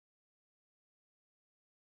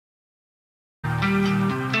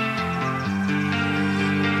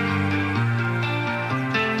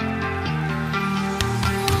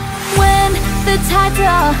tides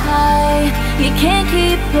are high, you can't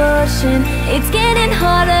keep pushing. It's getting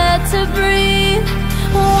harder to breathe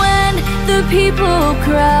when the people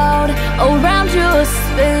crowd around your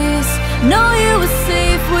space. Know you were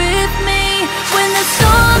safe with me when the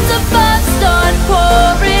storms above start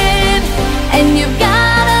pouring and you've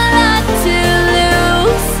got a lot to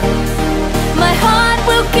lose. My heart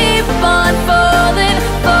will keep on falling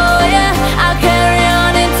for you. I'll carry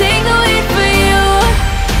on and take the weight for you.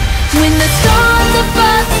 When the storms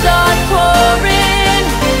above start pouring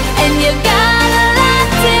and you got a lot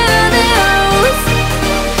to lose,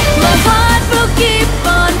 my heart will keep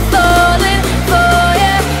on falling for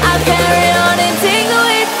you. I'll carry on and take the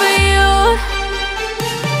weight for you.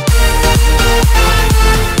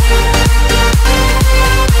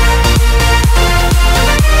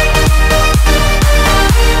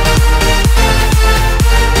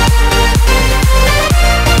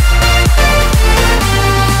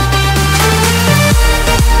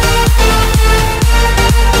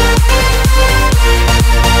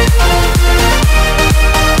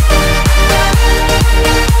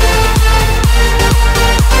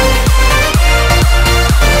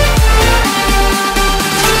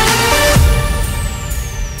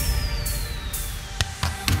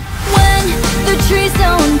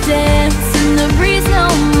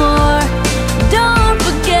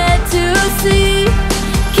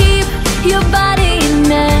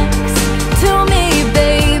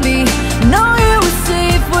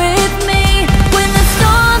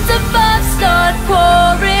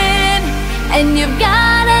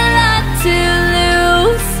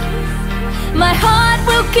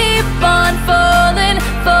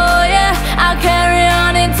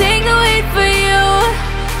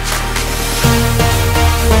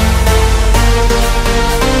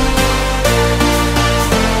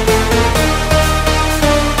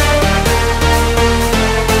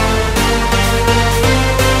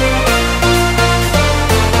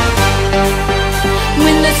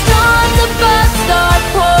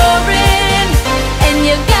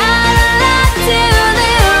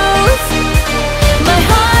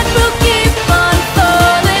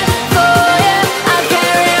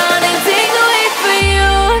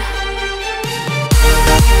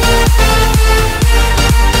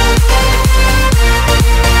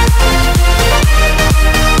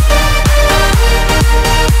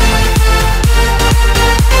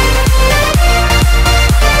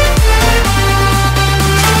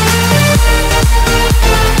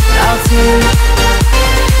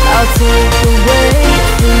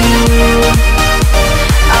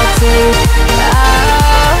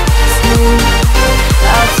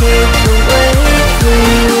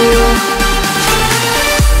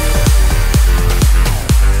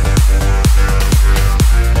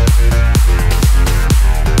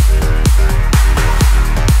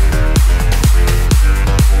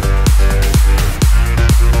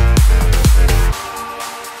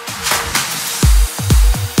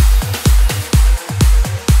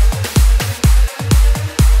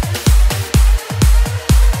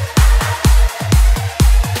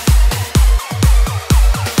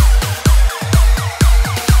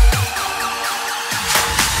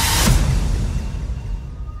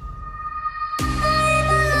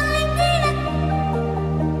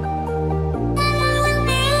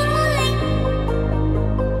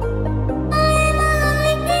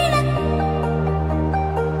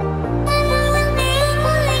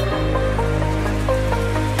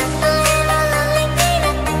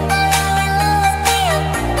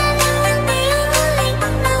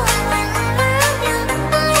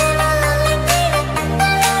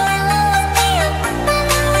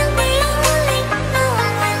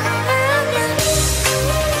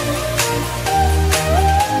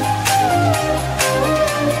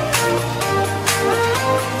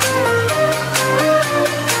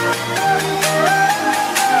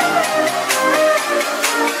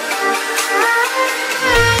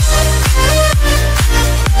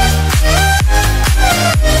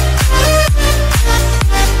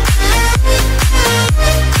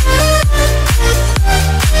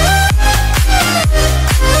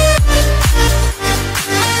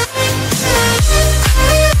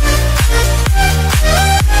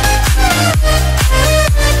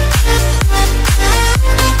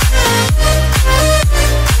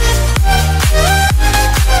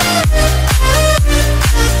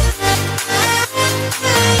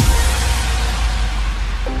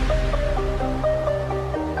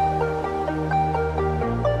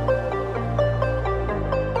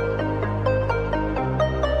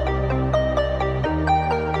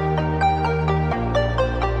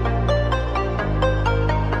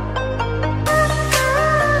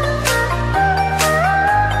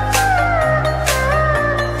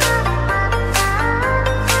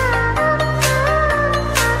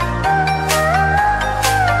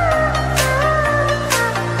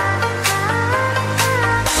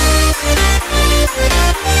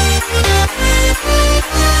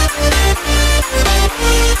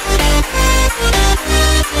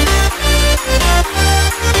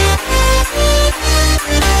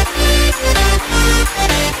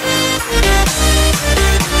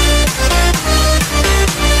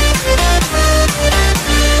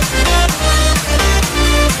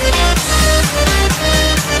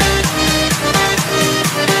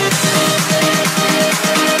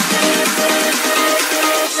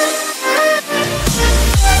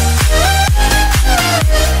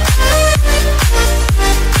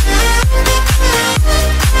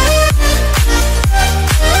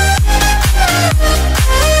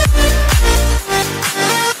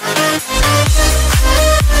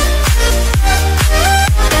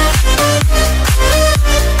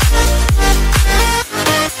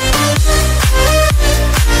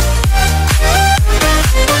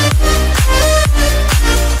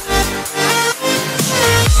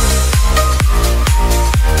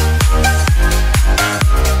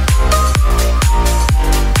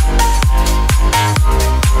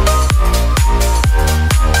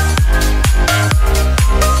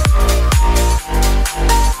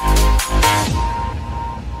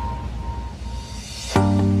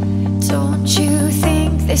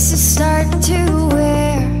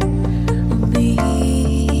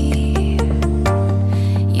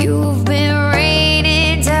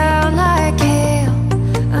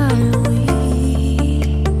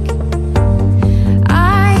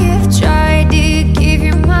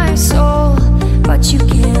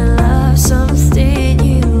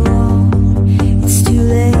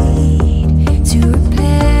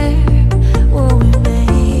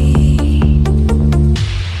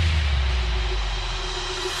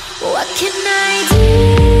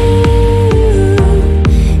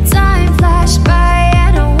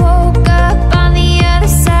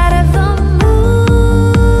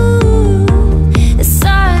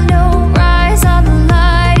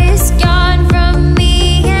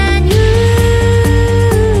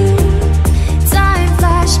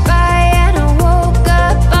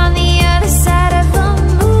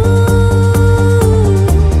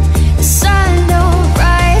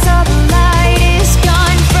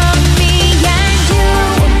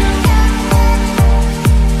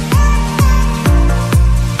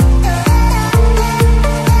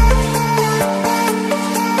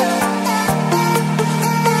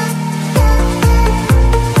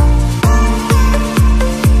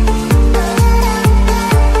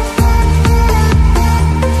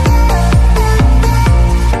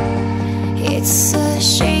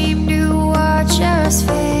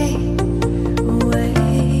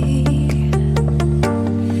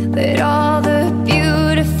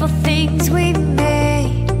 dreams we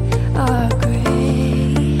made are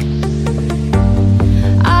great.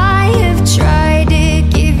 I have tried to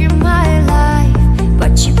give you my life,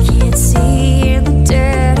 but you can't see in the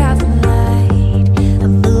dead of the night.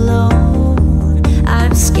 I'm alone,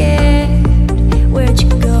 I'm scared, where'd you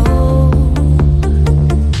go?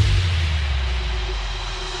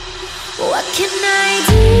 What can I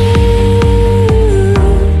do?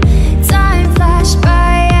 Time flashed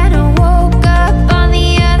by and I woke up on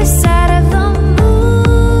the other side of the moon.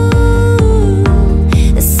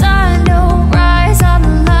 The sun don't rise, all the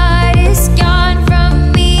light is gone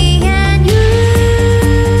from me and you.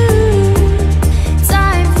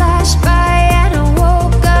 Time flashed by and I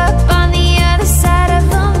woke up on the other side of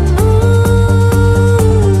the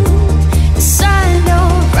moon. The sun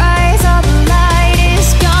don't rise, all the light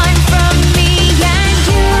is gone from me and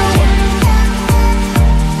you.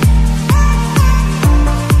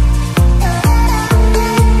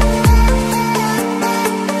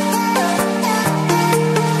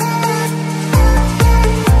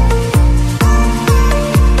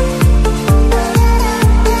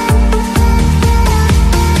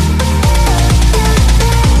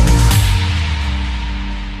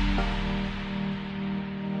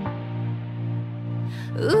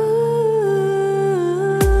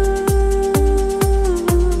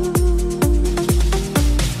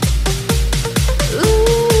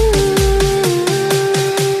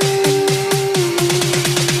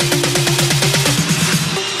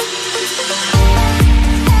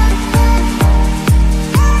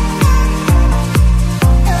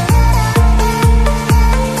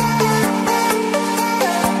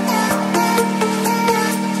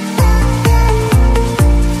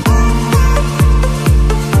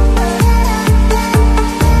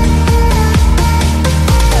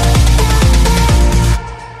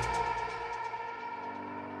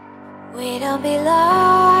 We don't belong,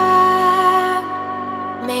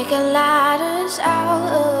 making ladders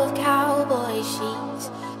out of cowboy sheets.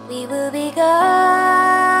 We will be gone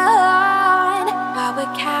while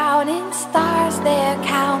we're counting stars, they're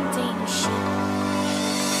counting sheep.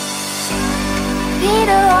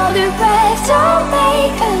 Peter, all the rest don't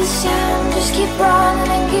make a sound. Just keep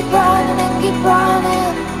running and keep running and keep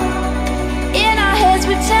running. In our heads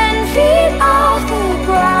we're 10 feet off the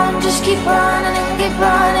ground. Just keep running and keep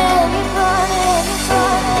running, keep running, keep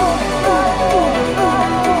running, keep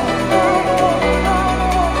running.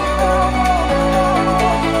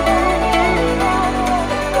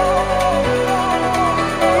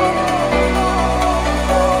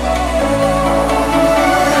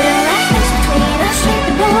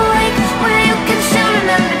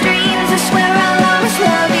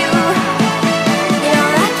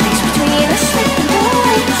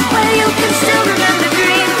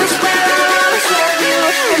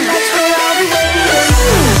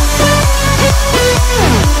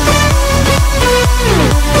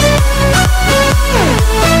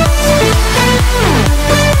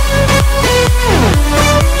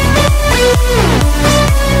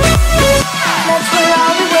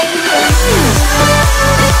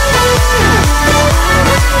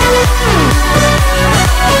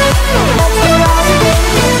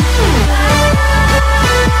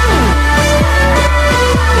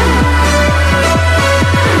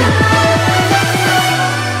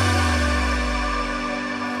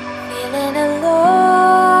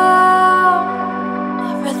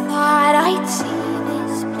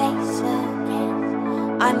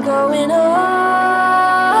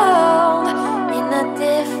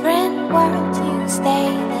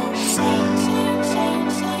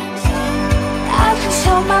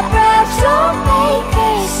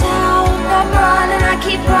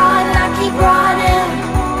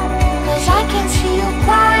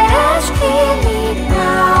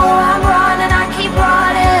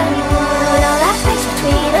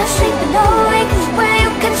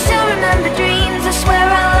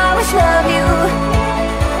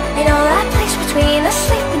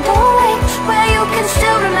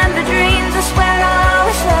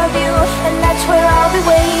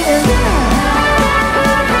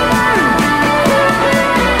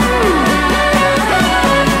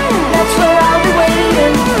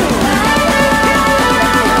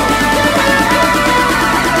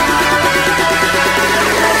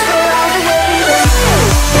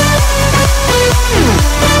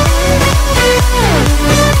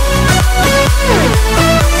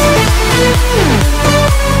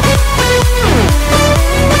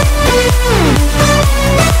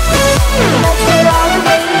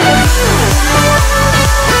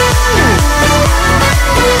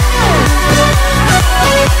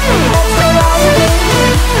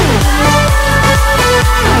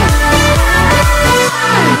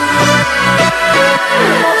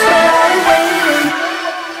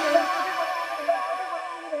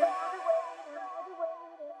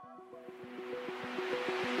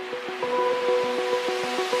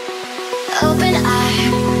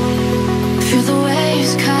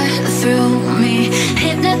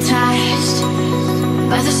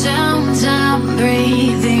 by the sounds I'm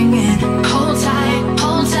breathing in. Hold tight,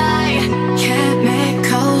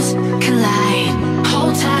 chemicals collide.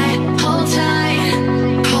 Hold tight, hold tight,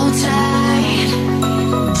 hold tight.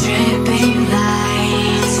 Dripping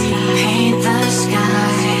lights paint the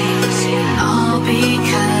skies, all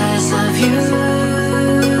because of you.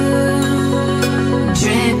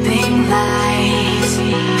 Dripping lights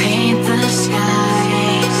paint the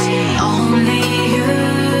skies, only you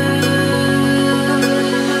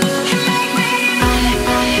can make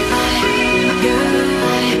me.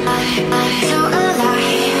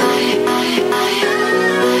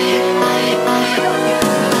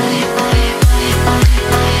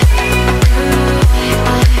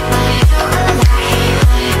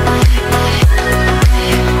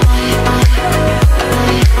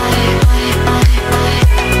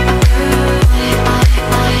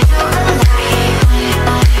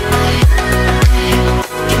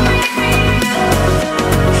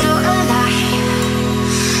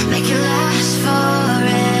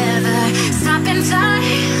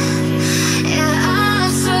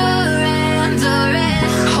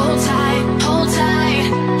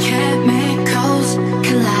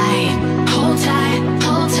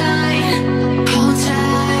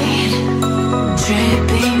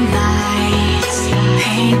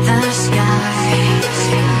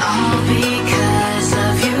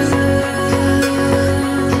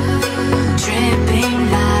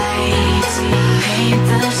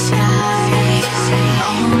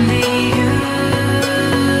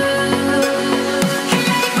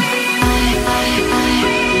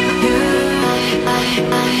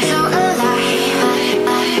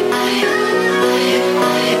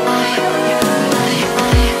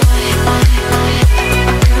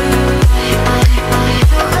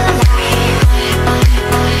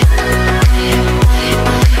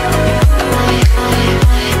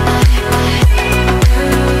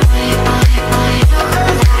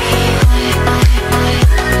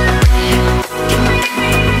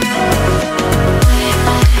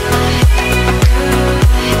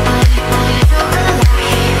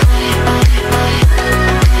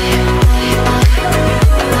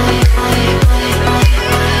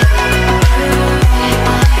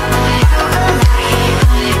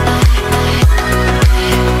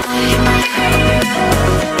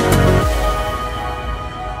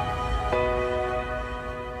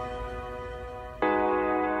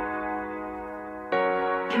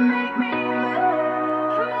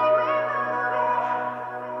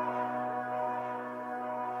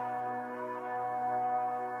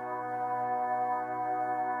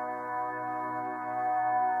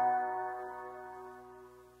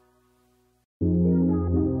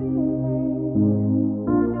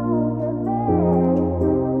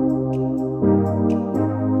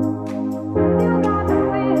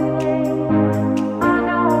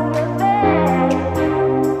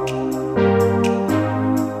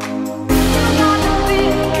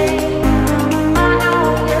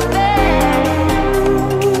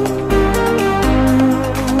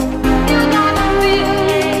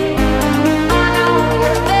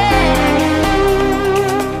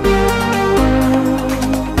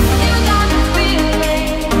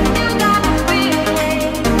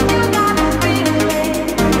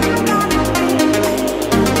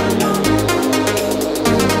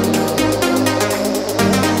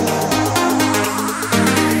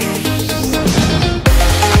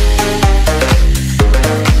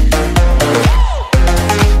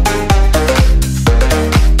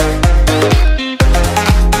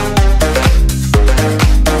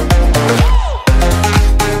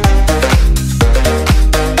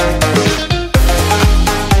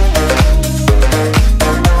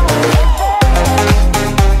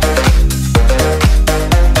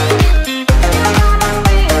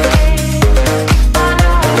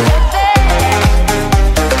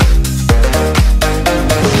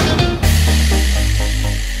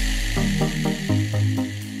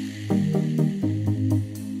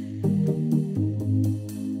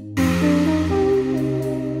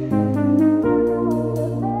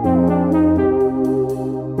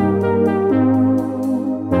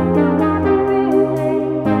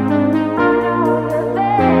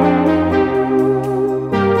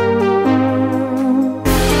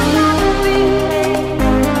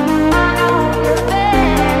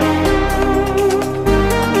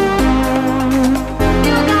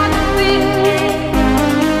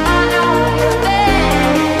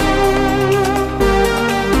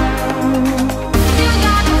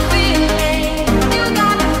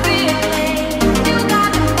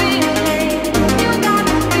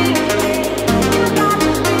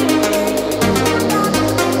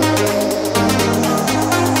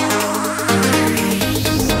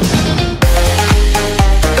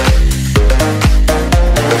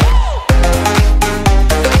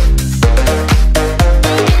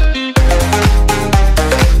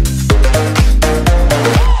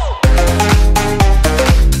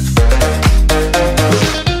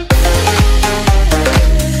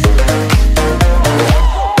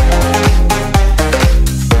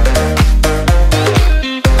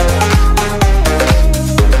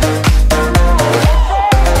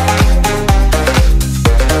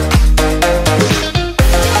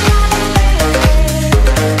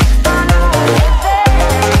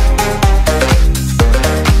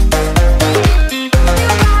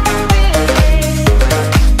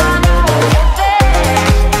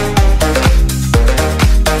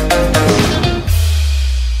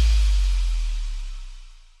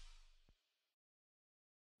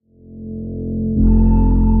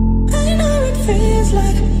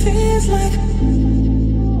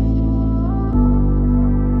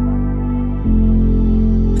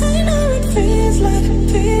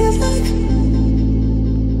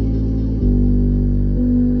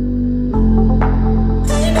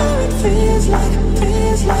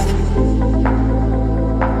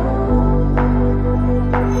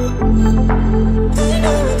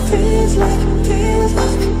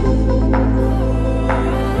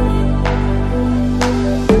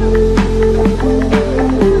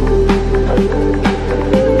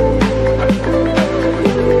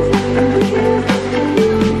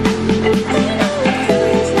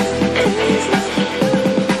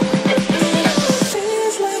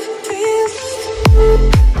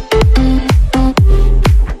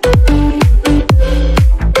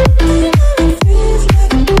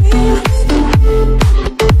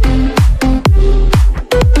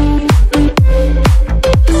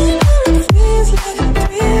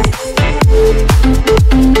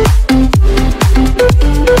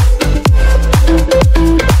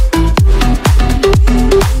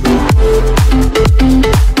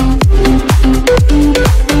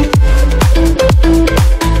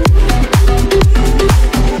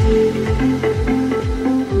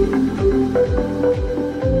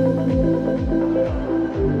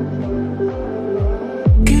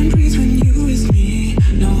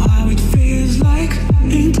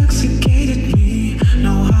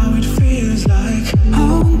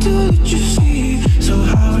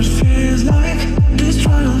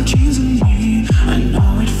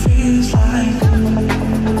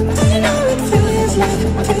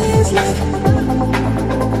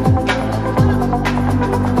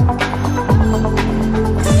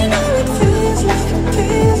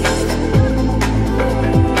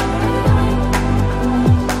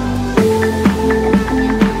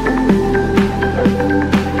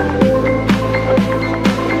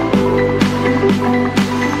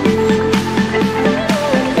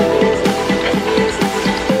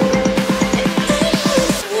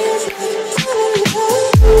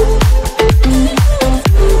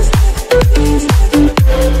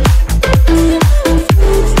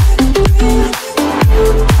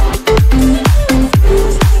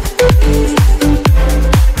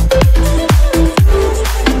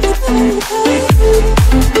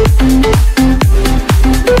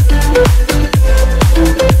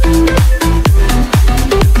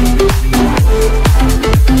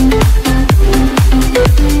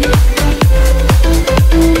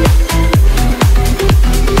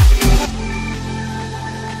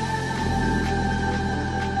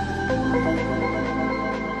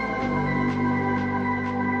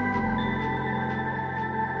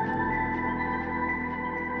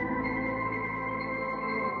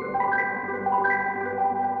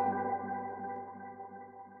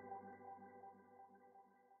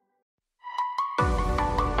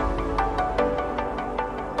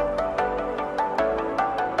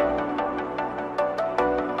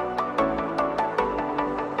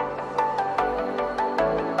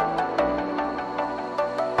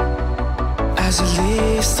 As the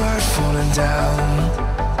leaves start falling down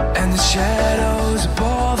and the shadows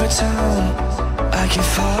above the town, I can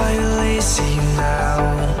finally see you now.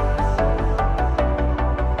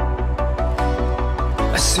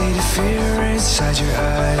 I see the fear inside your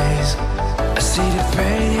eyes, I see the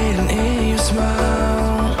pain hidden in your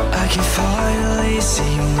smile. I can finally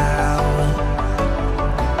see you now.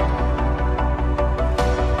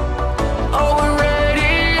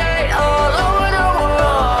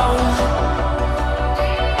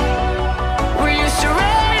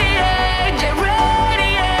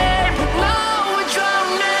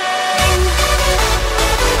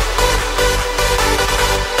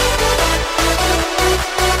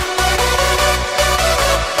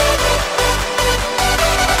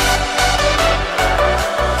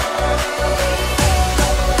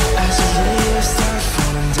 As the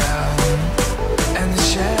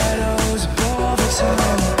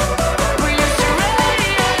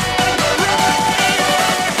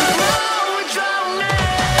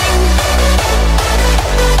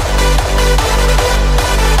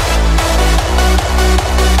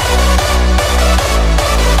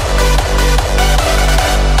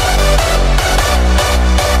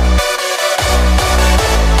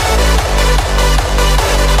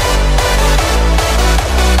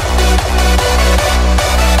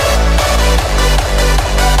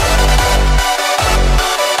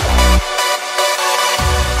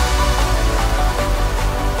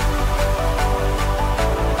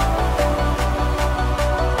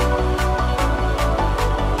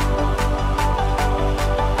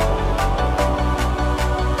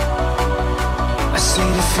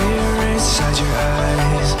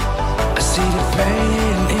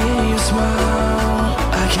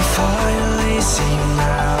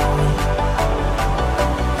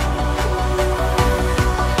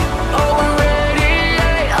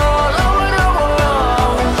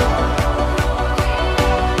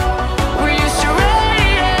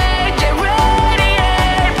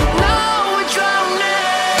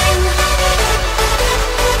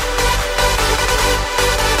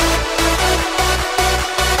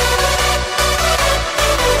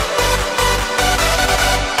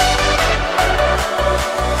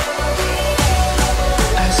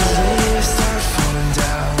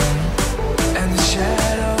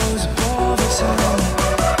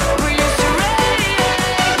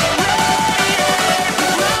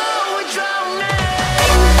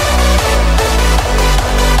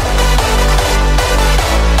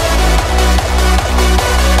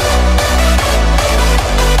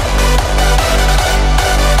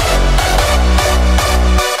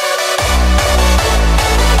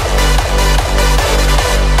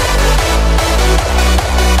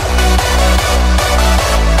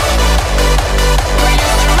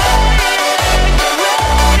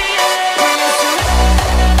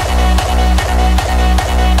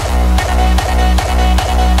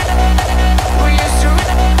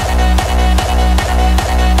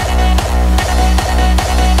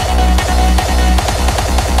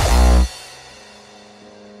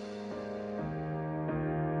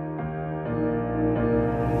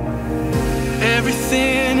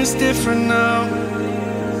Everything is different now.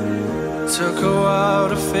 Took a while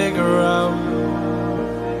to figure out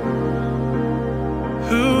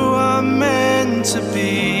who I'm meant to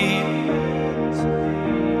be.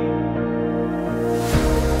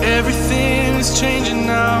 Everything is changing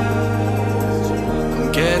now.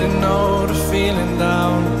 I'm getting older, feeling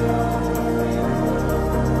down,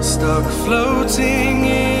 stuck floating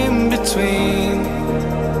in between.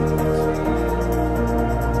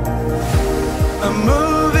 I'm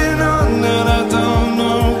moving on and I don't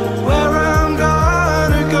know where I'm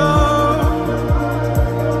gonna go.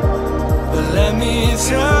 But let me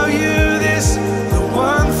tell you this, the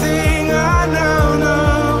one thing I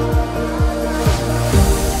know.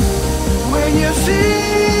 When you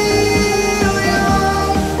feel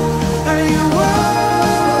young and your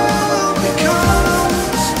world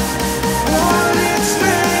becomes what it's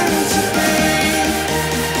meant to be,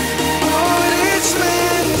 what it's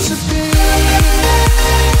meant to be.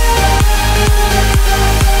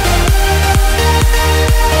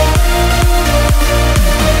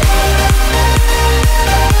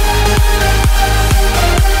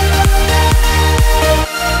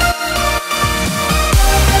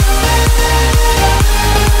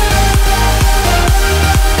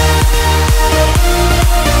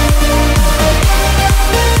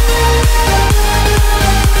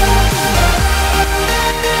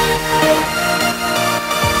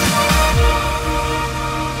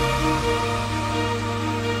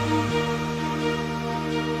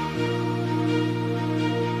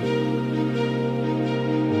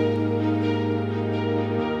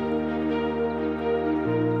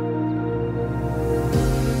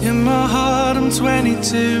 In my heart I'm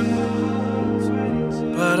 22,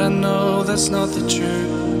 but I know that's not the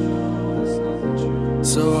truth.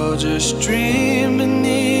 So I'll just dream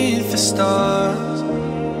beneath the stars.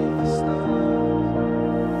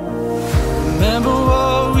 Remember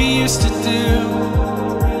what we used to do,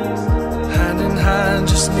 hand in hand,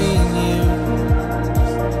 just me and you.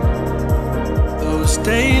 Those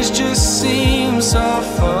days just seem so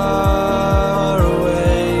far away.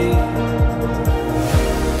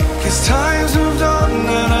 Time's moved on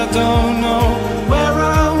and I don't know where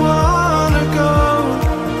I wanna go.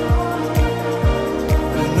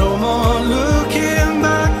 But no more looking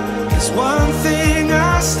back, there's one thing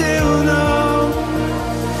I still know.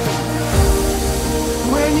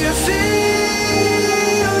 When you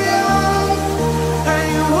feel young and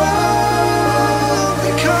your world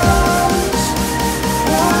becomes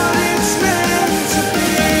what it's meant to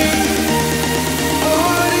be,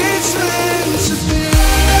 what it's meant to be.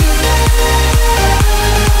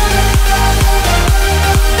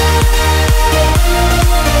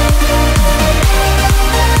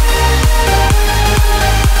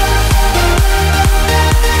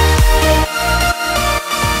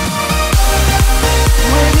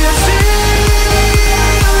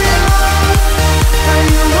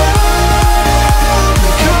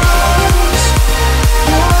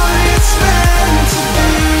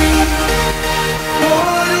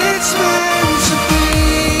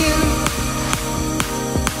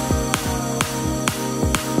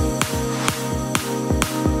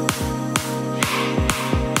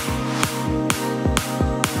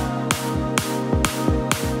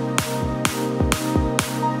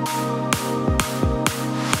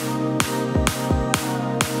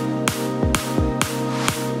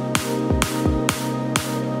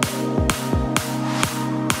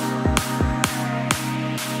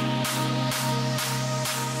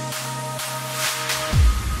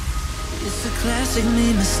 Classic me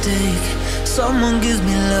mistake. Someone gives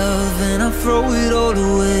me love and I throw it all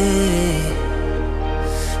away.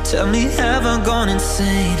 Tell me, have I gone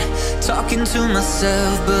insane? Talking to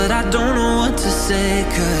myself, but I don't know what to say.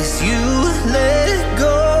 'Cause you let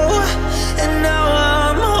go and now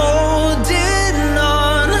I'm holding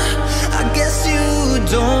on. I guess you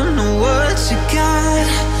don't know what you got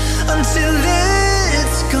until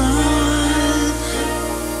it's gone.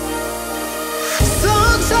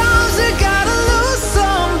 Sometimes you gotta lose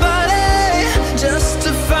somebody just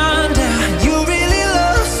to find out you really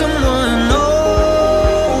love someone.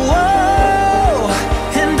 Oh, oh.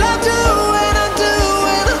 And I do, and I do,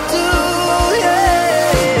 and I do,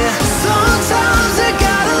 yeah. Sometimes you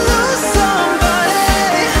gotta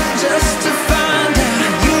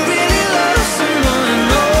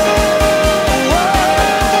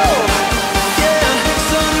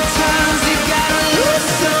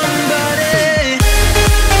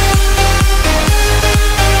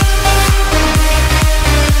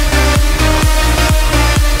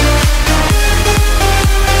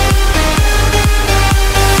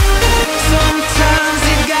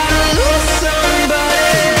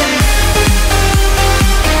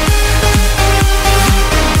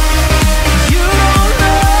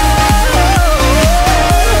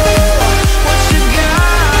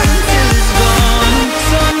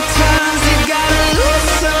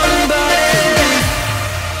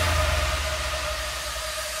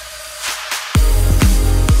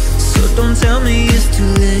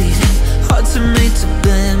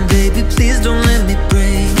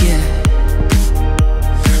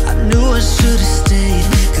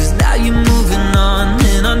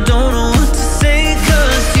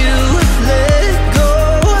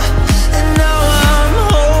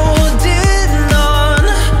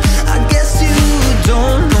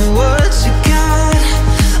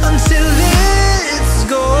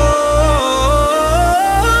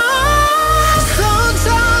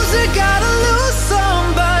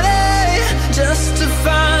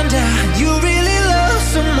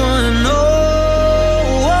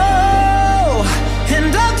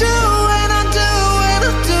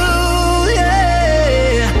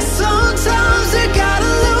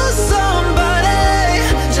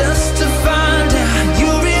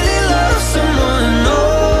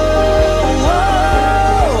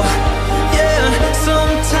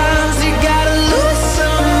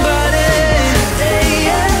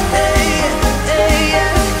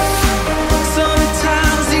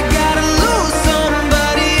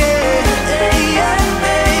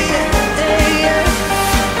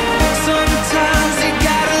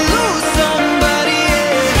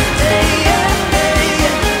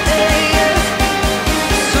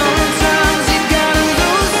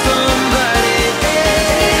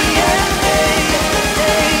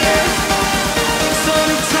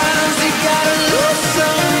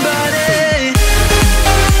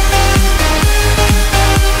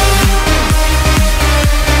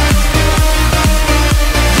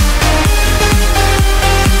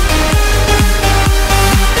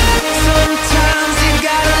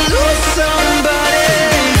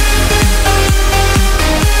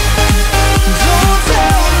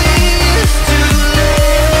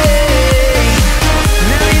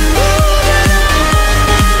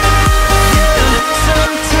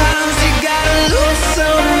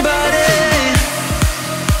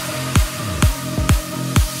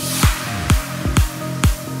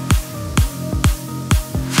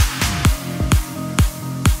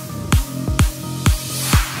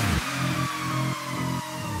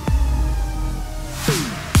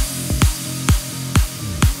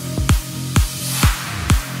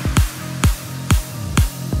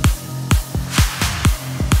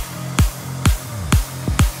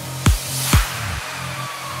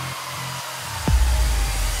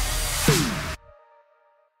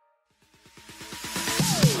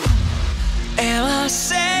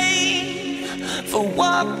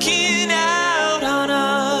walking out on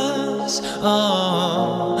us.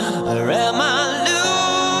 Oh, or am I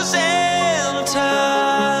losing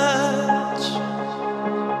touch?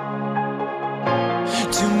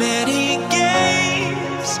 Too many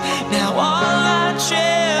games, now all our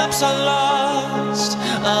chips are lost.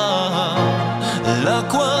 Oh,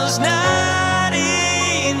 luck was not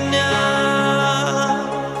enough.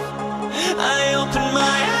 I opened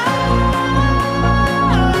my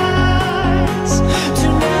eyes.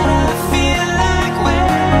 Tonight I feel like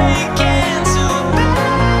waking to life.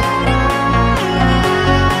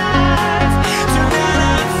 Tonight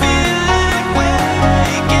I feel like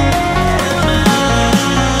waking up.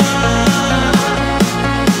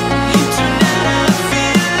 Tonight I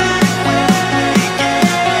feel like waking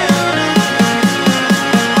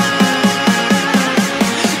up.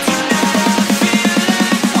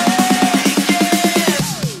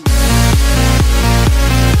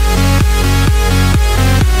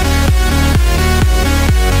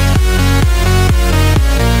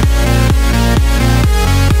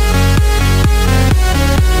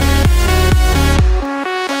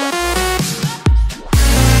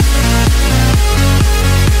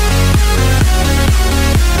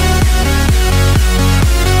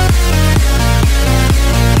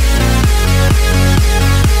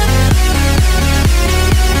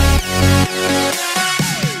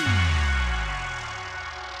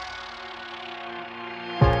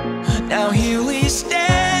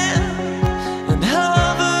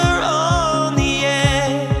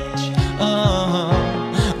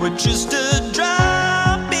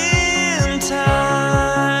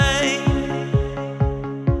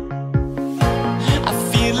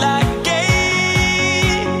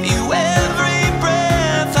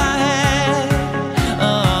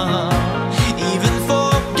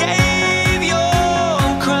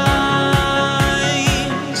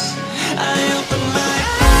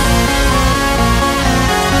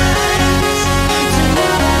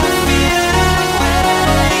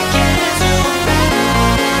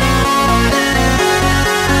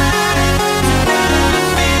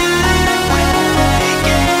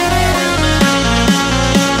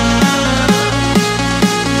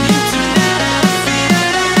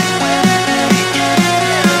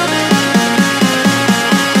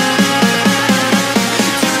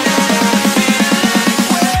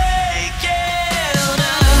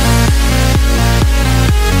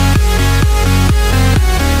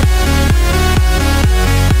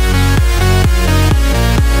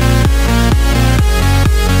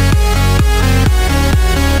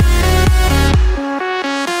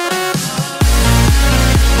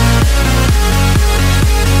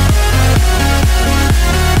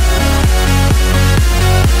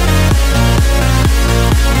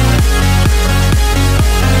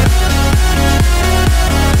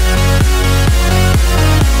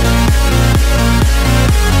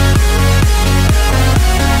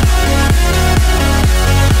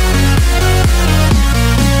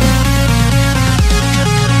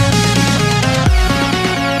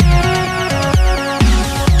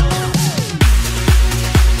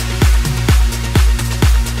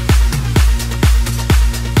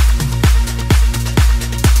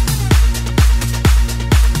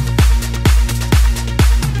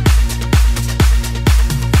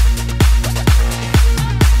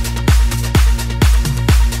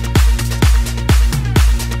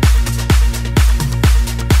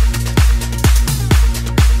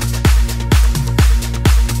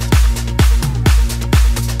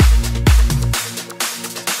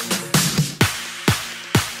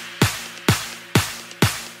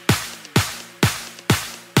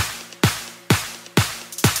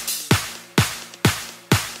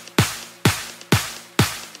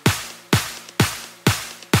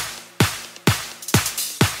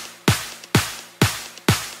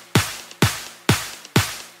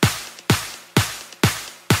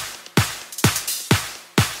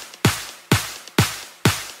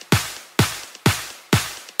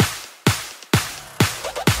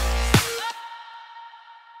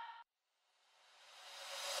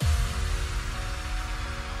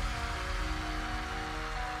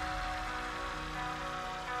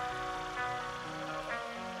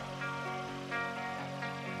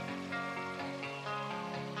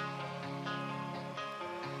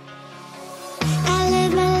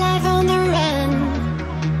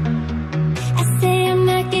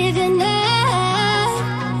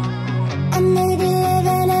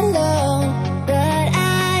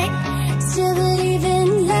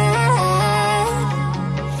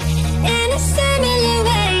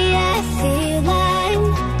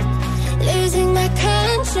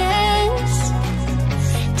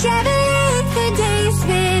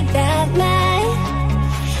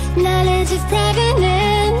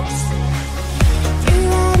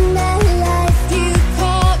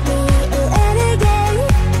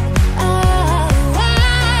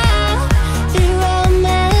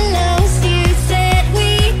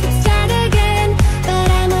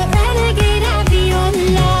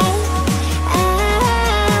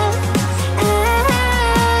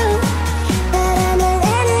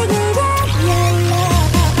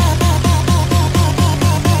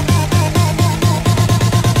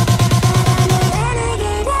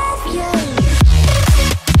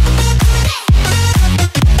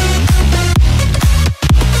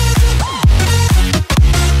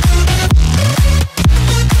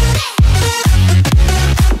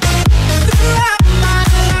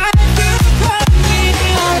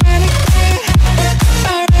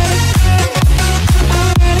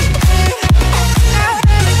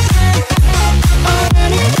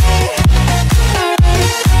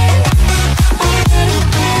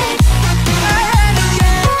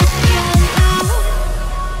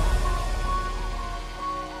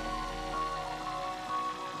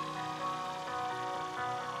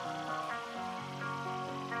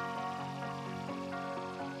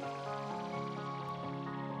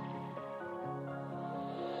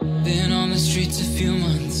 Been on the streets a few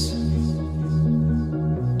months.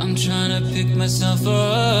 I'm trying to pick myself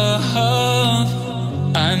up.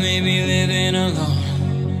 I may be living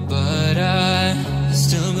alone, but I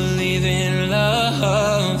still believe in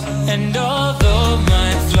love. And although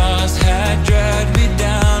my flaws had dragged me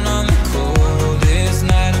down on the coldest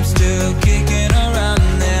night, I'm still kicking around.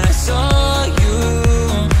 And then I saw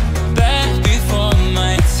you back before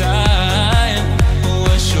my time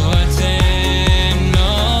was shortened.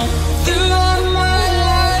 No, throughout my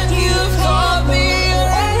life you've called me a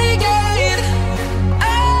renegade.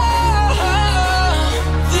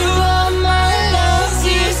 Throughout my loves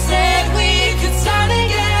you said we could start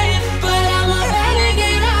again, but I'm a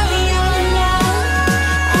renegade of your love.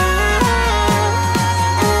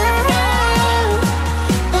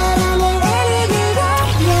 But I'm a renegade of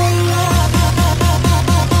your love.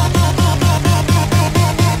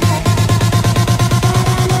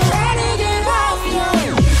 Renegade of your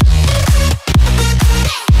love.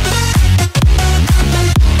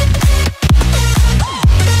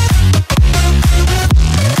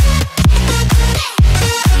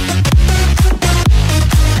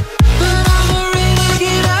 But I'm a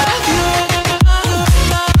renegade of your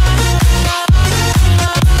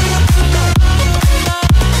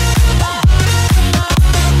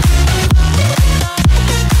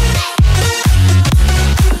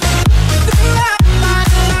throughout my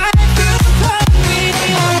life you called me a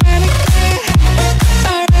renegade, a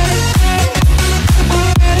renegade,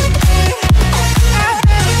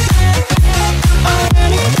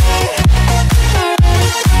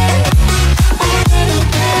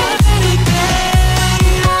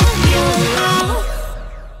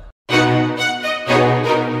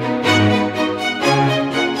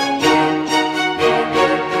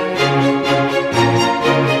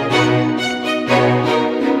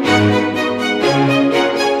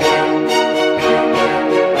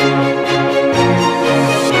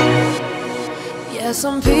 Yeah,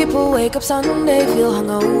 some people wake up Sunday, feel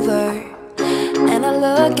hungover, and I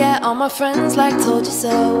look at all my friends like told you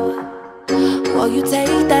so. While you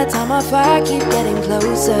take that time off, I keep getting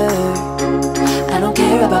closer. I don't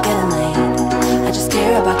care about getting late, I just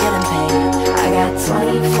care about getting paid. I got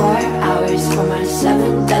 24 hours for my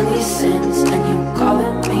 7 deadly sins, and you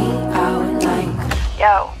calling me out like,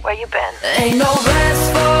 yo, where you been? Ain't no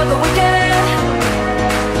rest for the wicked.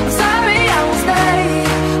 Sorry I won't stay,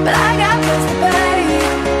 but I got bills to pay.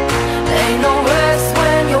 Ain't no rest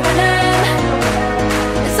when you're winning.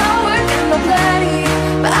 It's all work and no play,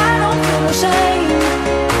 but I don't feel no shame.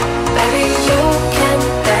 Baby, you can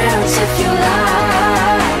dance if you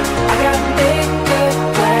like. I got bigger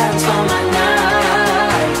plans for my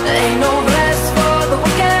night. Ain't no rest for the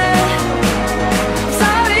wicked.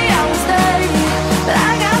 Sorry I won't stay, but I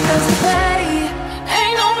got bills to pay.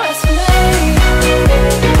 Ain't no rest for me.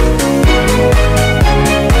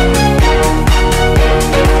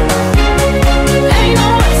 Ain't no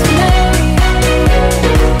rest for me.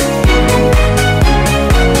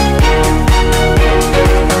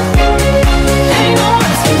 Ain't no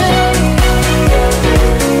rest for me.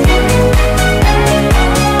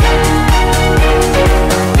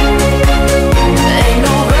 Ain't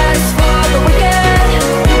no rest for the wicked.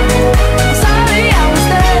 Sorry I won't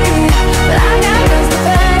stay, but I got bills to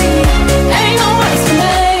pay. Ain't no rest for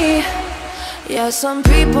me. Yeah, some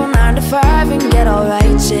people 9 to 5 and get all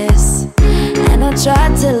righteous, and I try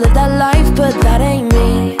to live that life, but that ain't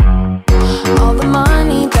me. All the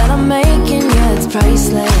money that I'm making, yeah, it's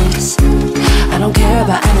priceless. I don't care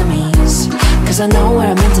about enemies, cause I know where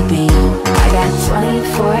I'm meant to be. I got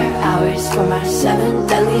 24 hours for my 7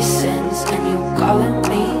 deadly sins, and you calling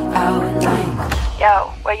me out like,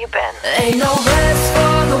 yo, where you been? Ain't no rest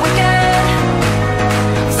for the wicked.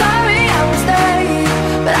 Sorry I won't stay,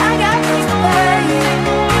 but I got bills to pay.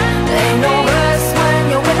 Ain't no rest when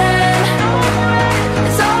you're winning.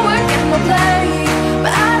 It's all work and no play,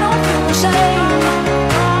 but I don't feel no shame.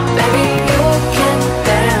 Baby, you can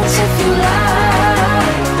dance if you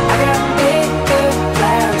like. I got bigger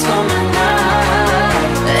plans for my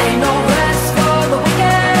night. Ain't no rest for the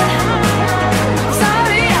wicked.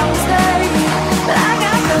 Sorry I won't stay, but I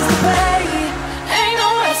got bills to pay. Ain't no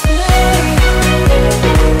rest for me.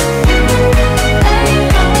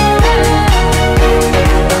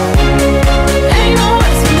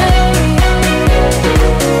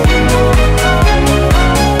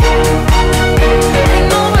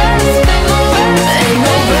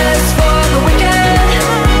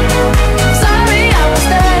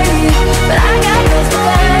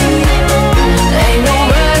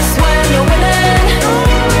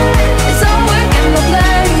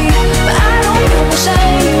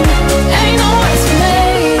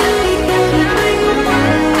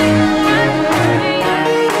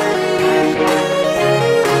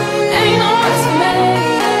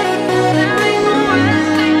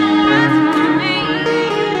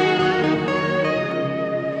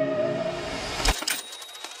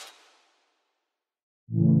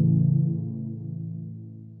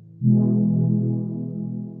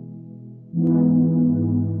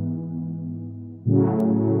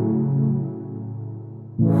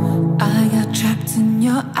 trapped in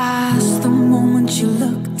your eyes the moment you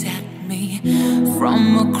looked at me.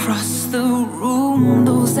 From across the room,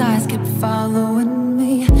 those eyes kept following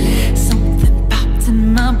me. Something popped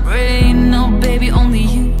in my brain. Now, baby, only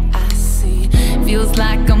you I see. Feels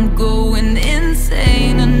like I'm going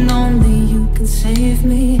insane, and only you can save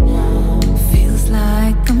me. Feels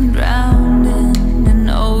like I'm drowning in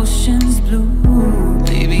ocean's blue.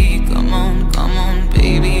 Baby, come on,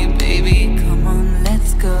 baby, baby, come on,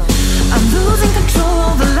 let's go. I'm losing control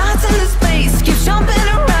of the lights in the space. Keep jumping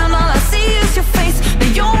around, all I see is your face. Now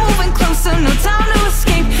you're moving closer, no time to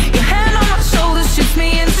escape. Your hand on my shoulder shifts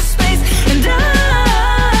me into space, and I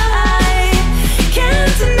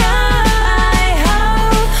can't deny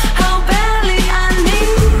how badly I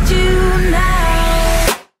need you now.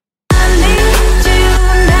 I need you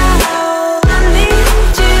now. I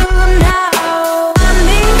need you now. I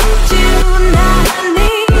need you now. I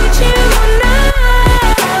need you now.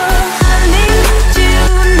 I need you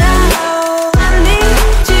now. I need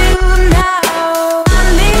you now. I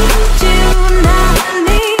need you now. I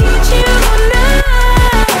need you now.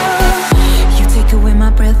 You take away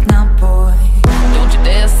my breath now, boy. Don't you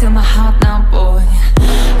dare steal my heart now, boy.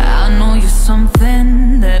 I know you're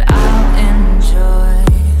something that I'll enjoy.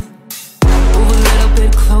 Move a little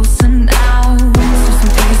bit closer now, to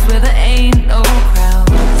some place where there ain't no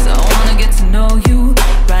crowds. I wanna get to know you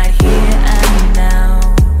right here and now.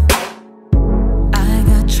 I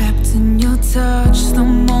got trapped in your touch the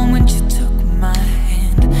moment you took my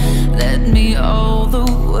hand. Led me all the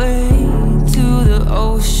way to the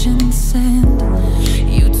ocean sand.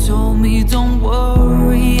 You told me don't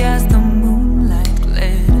worry as the moonlight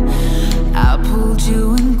gled. I pulled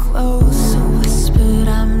you in close, whispered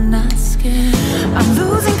I'm not scared. I'm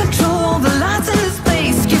losing control, the lights in the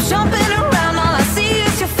space. Keep jumping around, all I see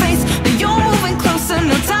is your face. Now you're moving closer,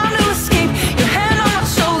 no time to escape. Your hand on my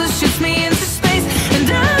shoulder shifts me into space, and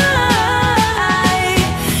I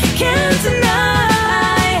can't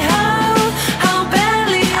deny how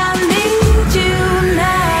badly I need you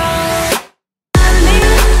now. I need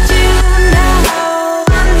you now.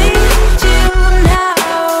 I need you now.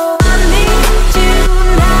 I need you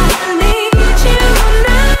now. I need you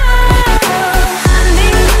now. I need you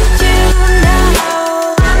now.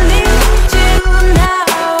 I need you now.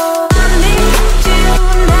 I need you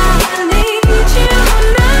now. I need you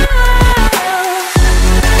now.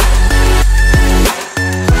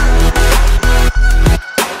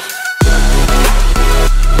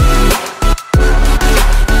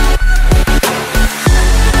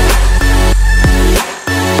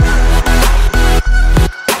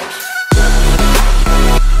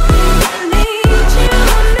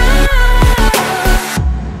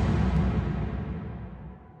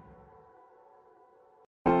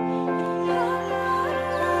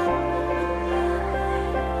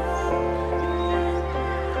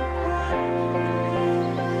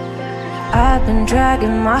 I've been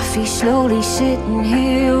dragging my feet, slowly sitting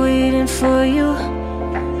here waiting for you.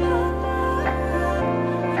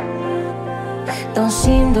 Don't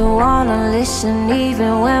seem to wanna listen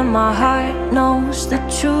even when my heart knows the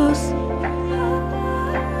truth.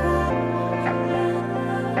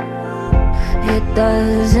 It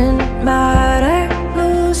doesn't matter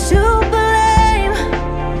who's to blame,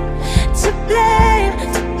 to blame,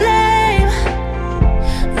 to blame.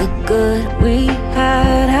 The good we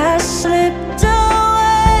had has slipped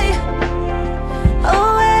away,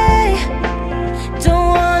 away. Don't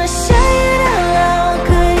wanna say it out loud,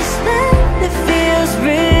 'cause then it feels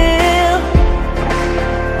real.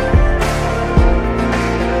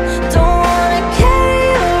 Don't wanna carry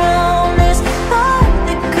around this thought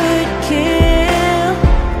that could kill.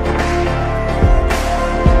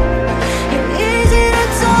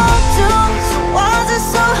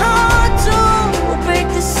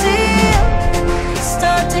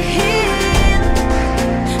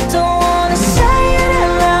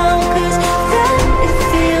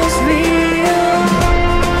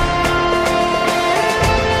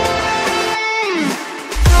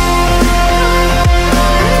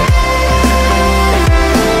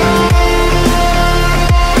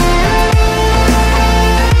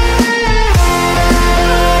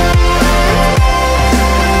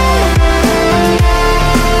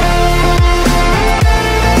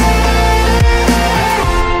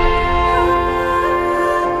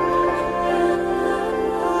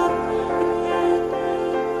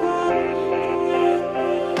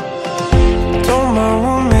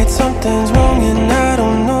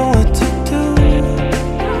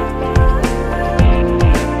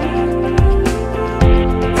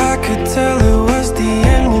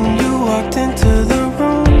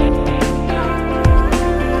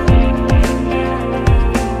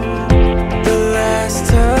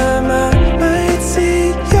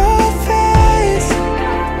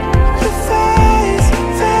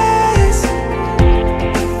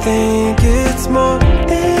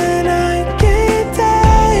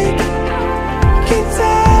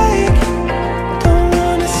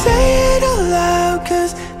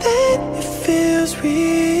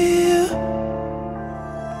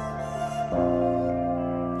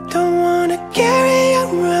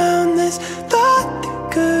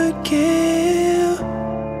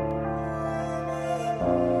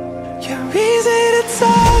 You're easy to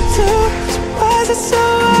talk to, so why is it so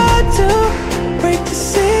hard to break the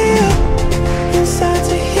seal inside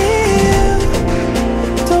to heal?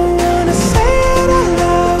 Don't wanna say it out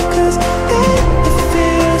loud, cause then it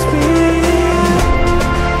feels real.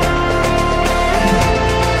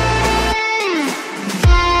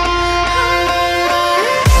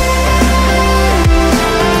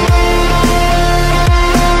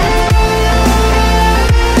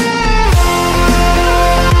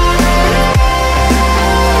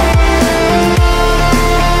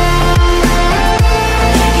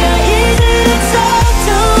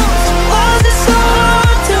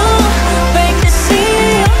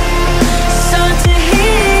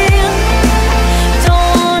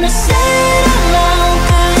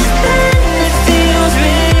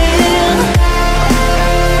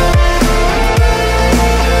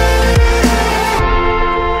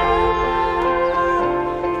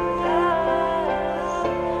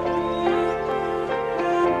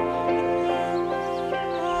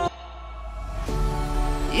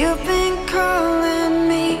 You've been calling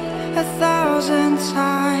me 1,000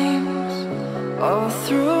 times all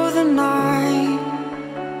through the night.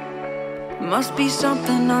 Must be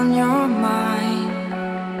something on your mind.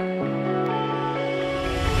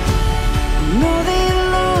 I know that you're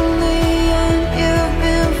lonely and you've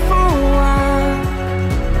been for a while.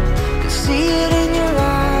 Can see it in your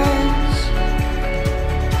eyes,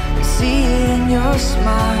 can see it in your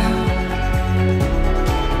smile.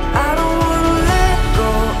 I don't wanna let go,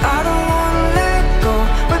 I don't wanna let go.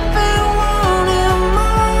 We've been wanting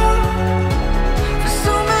more for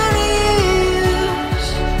so many years,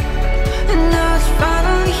 and now it's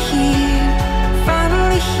finally here,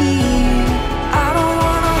 finally here. I don't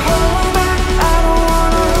wanna hold back, I don't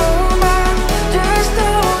wanna hold back. Just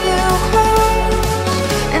hold you close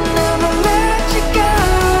and never let you go.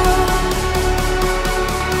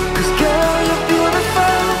 'Cause girl, you're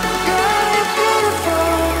beautiful, girl, you're beautiful.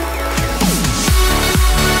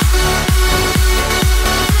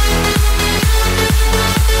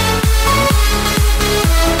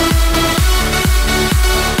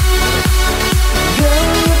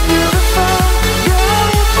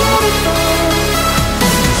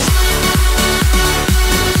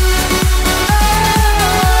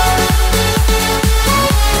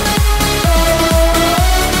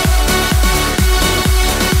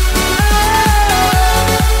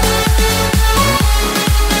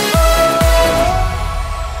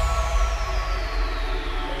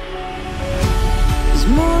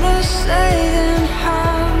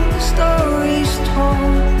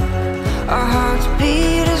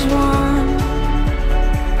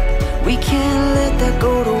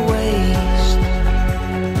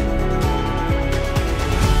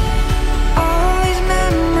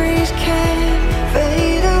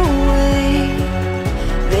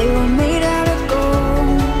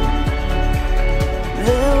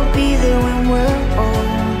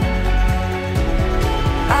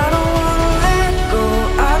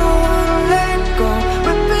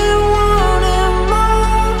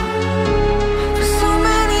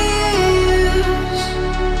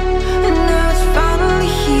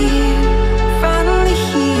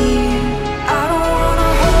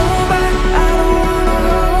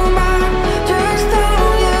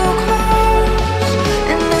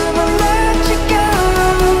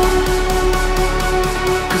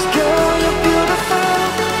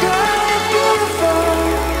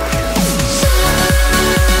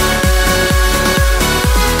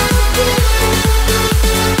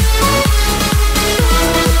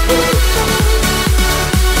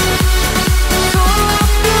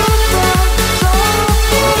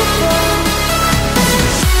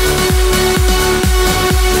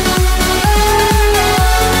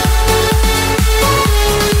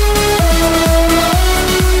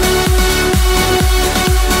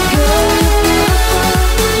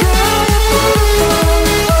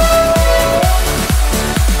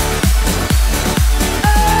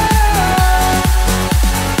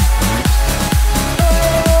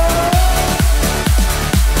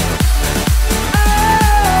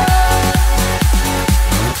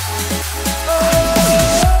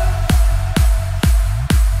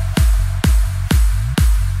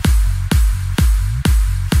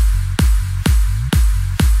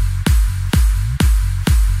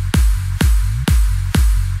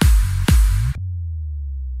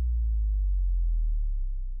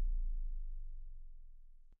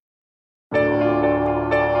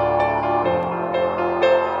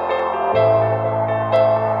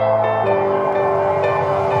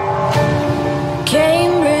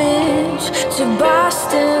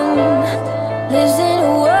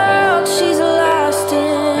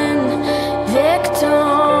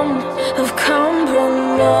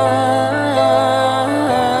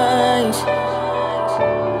 eyes.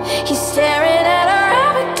 He's staring at her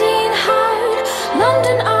Aberdeen heart,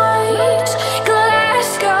 London eyes,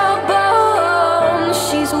 Glasgow bones.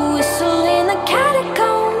 She's whistling the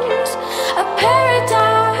catacombs, a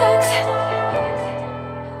paradox.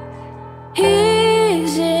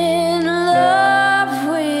 He's in love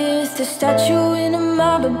with the statue in a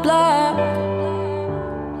marble block.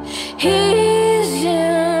 He's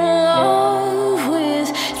in love with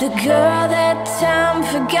the girl that time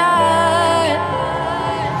forgot.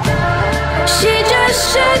 She just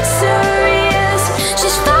shakes her ears.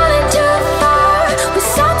 She's falling too far with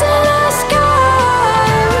salt in her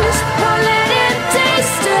scars. Won't let it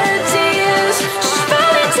taste her tears. She's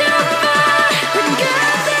falling too far. The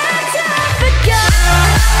girl that time forgot.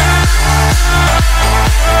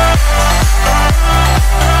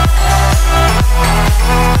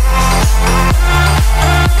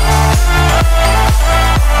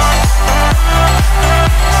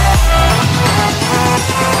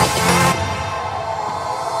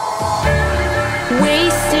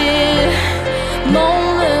 Wasted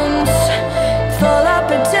moments, full of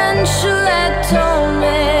potential that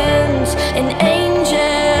torments. An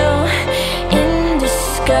angel in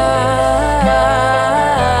disguise,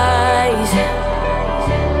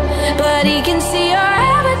 but he can see her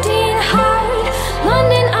Aberdeen heart,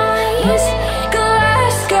 London eyes,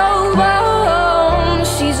 Glasgow bones.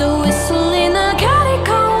 She's a whistle in the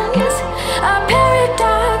catacombs, a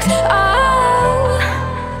paradox. Oh,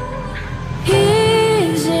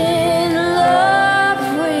 he's in love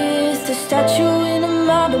with the statue in a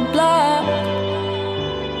marble block.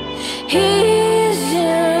 He's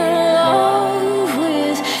in love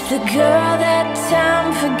with the girl that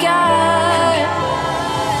time forgot.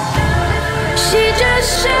 She just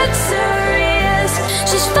shakes her ears.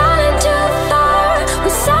 She's falling too far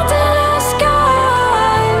with salt in her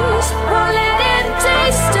scars. Won't let it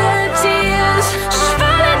taste her tears. She's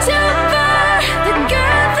falling too far. The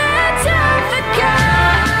girl that time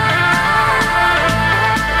forgot.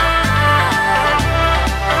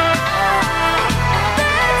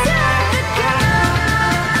 That time forgot.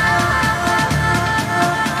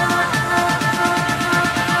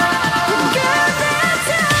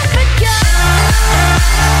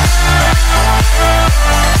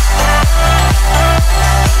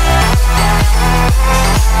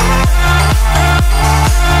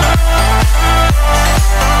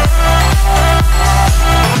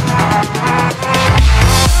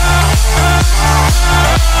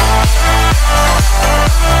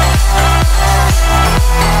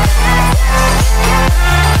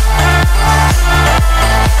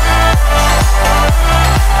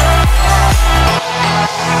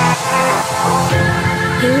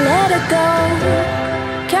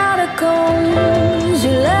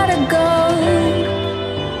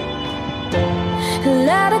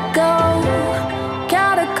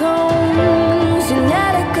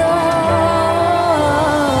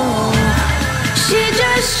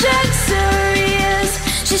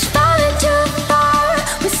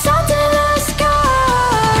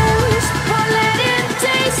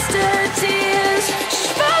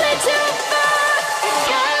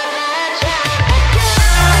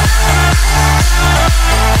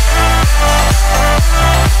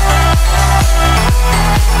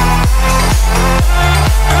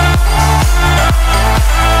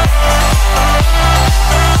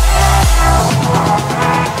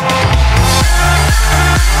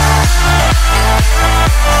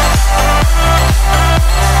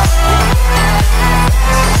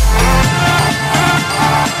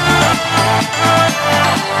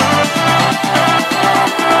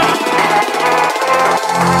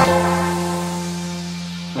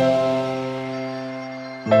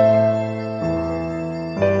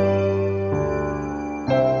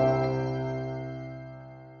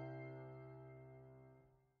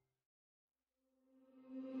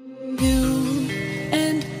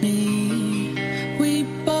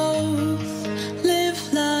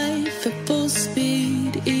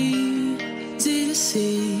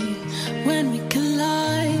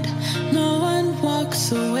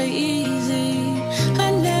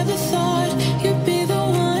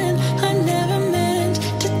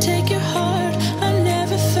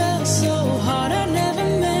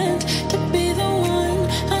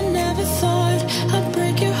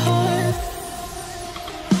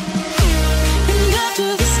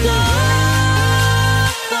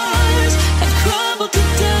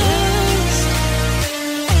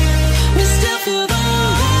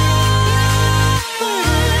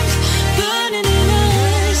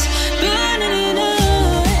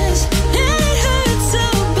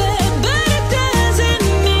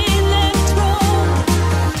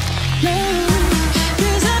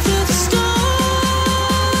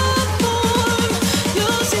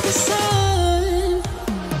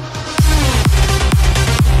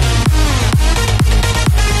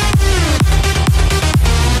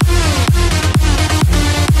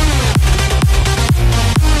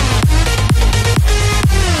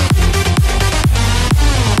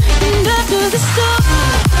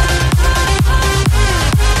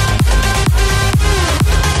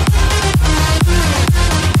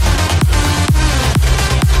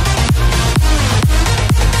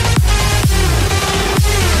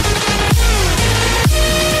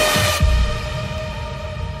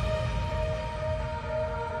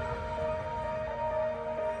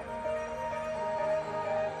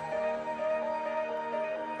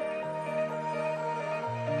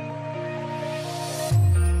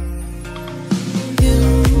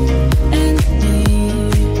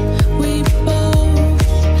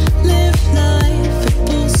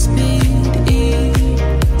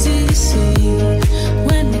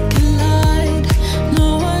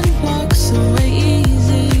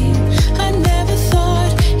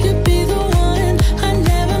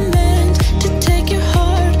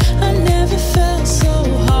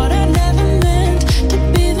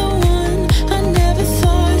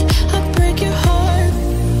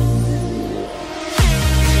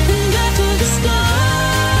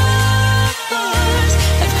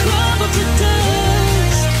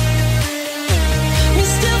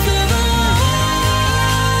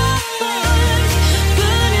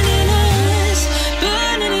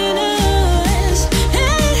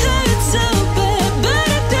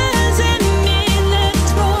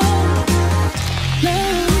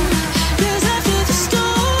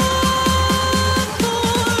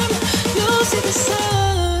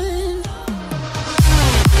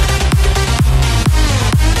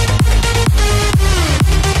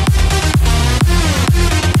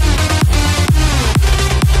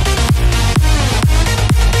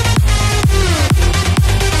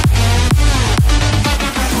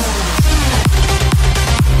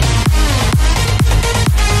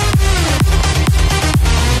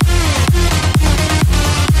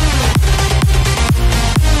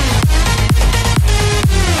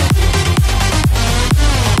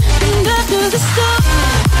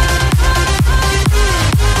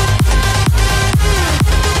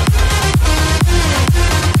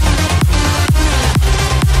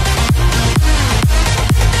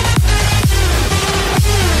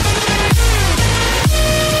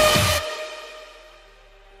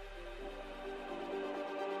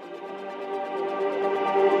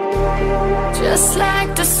 Just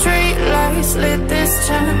like the street lights lit this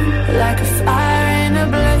town, like a fire in a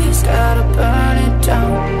blaze, gotta burn it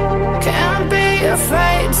down. Can't be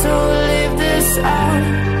afraid to leave this out.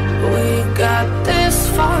 We got this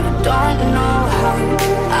far, don't know how.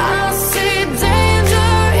 I see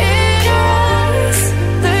danger in your eyes.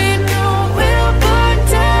 They know we'll burn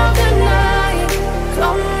down the night.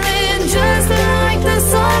 Coming just like the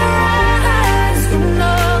sunrise. You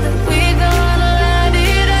know that we gonna light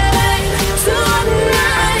it up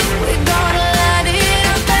tonight. We gonna light it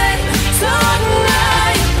up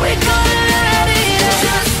tonight. We gonna light it up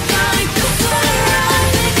just like the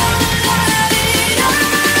sunrise. We gonna light it up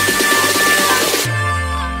now.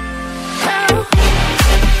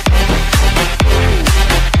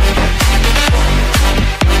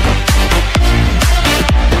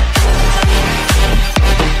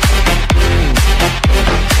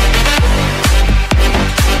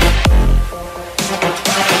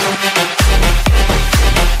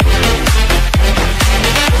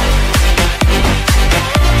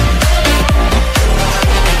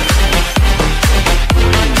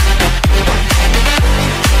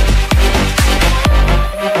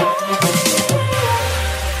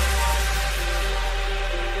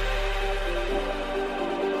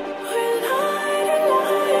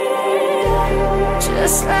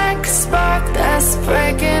 Just like a spark that's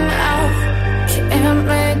breaking out. Can't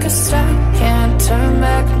make a stop, can't turn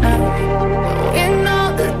back now. We know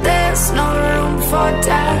that there's no room for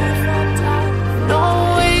doubt. No,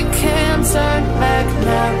 we can't turn back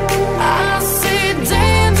now. I see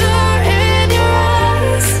danger in your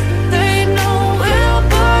eyes. They know we'll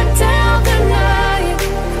burn down the night.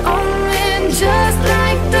 Coming just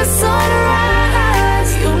like the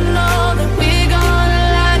sunrise. You know that we gonna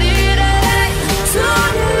light it up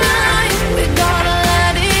tonight. We gonna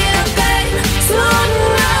light it up tonight.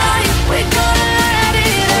 We gonna light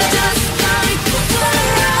it up just like the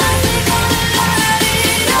sunrise. We gonna light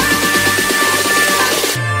it up now.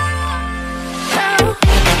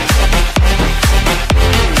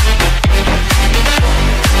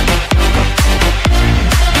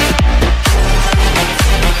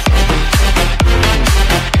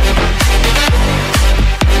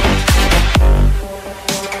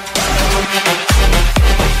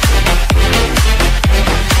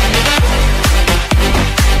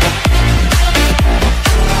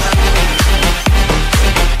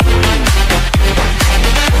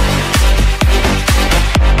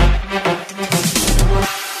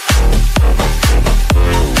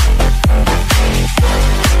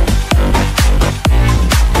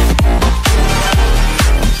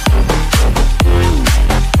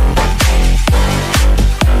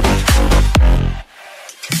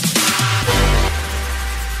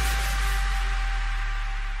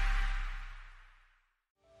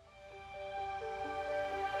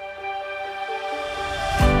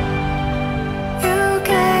 You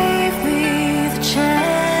gave me the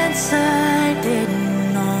chance I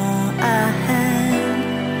didn't know I had.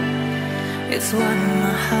 It's what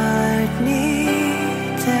my heart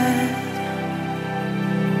needed.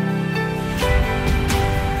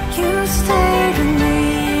 You stayed with me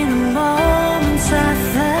in the moments I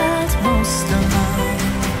felt most alone,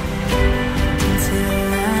 until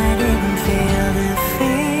I didn't feel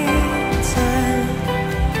defeated.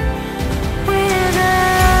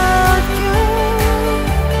 Without you,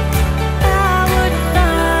 I would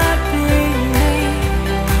not be me.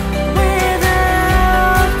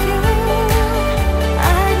 Without you,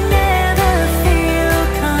 I'd never feel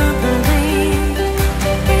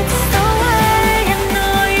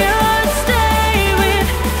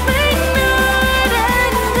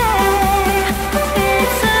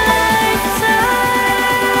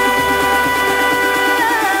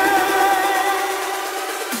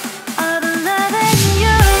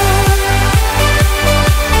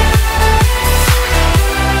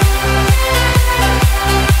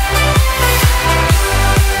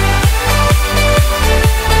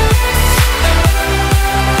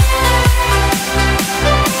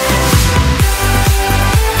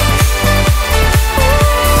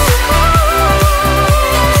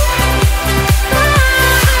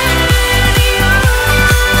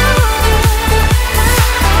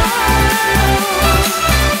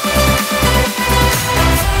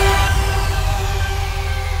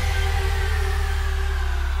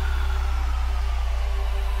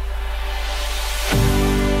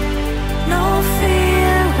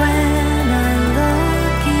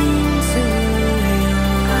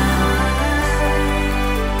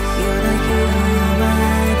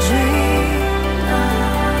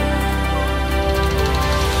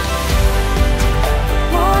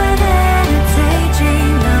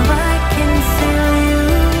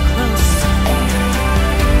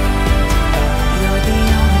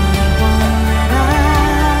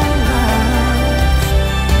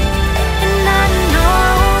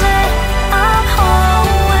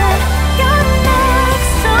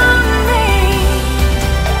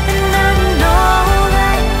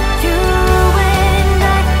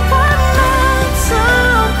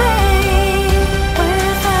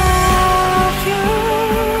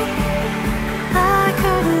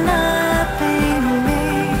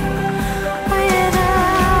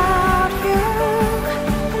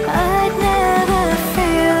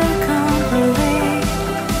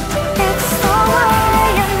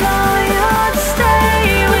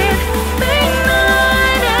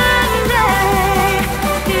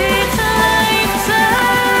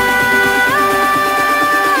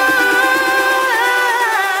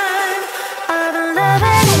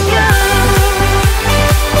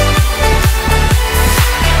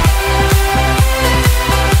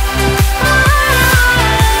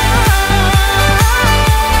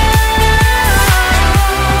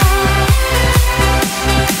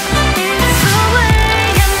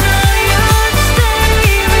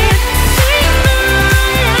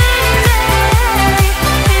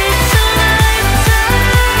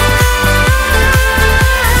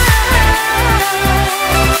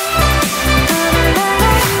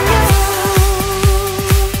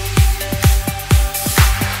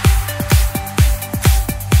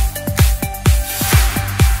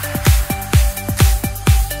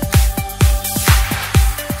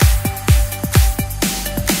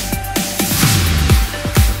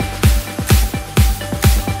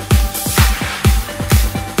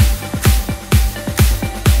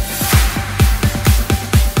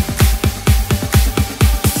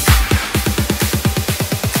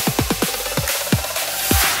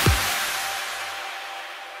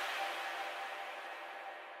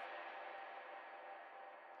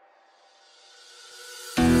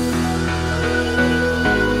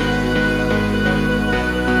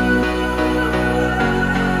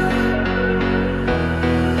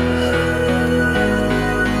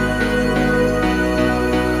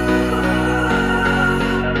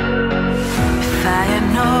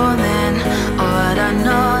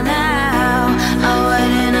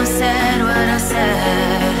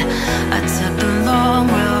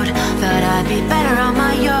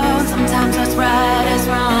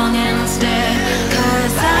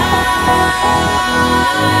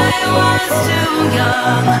was too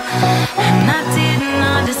young, and I didn't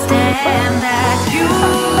understand that you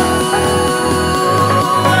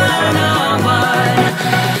were the one,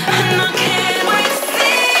 and I can't wait to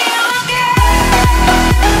see you again.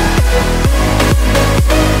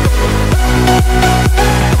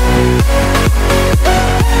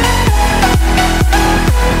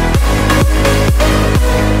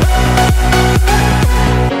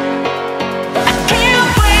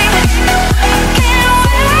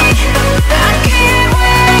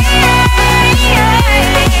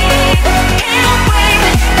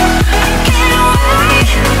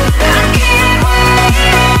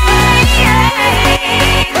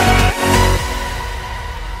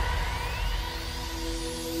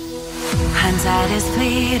 Hindsight is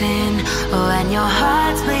fleeting when your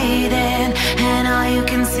heart's bleeding and all you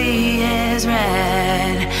can see is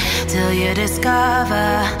red, till you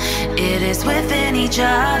discover it is within each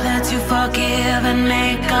other to forgive and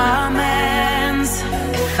make amends.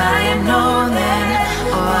 If I had known then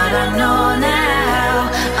what I know now,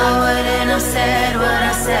 I wouldn't have said what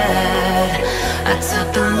I said. I took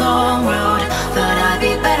the long road, thought I'd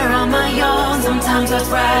be better on my own. Sometimes what's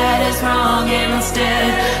right is wrong instead,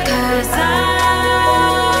 'cause I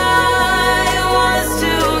was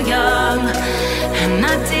too young, and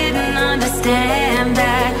I didn't understand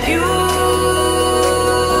that you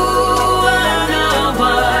were the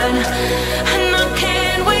one, and I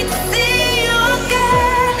can't wait to see you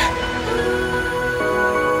again.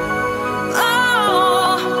 Oh,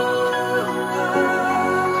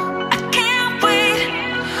 I can't wait,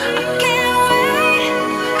 I can't wait,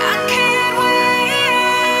 I can't wait,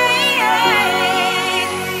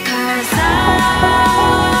 'cause I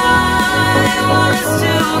was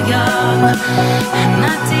too young, and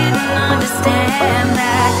I didn't understand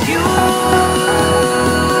that you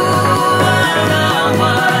were the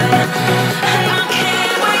one, and I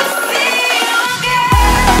can't wait to see you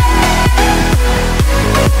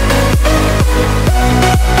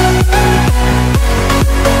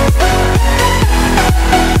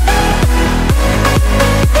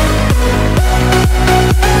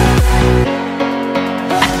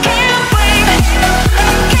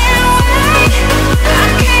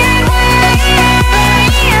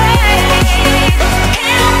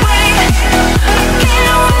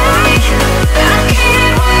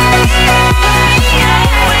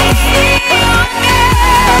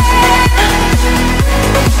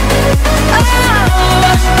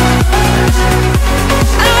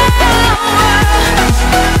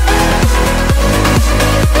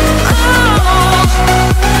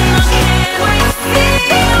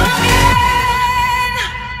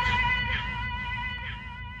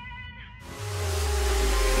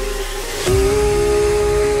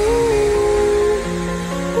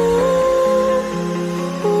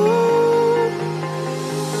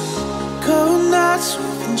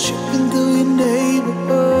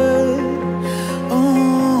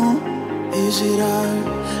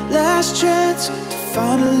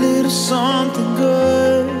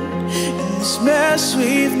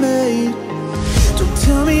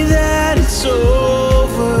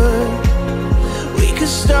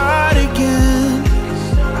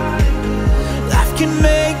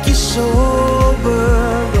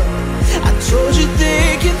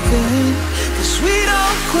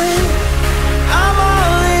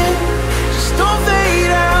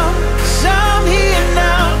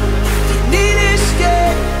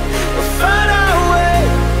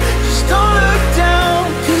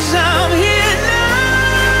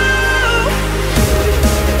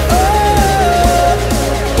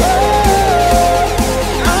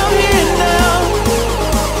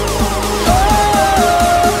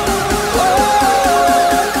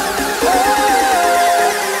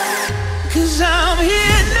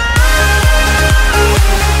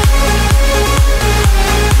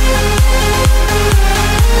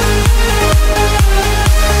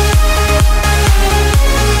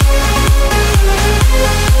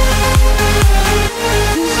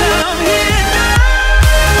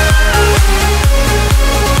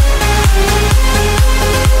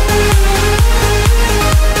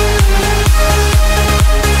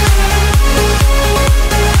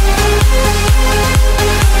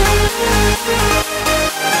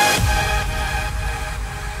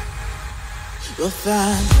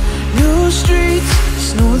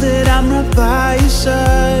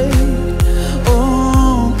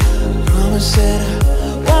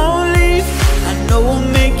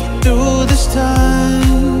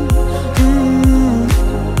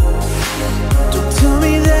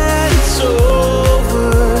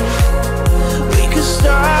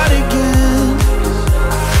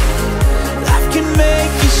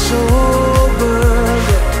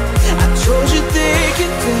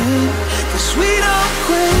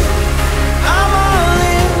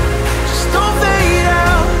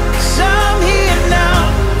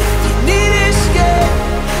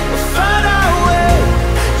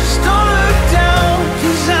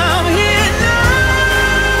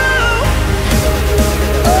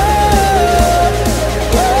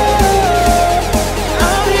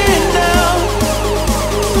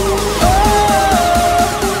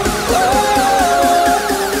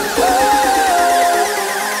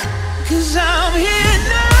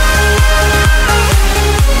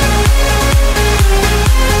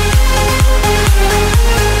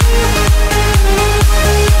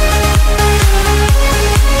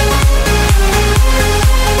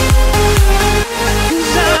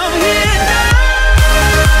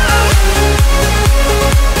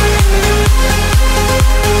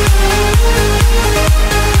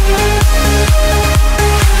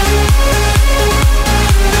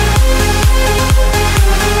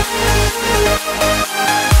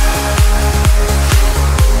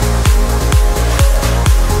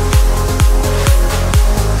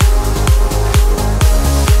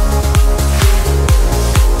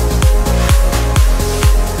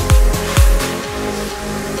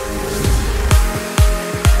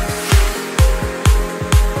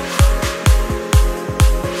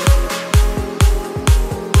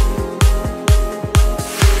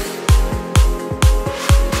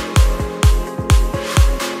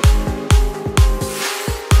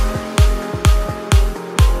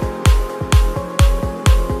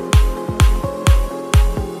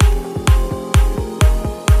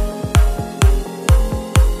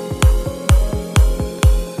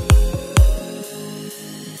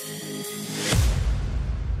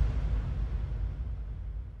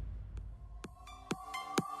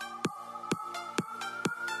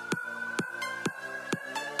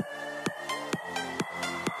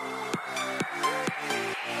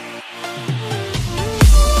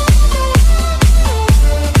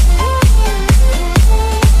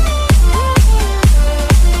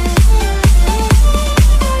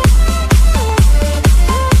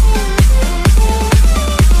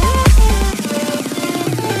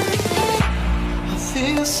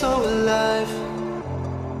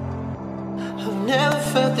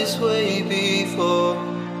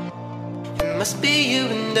must be you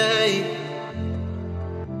and I.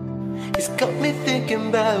 It's got me thinking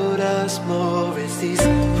about us more. It's these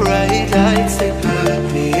bright lights, they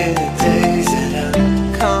put me in a daze, and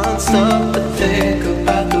I can't stop but think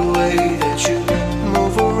about the way that you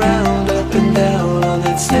move around up and down on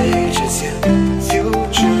that stage. It's your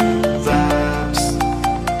future vibes.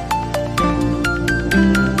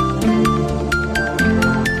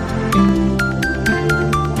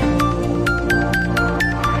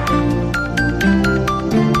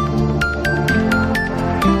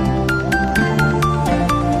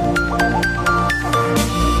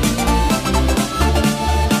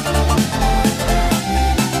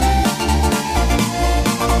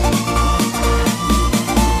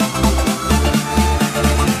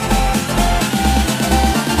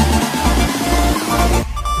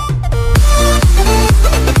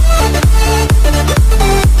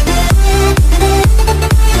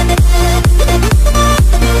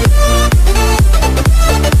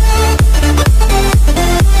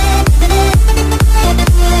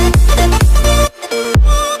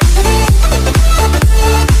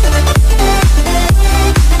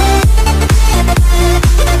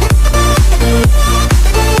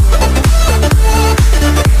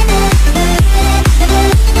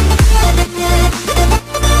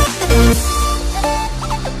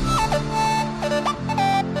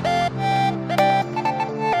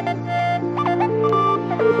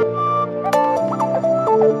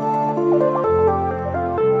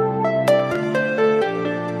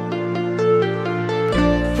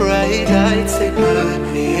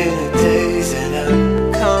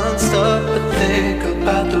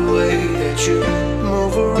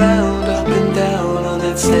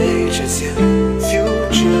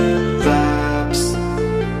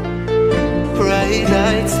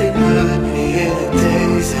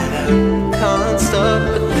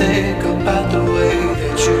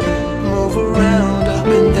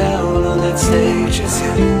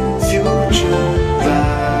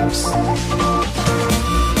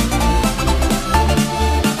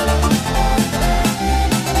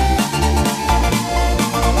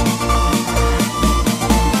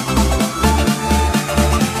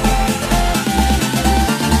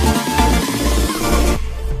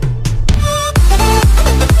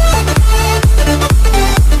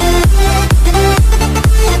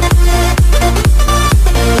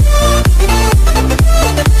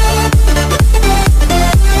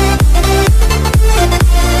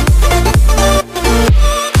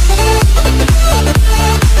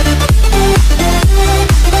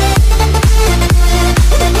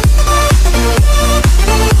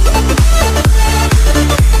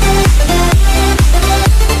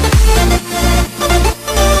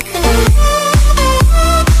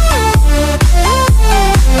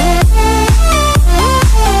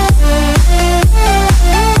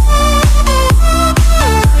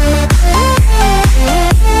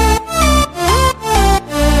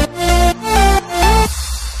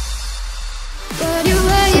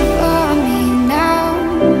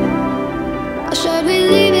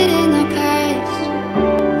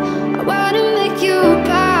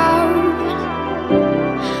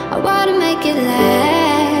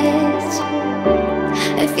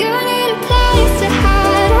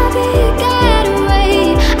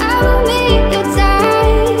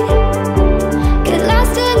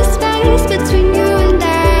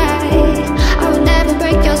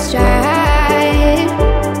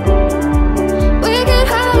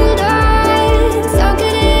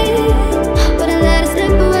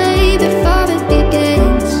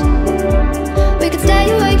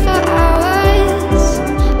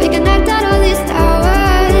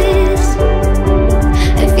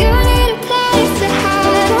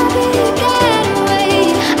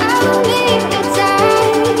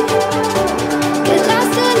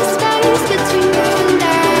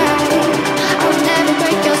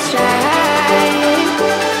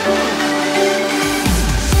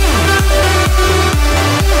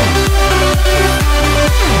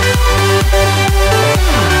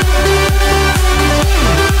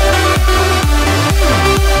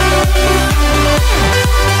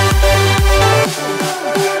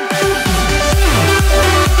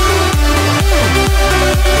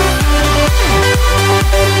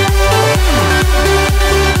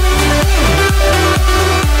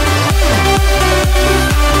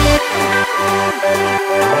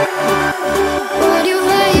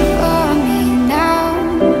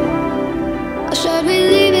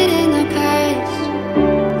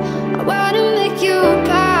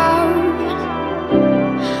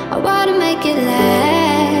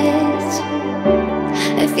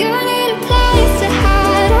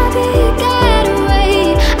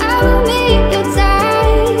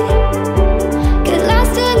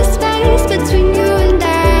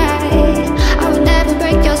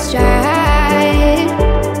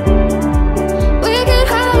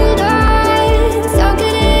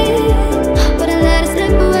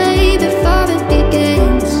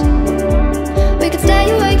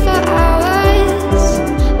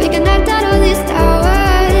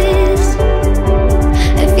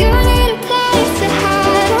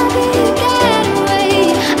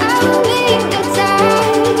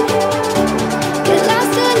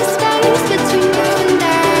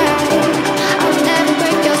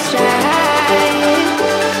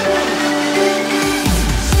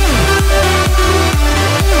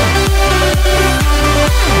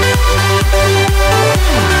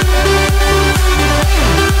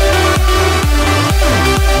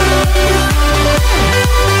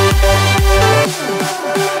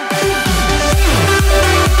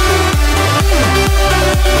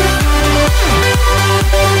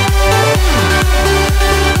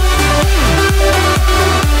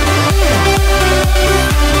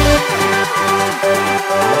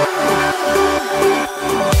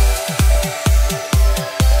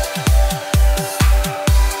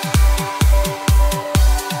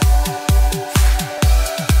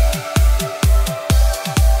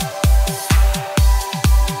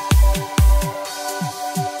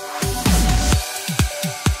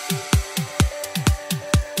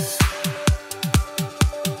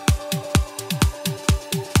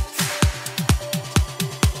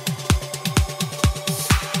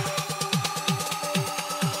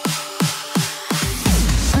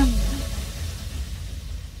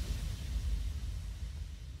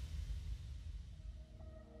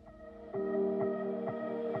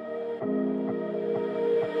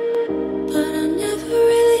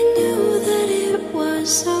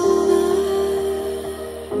 was over,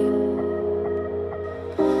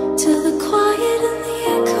 till the quiet and the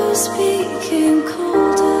echoes became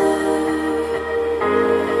colder.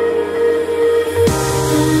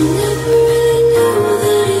 I never really knew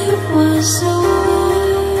that it was over,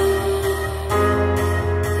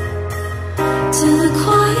 till the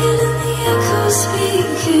quiet and the echoes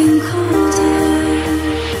became colder.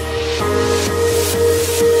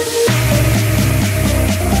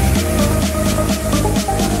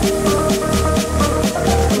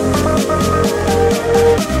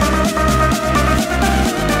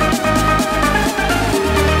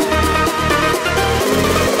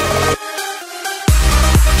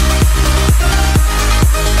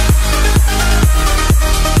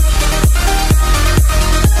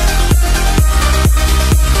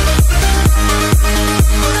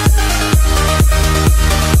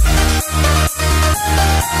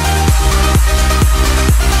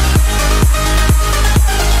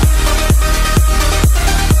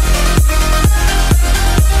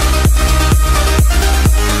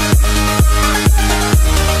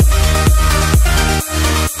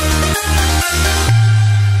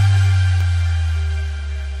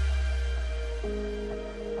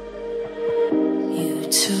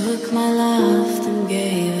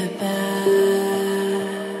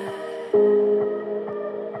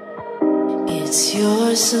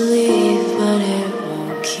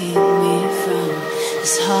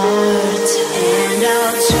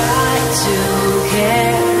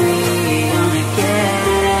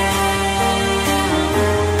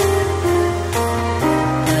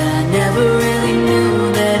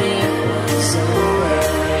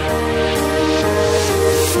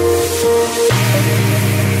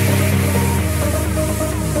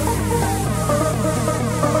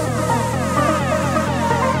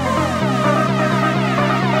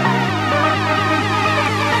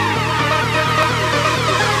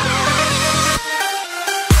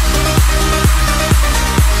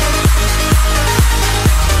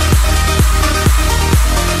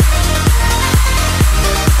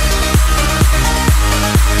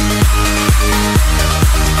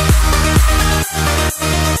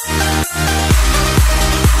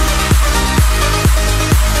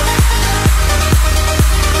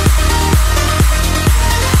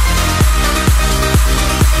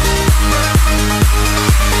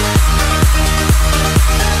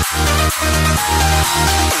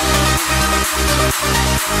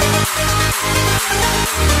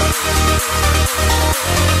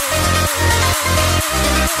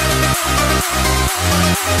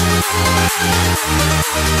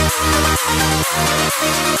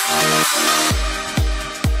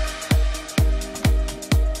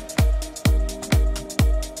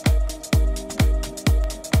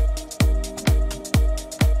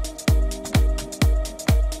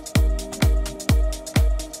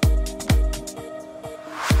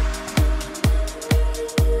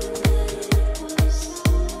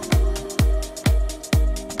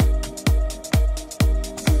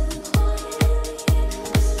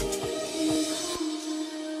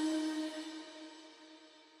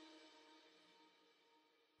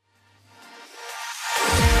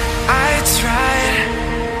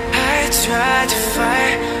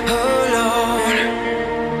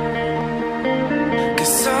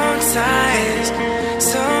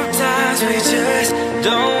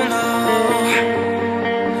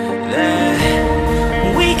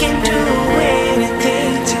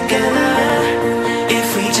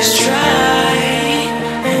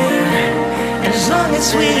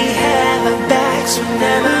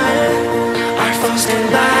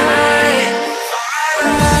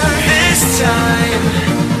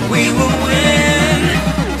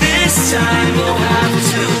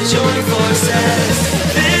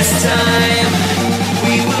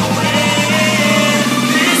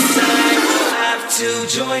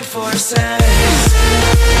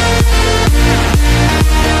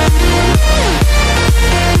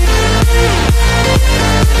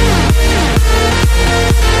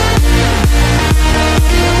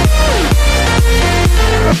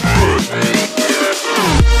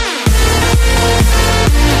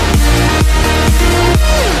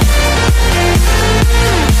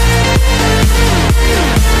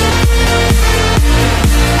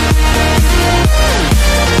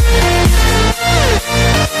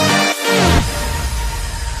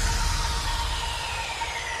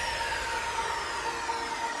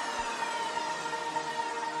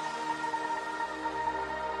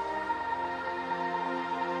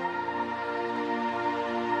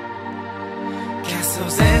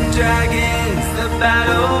 Castles and dragons, the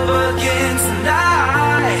battle begins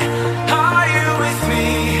tonight. Are you with me?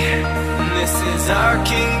 This is our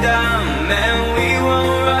kingdom and we want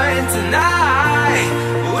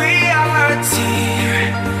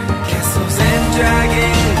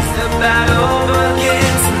that over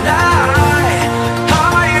again tonight.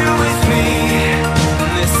 Are you with me?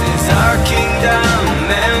 This is our kingdom,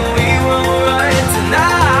 and we will run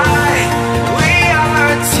tonight. We are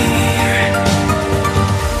a team.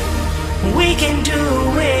 We can do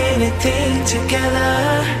anything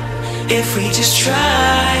together if we just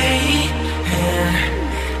try.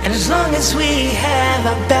 And as long as we have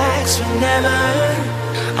our backs whenever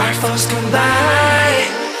our foes combine,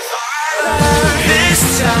 this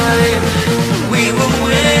time we will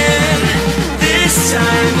win. This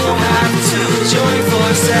time we'll have to join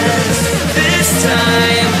forces. This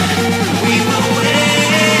time we will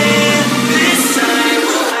win. This time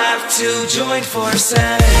we'll have to join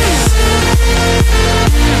forces.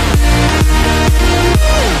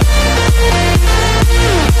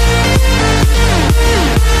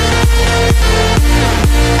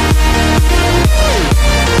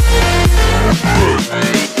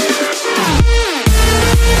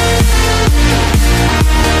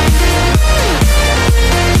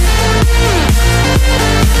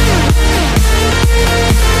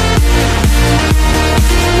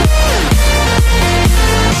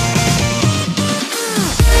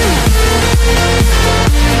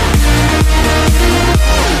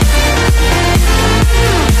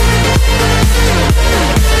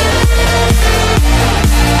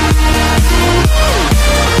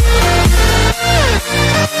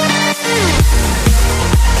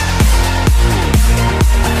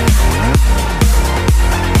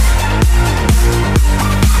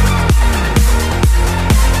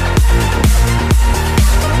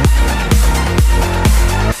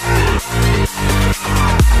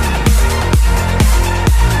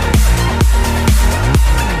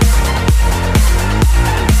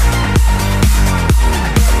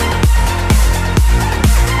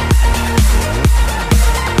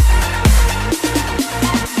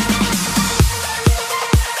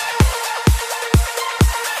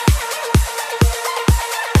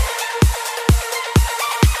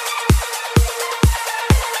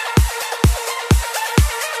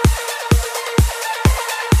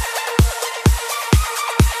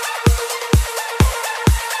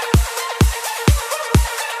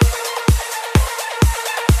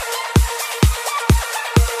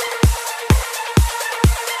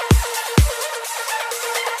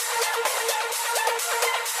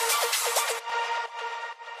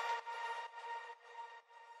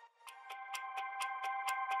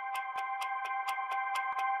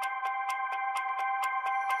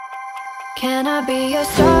 Can I be your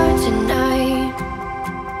star tonight?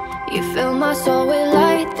 You fill my soul with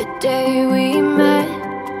light the day we met.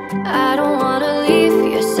 I don't wanna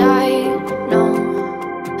leave your side, no.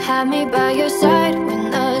 Have me by your side when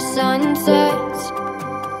the sun sets.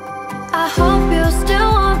 I hope you'll still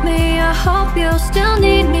want me, I hope you'll still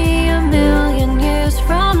need me a million years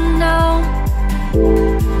from now.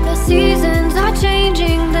 The seasons are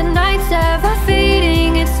changing, the nights ever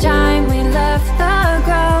fading. It's time we left the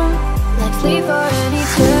ground. Let's leave for an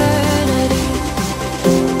eternity.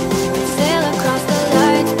 Let's sail across the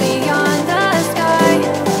lights beyond the sky.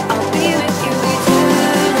 I'll be with you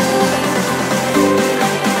eternally.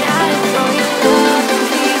 Addict for your love that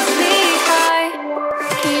keeps me high,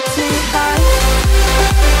 keeps me high.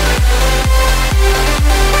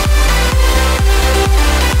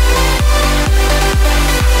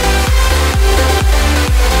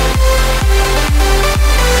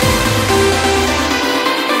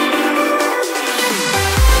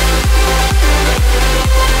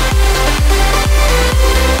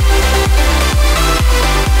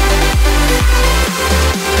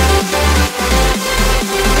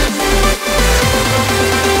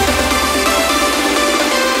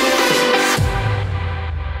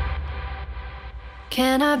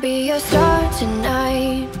 Can I be your star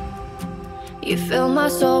tonight? You fill my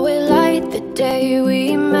soul with light the day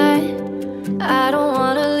we met. I don't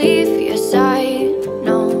wanna leave your side,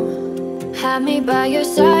 no. Have me by your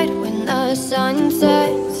side when the sun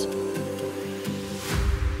sets.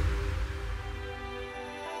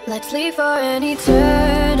 Let's leave for an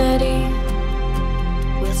eternity.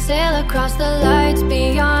 We'll sail across the lights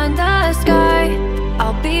beyond the sky.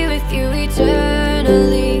 I'll be with you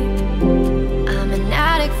eternally. I'm an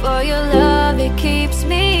addict for your love, it keeps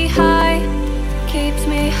me high, keeps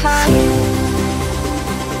me high.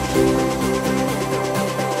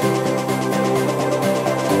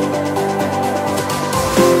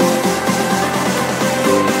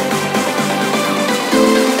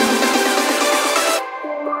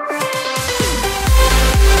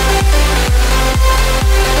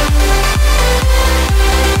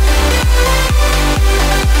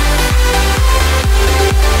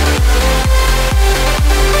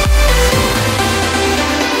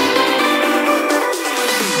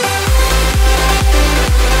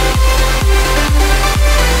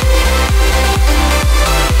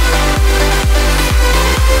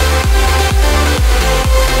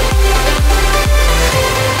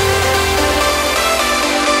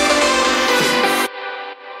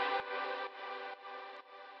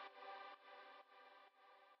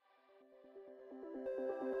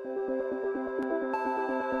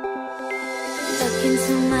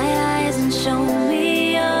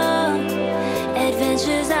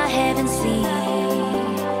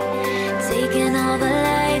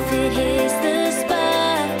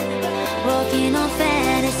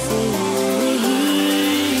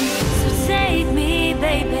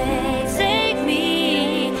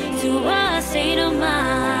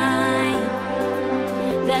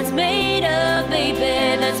 that's made of,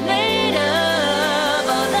 baby, that's made of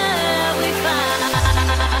all that we find.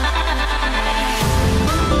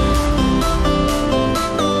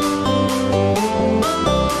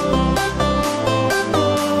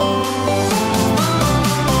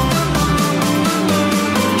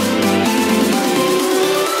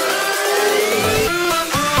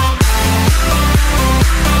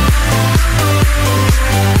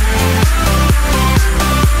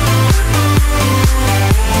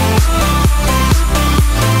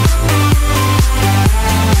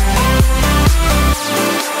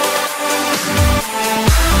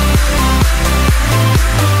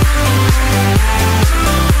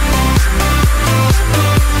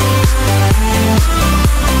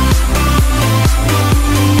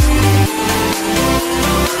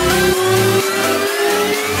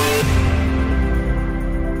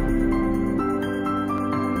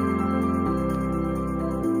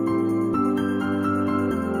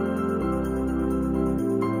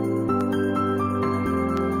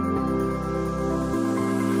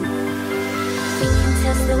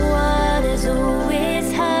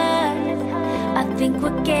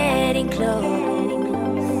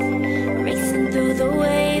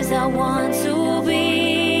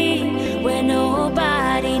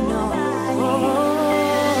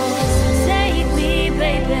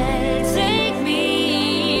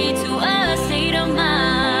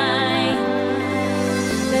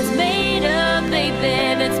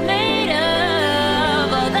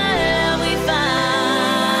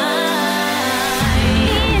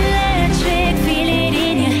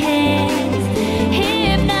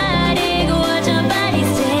 Hypnotic, watch your body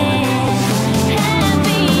stand.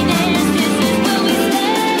 Happiness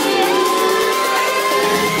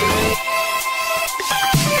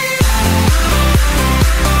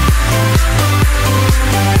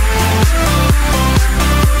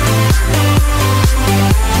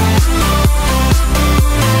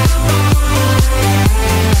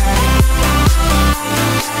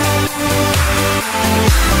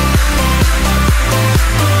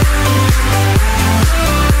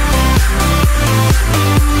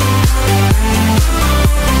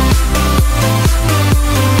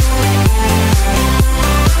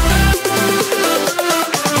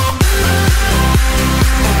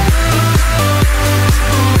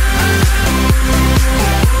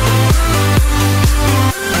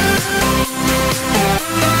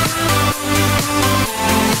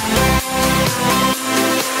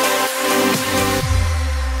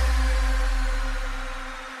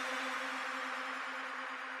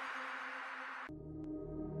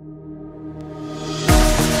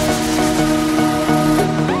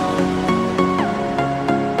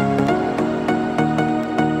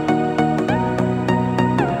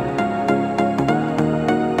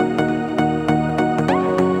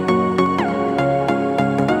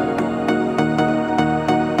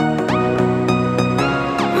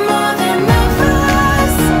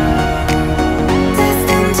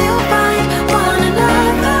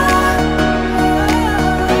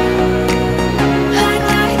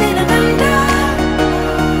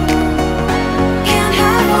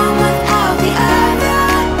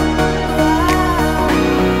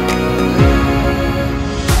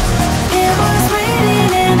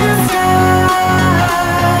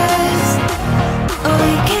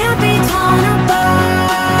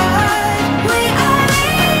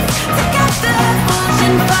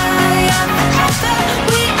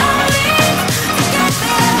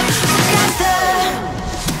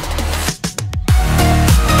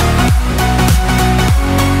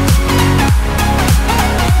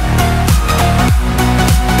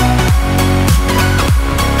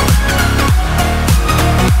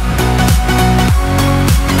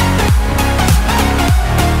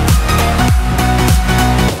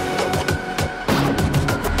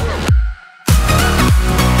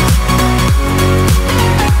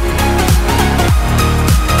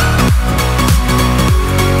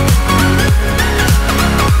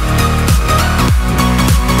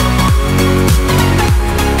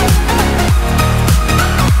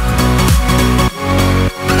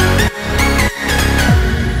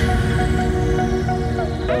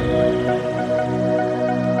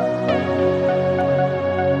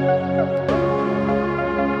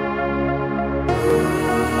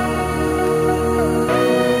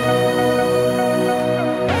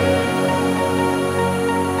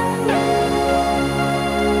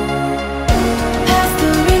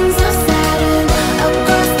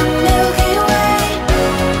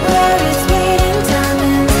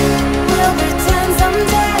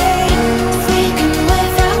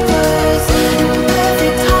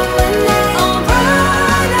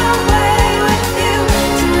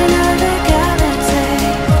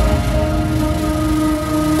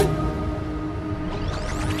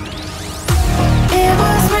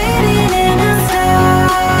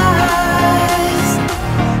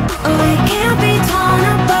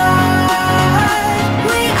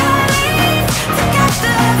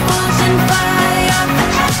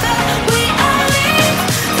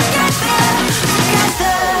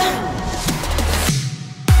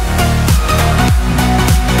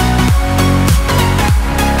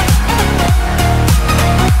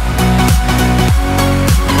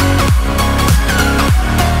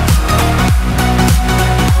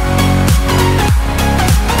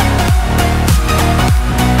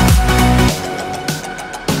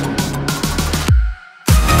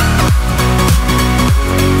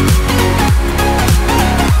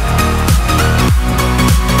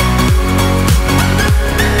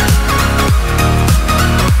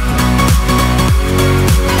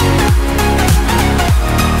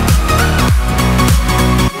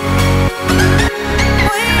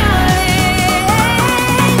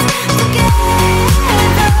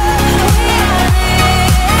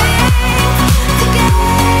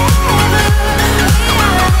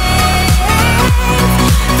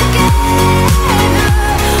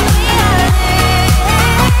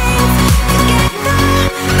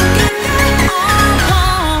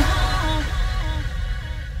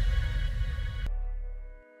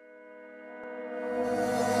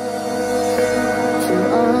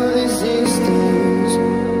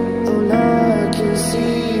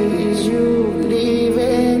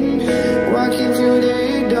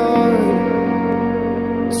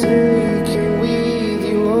taking with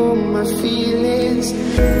you all my feelings. You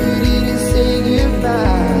didn't say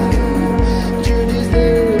goodbye. You're just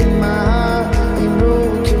there in my heart in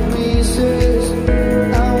broken pieces.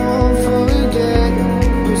 I won't forget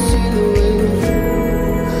your silhouette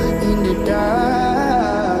in the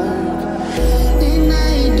dark. And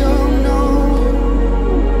I don't know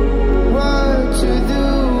what to do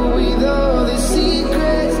with all the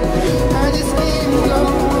secrets. I just can't go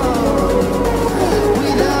on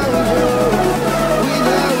without you,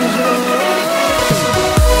 without you.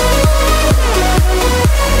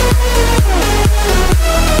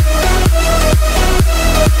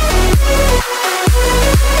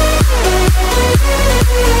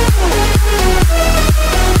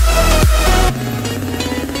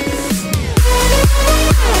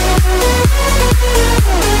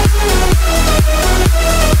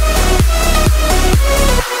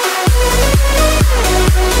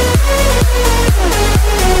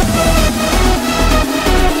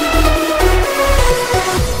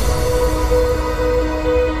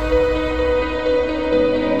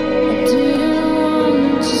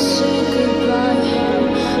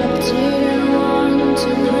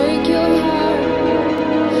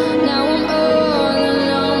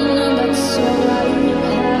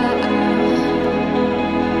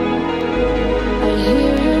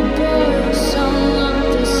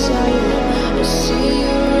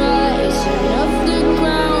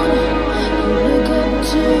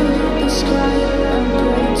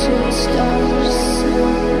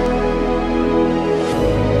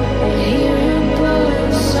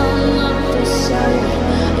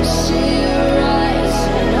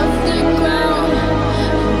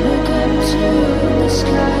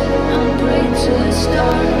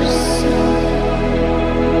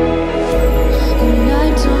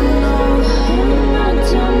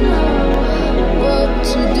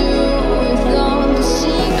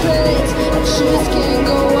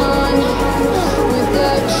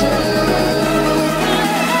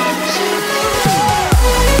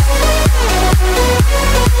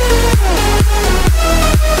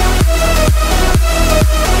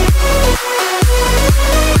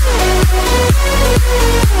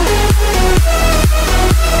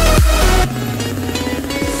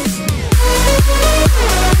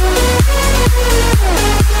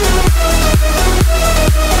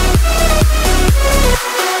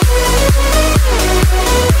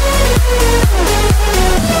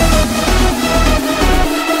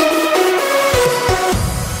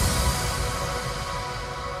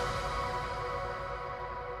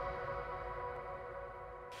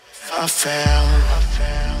 I fell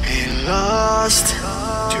and lost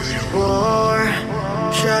to the war.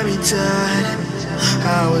 Shot me dead.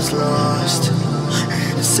 I was lost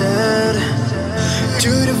and sad to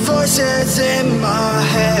the voices in my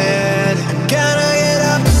head. I gotta get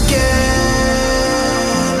up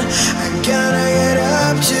again. I gotta get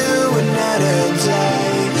up to another day.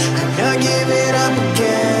 I'm not giving up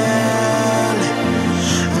again.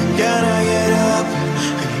 I gotta get up.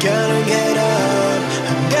 I gotta get up.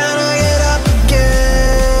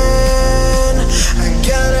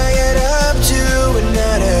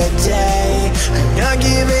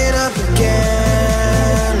 Giving up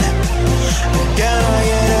again. I gotta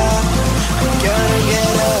get up. I gotta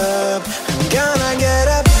get up. I gotta get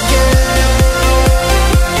up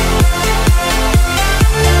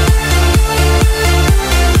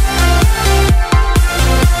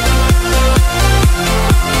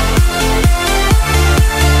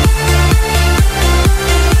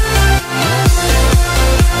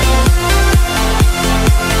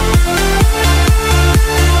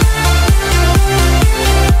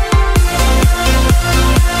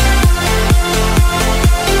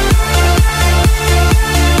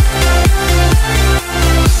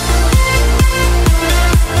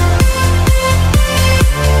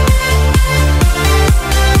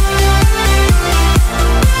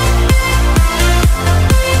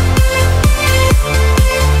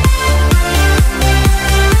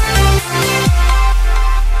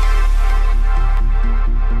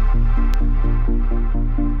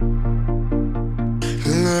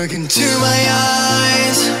Look into my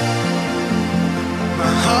eyes.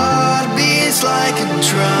 My heart beats like a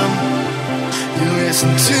drum. You listen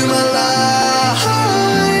to my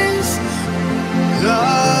lies.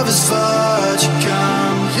 Love is far to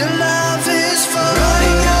come. Your love is far.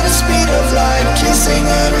 Running at the speed of light, kissing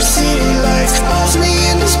under city lights. Calls me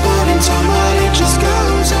in the spot in time, but it just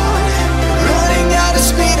goes on. Running at the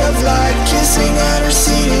speed of light, kissing under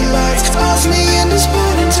city lights. Calls me in the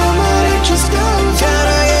spot in time, but it just goes on.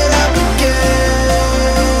 Gotta get up again.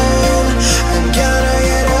 I gotta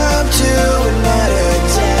get up to another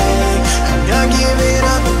day. I'm not giving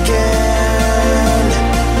up.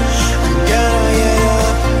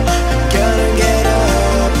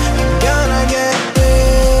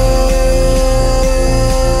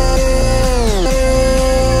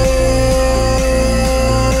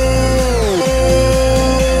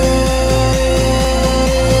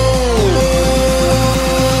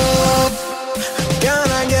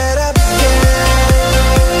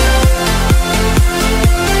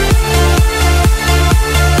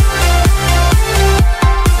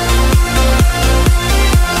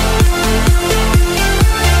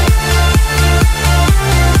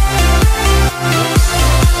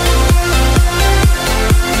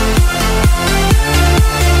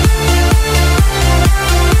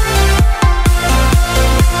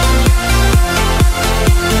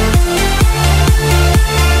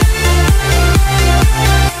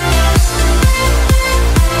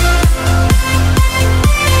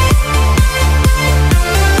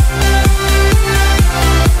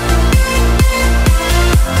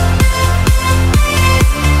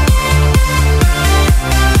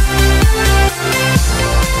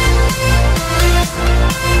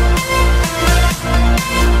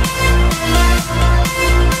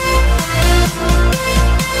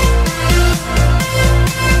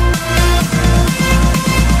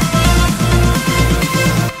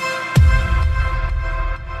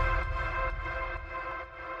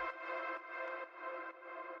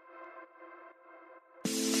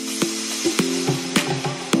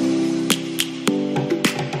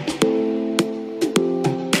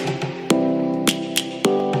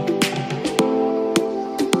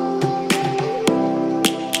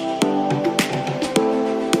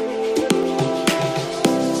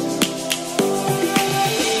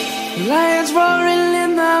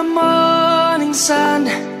 morning sun,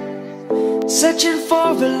 searching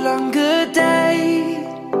for a longer day.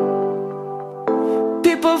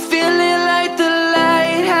 People feeling like the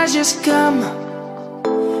light has just come.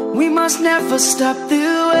 We must never stop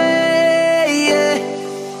the way.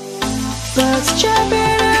 Birds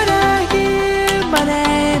jumping and I hear my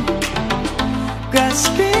name,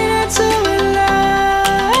 grasping into a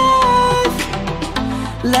life.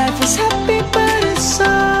 Life is happy but it's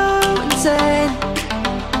so insane.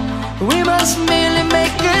 We must merely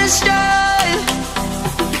make a start.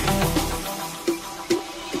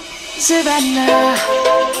 Savannah,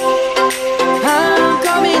 I'm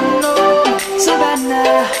coming home.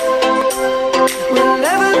 Savannah, we'll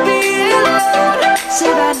never be alone.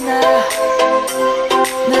 Savannah,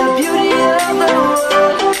 the beauty of the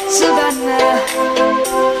world. Savannah,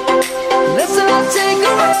 let's all take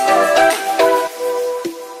a walk.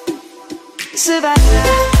 Savannah.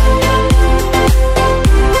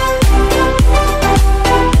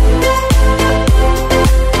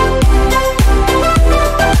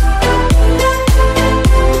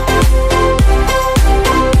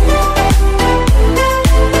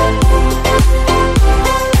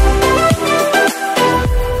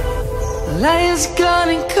 Lion's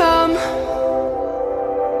gonna come.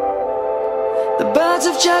 The birds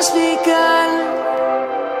have just begun.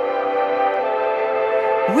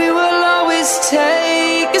 We will always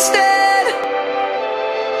take a stand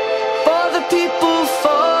for the people,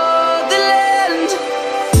 for the land.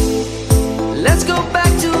 Let's go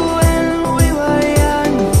back to when we were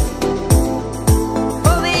young.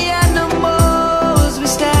 For the animals we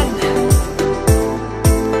stand.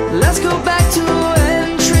 Let's go back to when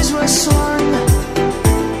trees were swung,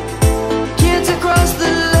 kids across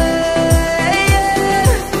the land.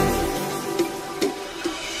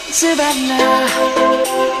 Savannah,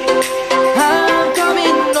 I'm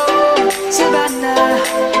coming home. Savannah,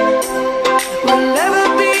 we'll never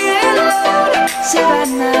be alone.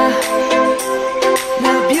 Savannah,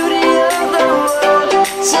 the beauty of the world.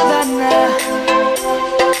 Savannah,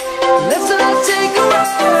 let's all take a walk.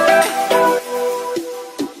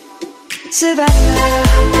 Savannah,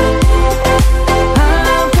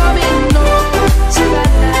 I'm coming home.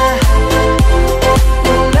 Savannah,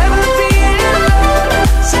 we'll never be alone.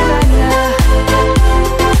 Savannah,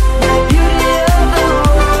 the beauty of the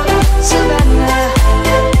world. Savannah,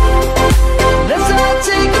 let's all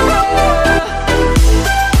take a walk.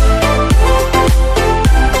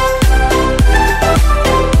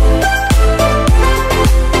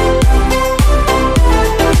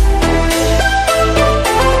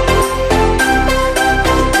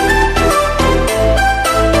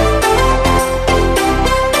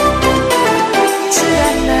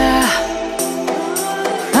 Savannah,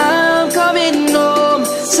 I'm coming home.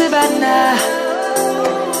 Savannah,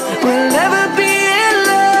 we'll never be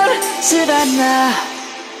alone. Savannah.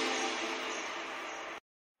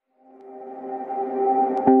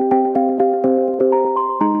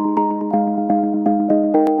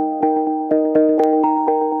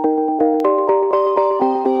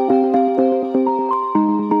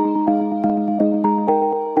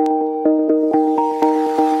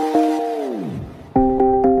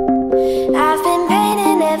 I've been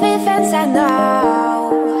painting every fence I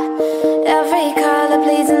know, every color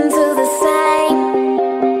pleasing to the same.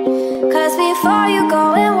 'Cause before you go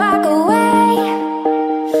and walk away,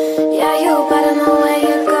 yeah, you better know where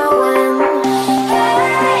you're going.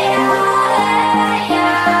 Hey, yeah,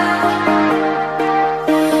 yeah.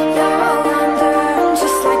 You're a wanderer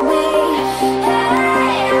just like me. Hey,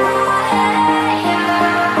 yeah,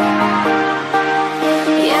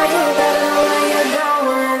 yeah, you better know where you're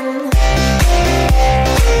going.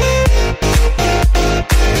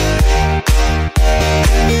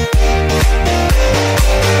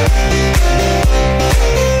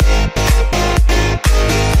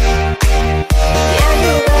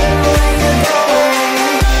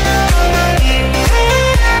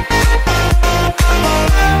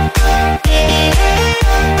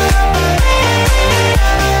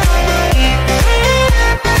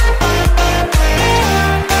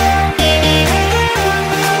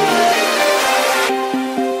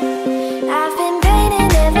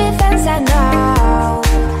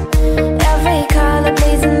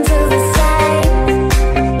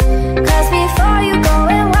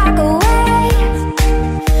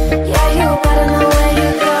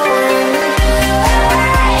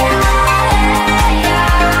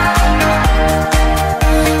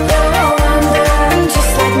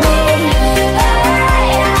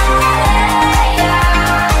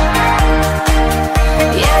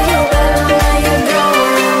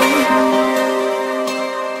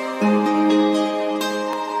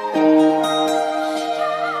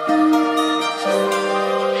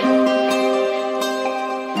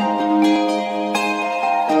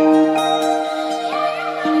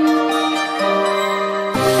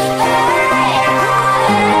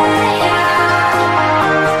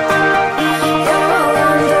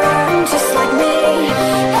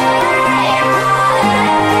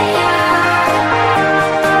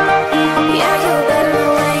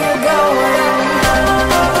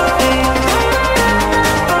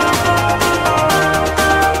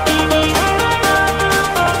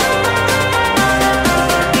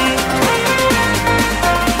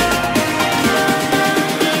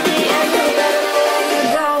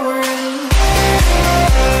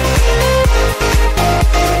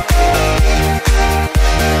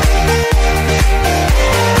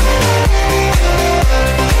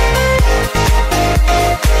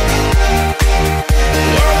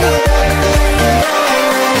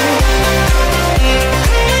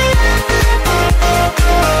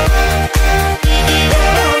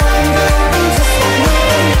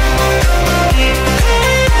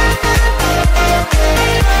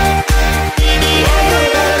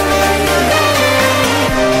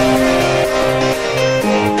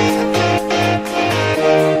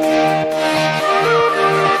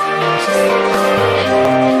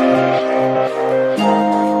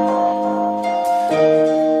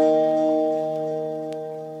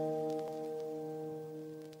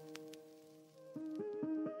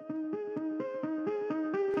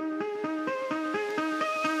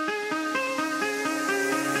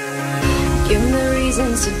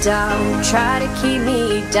 reasons to doubt, try to keep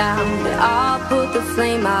me down, but I'll put the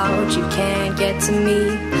flame out. You can't get to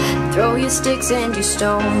me. Throw your sticks and your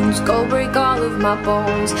stones, go break all of my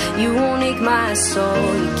bones. You won't ache my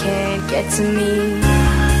soul, you can't get to me.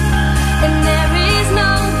 And there is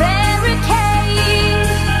no barricade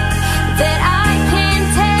that I can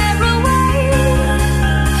tear away.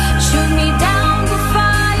 Shoot me down, we'll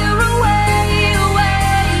fire away,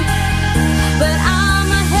 away. But I'm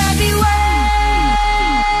a heavyweight,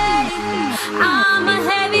 I'm a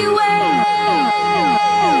heavyweight,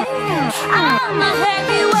 I'm a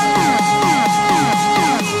heavyweight,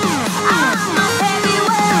 I'm a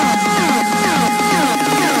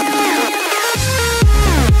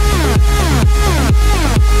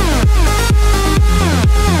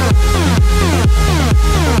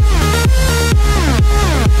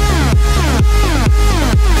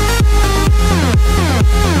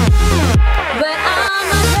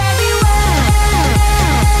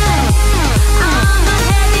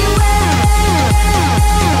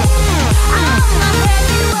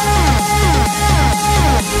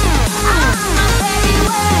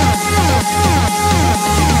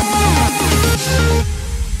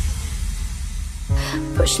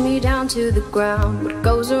push me down to the ground. What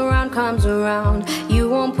goes around comes around. You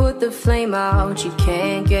won't put the flame out, you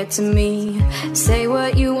can't get to me. Say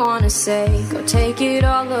what you wanna say, go take it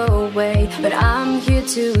all away, but I'm here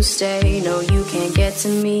to stay. No, you can't get to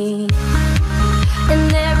me.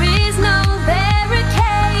 And there is no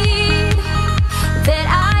barricade that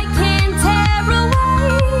I can tear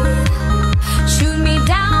away. Shoot me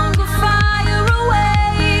down, we'll fire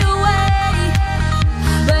away, away.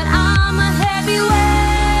 But I'm a heavyweight,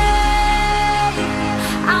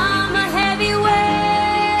 I'm a heavyweight,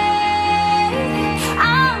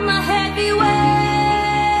 I'm a heavyweight,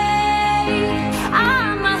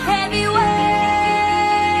 I'm a heavyweight.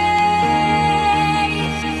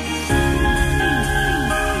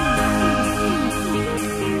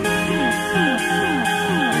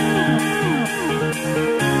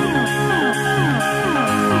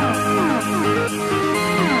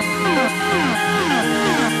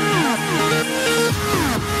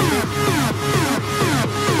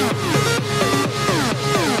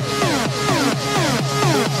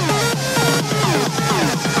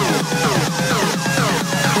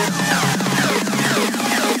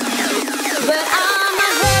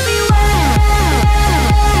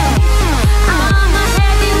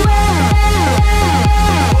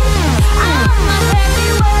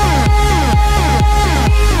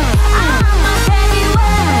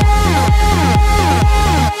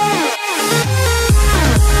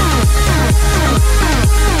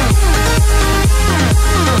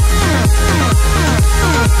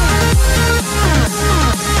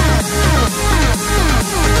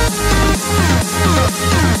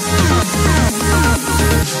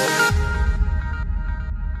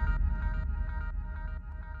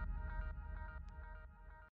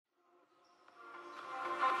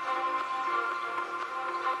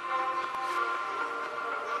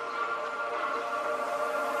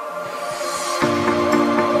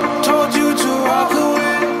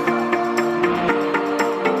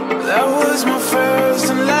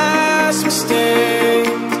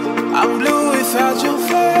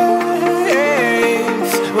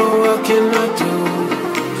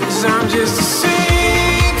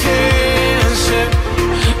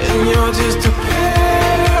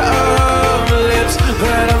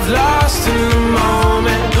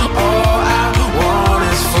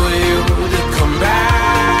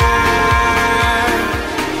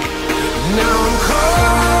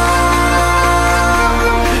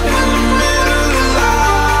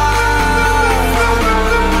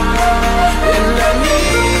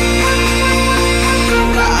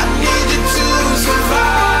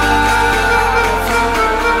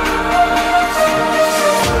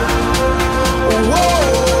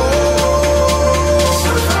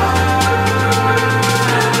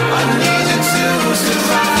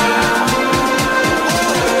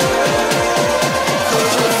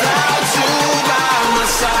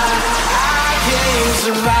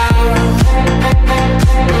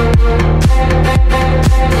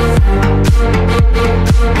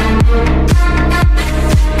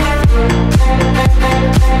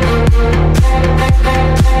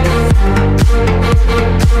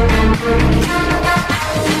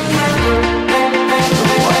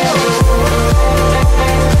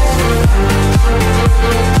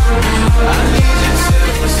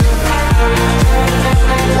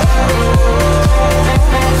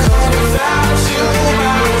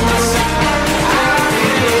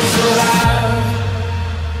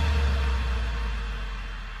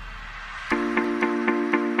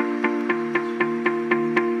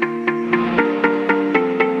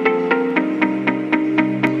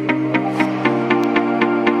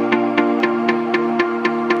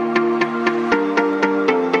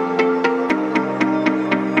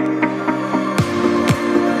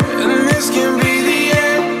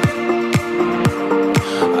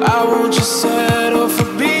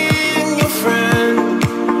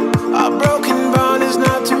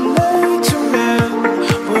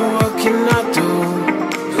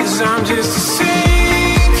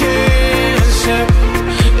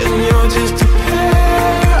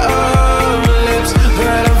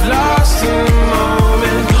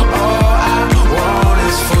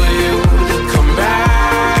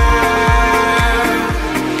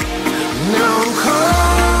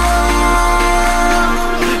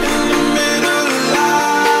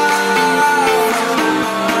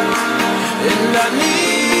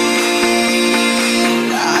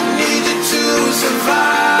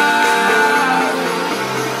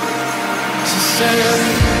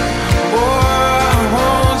 Oh, I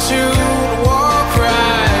want you to walk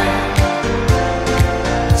right,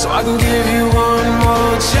 so I can give you one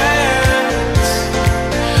more chance.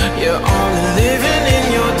 You're only living in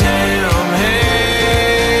your damn head.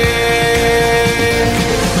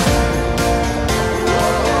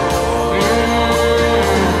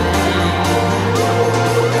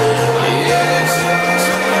 Yes.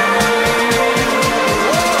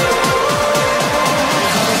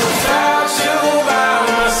 Without you by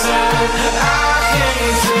my side, I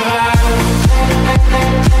can't survive.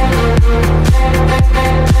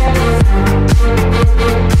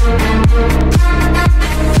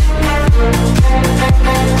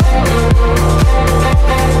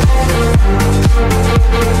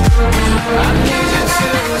 I need you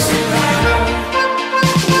to survive.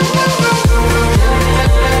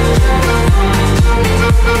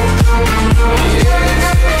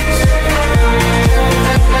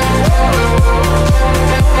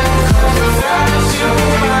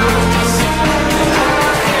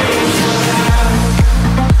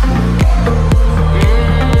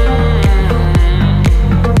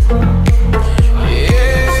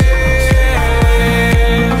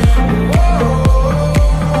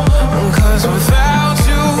 Cause without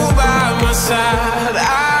you by my side,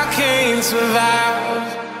 I can't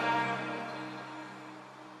survive.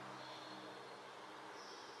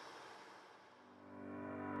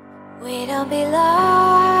 We don't belong,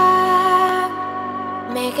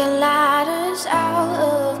 making ladders out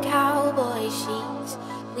of cowboy sheets.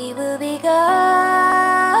 We will be gone,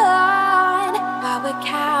 while we're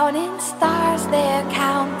counting stars, they're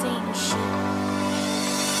counting sheep.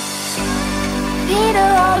 Peter,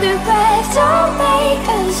 all the rest don't make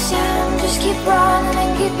a sound. Just keep running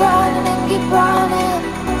and keep running and keep running.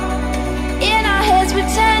 In our heads we're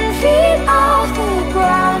 10 feet off the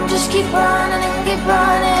ground. Just keep running and keep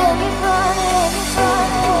running, keep running, keep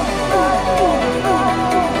running, keep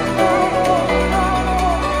running.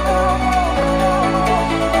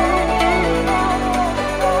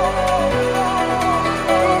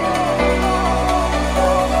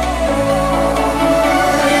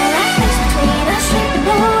 Between us, sleeping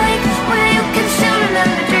awake, where you can still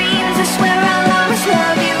remember dreams. I swear I'll always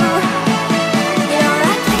love you. You know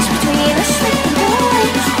that place between us, sleeping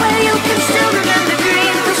awake, where you can still remember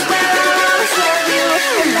dreams. I swear I'll always love you,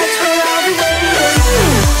 and that's where I'll be waiting.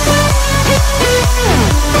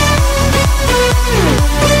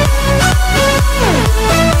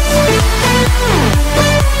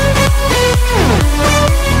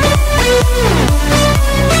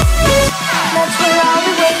 That's where I'll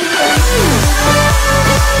be waiting.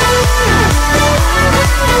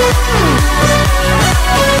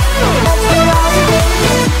 That's where I'll be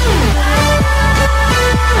waiting.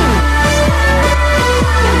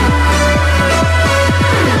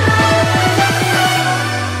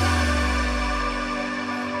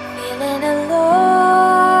 Feeling alone.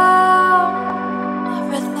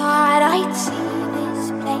 Never thought I'd see this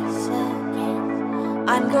place again.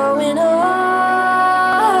 I'm going home.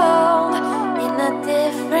 In a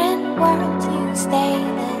different world, you stay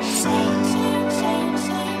the same.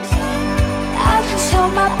 I just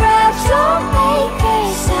hold my breath, don't make a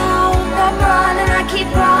sound. I'm running, I keep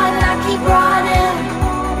running, I keep running.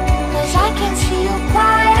 Cause I can see you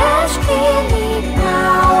quite as clearly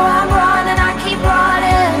now. I'm running, I keep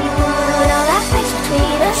running. You know that place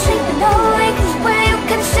between us, sleeping awake, where you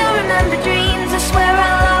can still remember dreams. I swear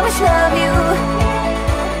I'll always love you.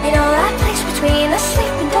 You know that place between us,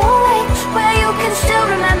 sleeping awake, where you can still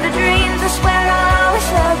remember dreams. I swear I'll always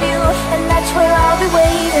love you, and that's where I'll be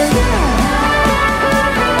waiting.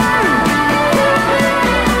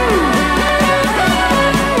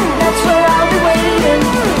 That's where I'll be waiting.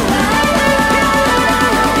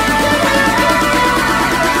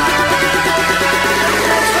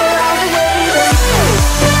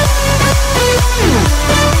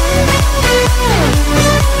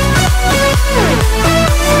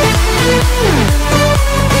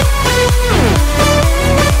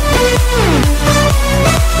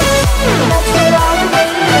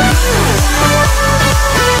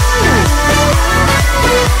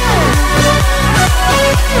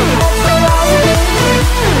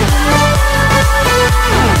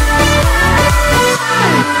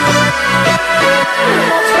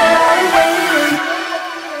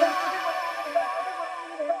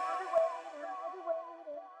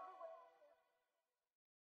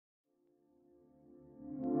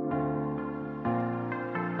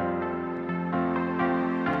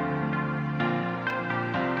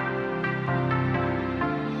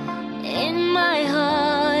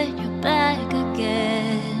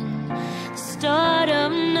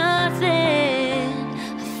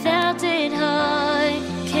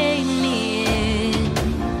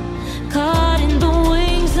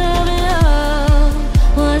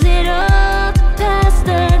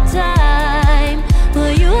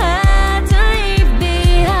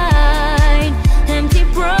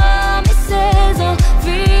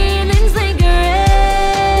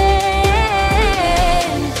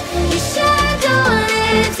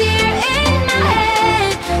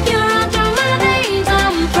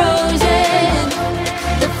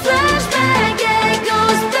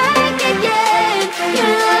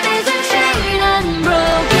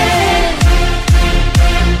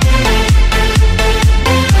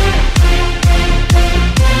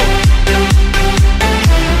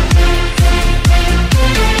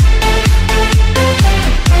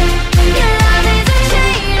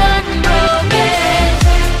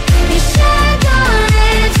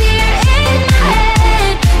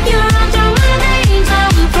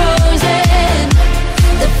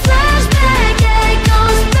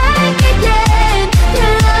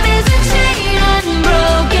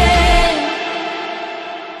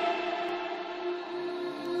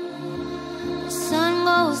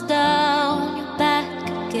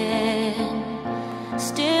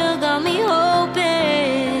 got me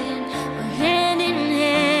hoping. We're hand in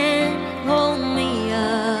hand, hold me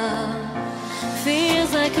up.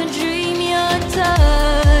 Feels like a dream, your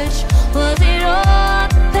touch. Was it all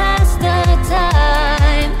past the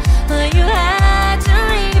time when you had to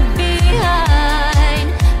leave behind?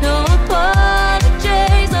 No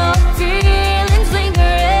apologies, no feelings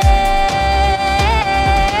lingering.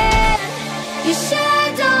 Your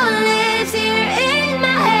shadow lives here in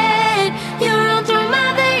my head. You run through my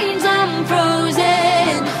veins, I'm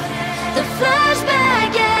frozen. The flashback,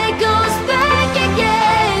 yeah, it goes back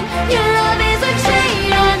again. Your love is a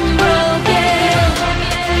chain unbroken.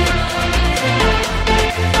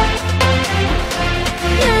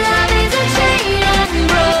 Your love is a chain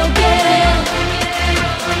unbroken.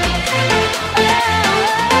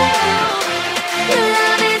 Oh, your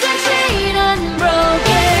love is a chain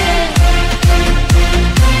unbroken.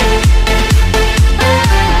 Oh,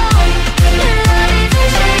 your love is a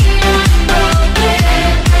chain unbroken.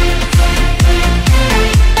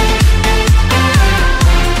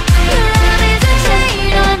 Your love is a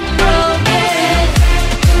chain unbroken.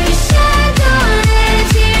 Your shadow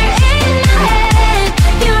lives here in my head.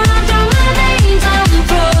 You run through my veins, I'm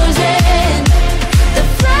frozen. The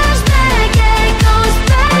flashback, yeah, it goes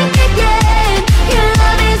back again. Your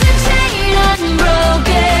love is a chain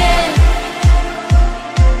unbroken.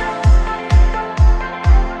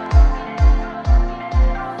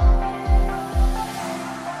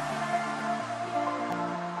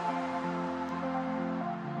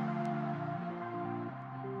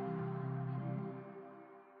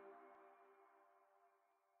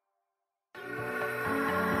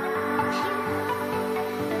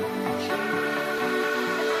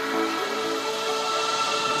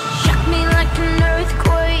 Shock me like an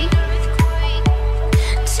earthquake.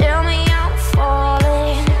 Tell me I'm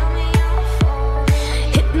falling.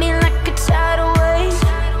 Hit me like a tidal wave.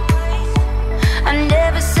 I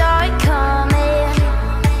never saw it coming.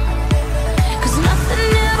 'Cause nothing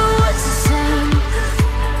ever was the same.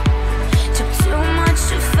 Took too much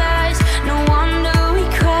too fast. No wonder we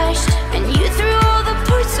crashed. And you threw all the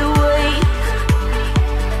parts away.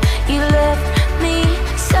 You left me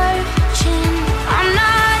searching. I'm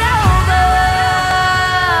not over.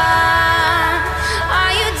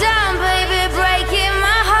 Are you done, baby, breaking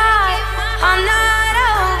my heart? I'm not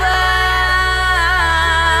over.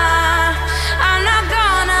 I'm not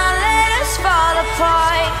gonna let us fall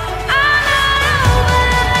apart. I'm not over.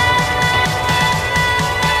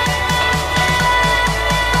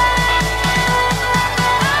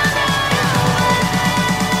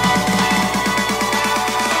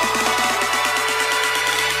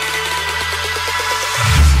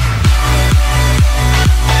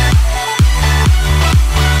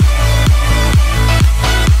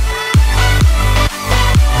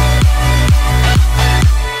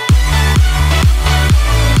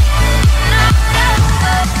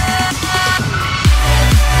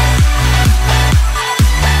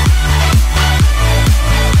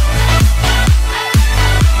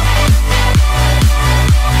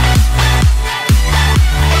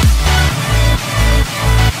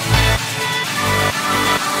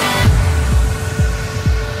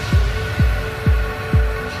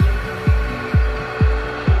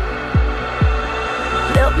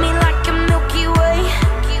 Built me like a Milky Way.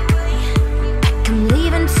 I'm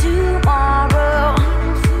leaving tomorrow.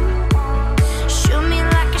 Shoot me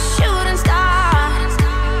like a shooting star,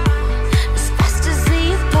 as fast as the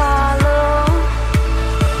Apollo.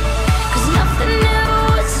 'Cause nothing ever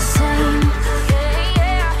was the same.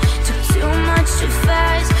 Took too much too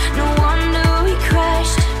fast. No wonder we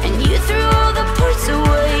crashed. And you threw all the parts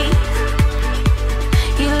away.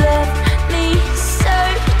 You left me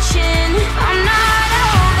searching. I'm not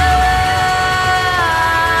over.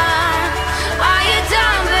 Are you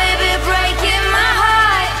done, baby, breaking my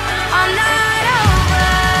heart? I'm not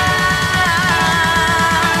over.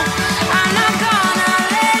 I'm not gonna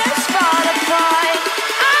let us fall apart.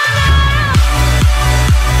 I'm not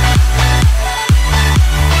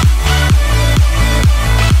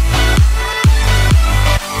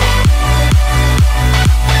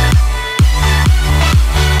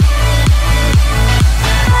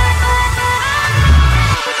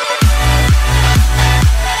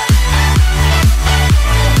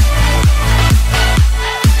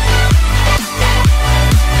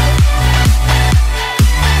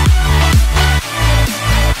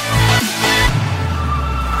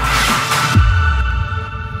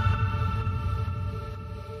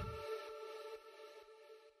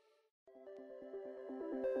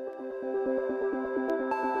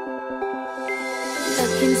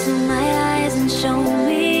look into my eyes and show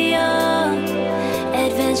me your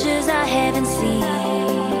adventures I haven't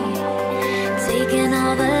seen.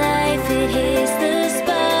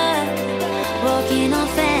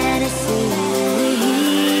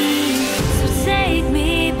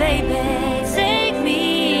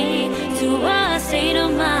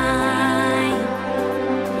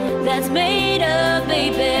 that's made of,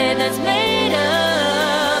 baby, that's made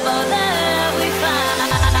of all that we find.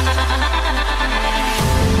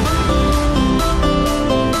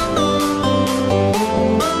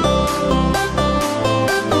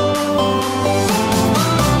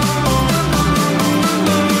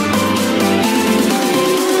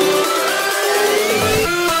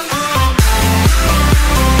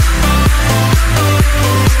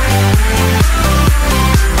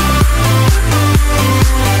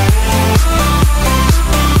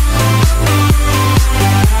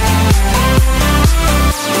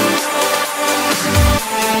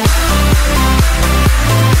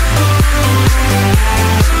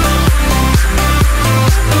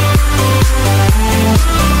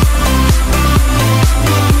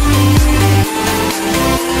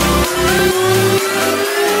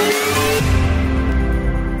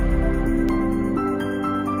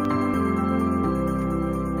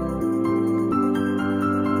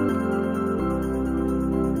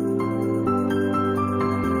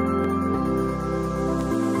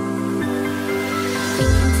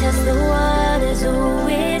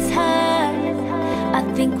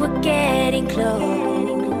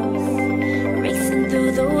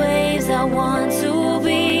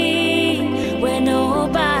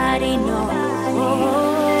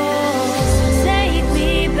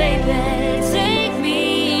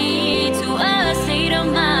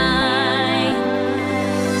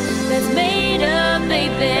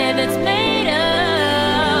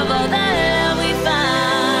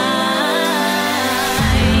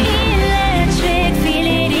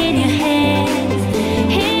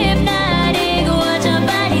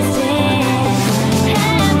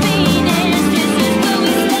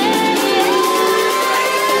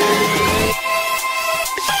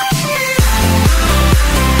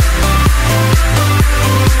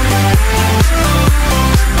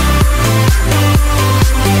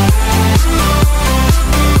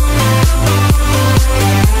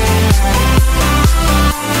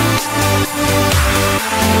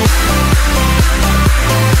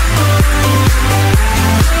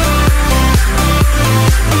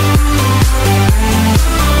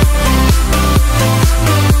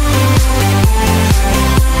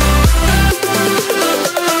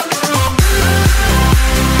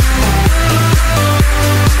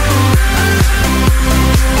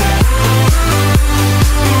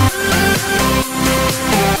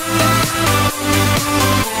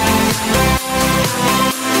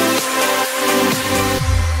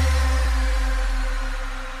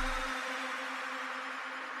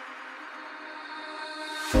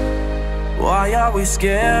 Why are we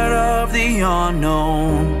scared of the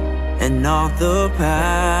unknown and not the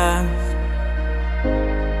past?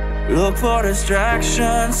 Look for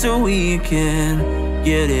distractions so we can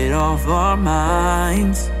get it off our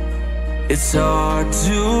minds. It's hard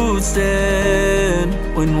to stand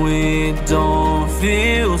when we don't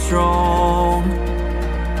feel strong.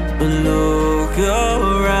 But look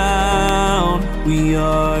around, we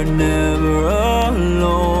are never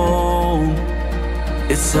alone.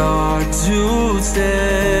 It's hard to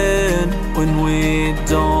stand when we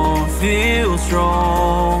don't feel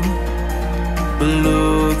strong. But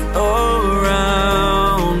look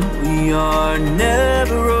around, we are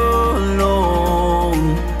never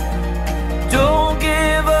alone. Don't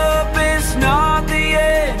give up, it's not the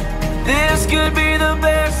end. This could be the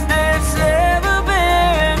best that's ever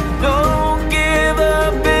been. Don't give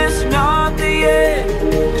up, it's not the end.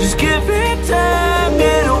 Just give it time,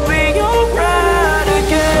 it'll be alright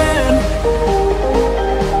again.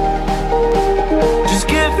 Just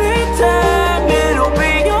give it time, it'll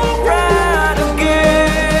be alright again.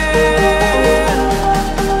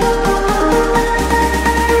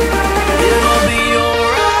 It'll be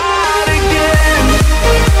alright again.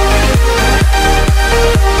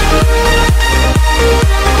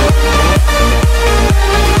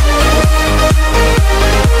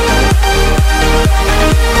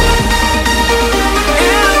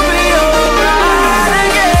 It'll be alright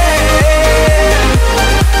again.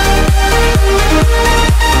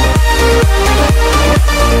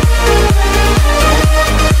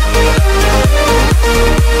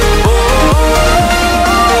 Oh,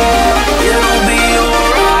 it'll be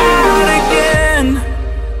alright again.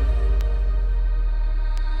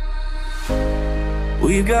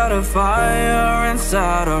 We've got a fire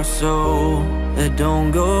inside our soul that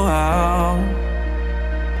don't go out.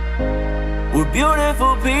 We're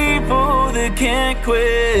beautiful people that can't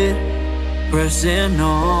quit pressing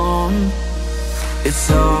on. It's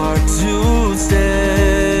hard to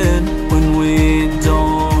stand when we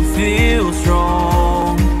don't feel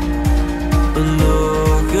strong. But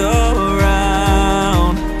look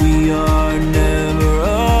around, we are never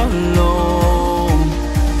alone.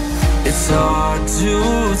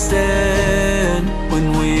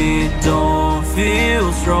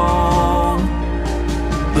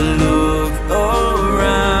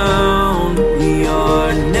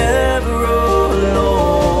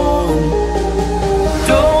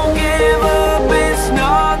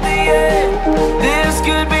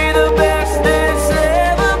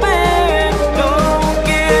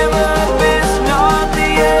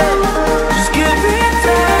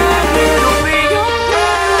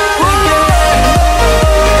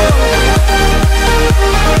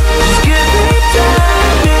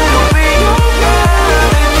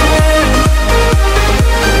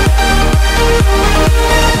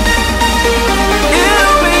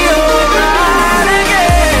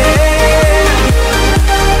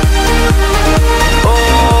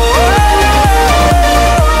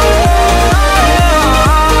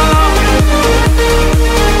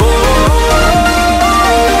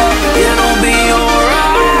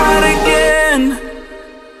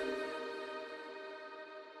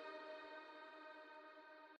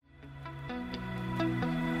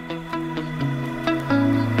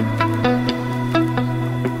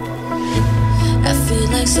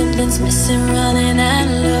 like something's missing, running out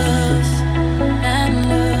of love, out of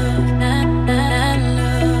love, out of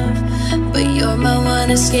love. But you're my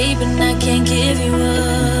one escape, and I can't give you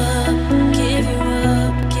up, give you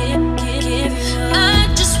up, give you up.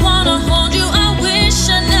 I just wanna hold you. I wish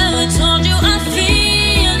I never told you I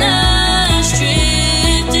feel us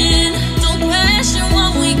drifting. Don't question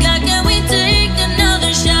what we got. Can we take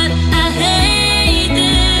another shot? I hate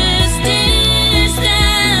this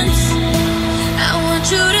distance. I want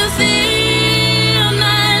you to feel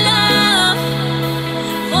my love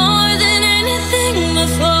more than anything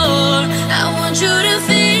before. I want you to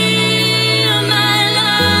feel my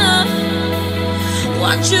love.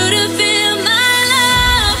 Want you to feel my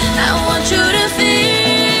love. I want you to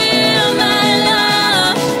feel my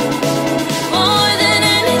love more than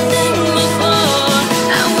anything before.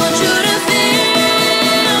 I want you to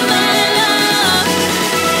feel my love.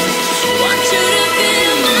 Want you to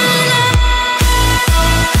feel my love.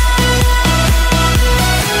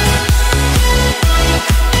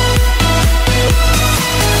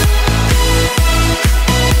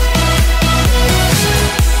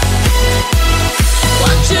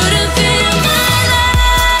 Want you to feel my love.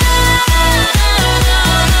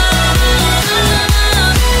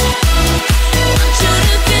 Want you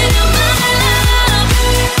to feel my love.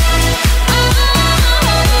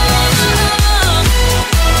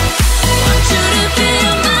 Want you to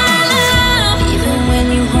feel my love. Even when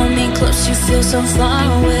you hold me close, you feel so far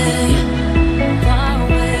away. Far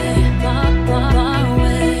away, far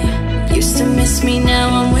away. Used to miss me, now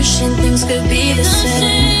I'm wishing things could be the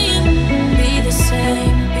same. Be the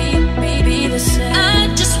same, be the same. I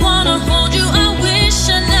just wanna hold you. I wish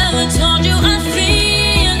I never told you I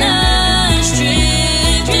feel us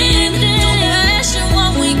drifting. Don't question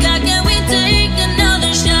what we got. Can we take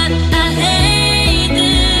another shot? I hate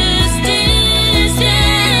this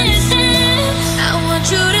distance. I want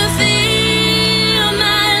you to feel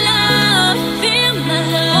my love, feel my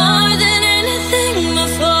love more than anything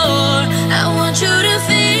before. I want you to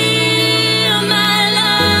feel my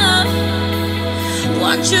love.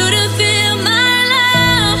 Want you to feel my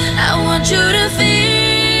love. I want you to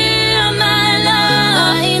feel my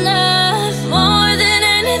love more than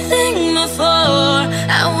anything before.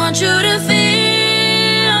 I want you to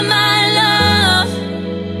feel my love.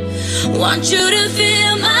 Want you to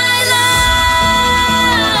feel my love.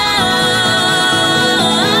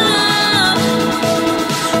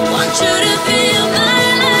 Want you to feel my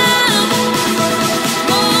love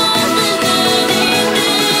more than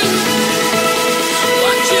anything.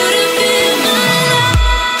 Want you to feel my love.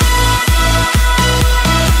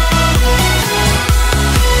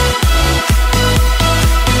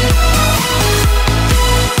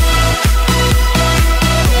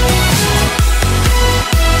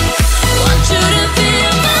 Want you to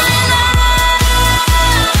feel my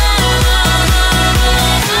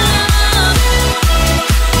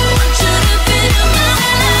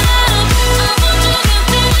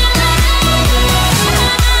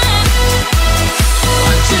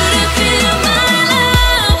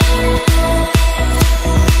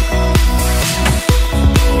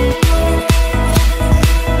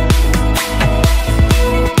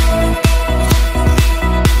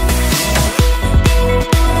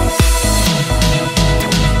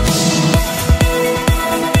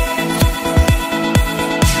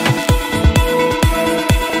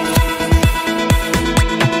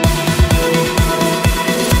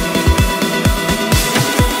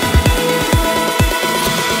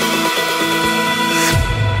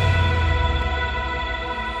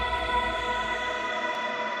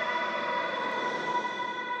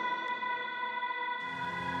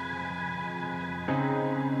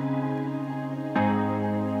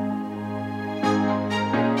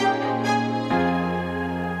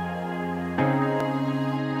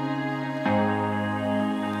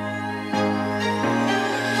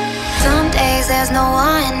there's no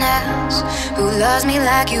one else who loves me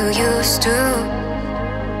like you used to.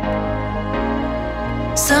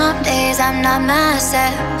 Some days I'm not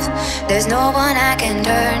myself, there's no one I can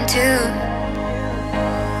turn to.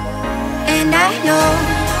 And I know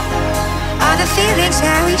all the feelings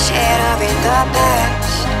that we shared are in the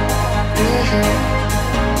past.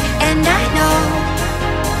 And I know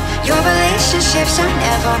your relationships are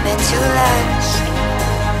never meant to last.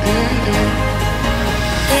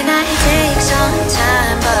 It might take some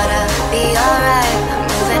time, but I'll be alright. I'm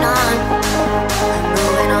moving on, I'm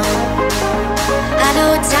moving on. I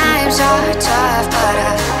know times are tough, but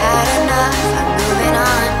I've had enough. I'm moving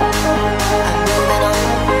on, I'm moving on.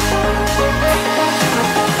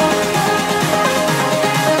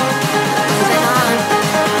 Moving on,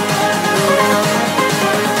 moving on.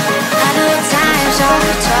 I know times times are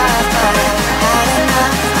tough, but I've had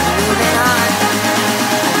enough. I'm moving on.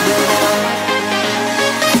 I'm moving on.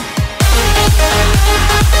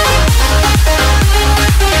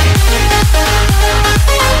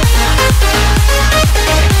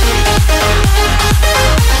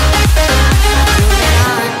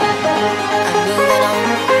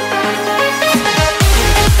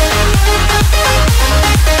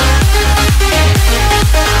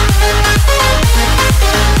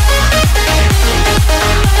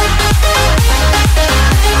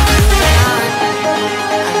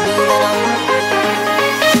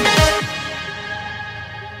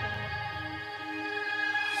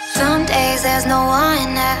 Some days there's no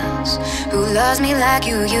one else who loves me like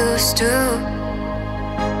you used to.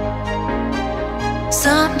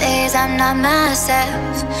 Some days I'm not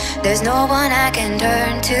myself, there's no one I can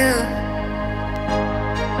turn to.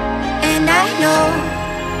 And I know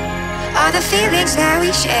all the feelings that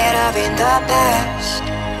we shared are in the past.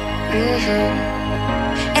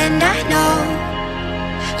 And I know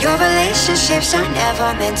your relationships are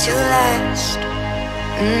never meant to last.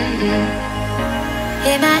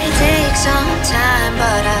 It might take some time,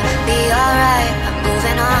 but I'll be alright. I'm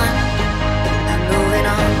moving on. I'm moving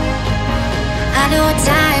on. I know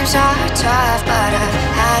times are tough, but I've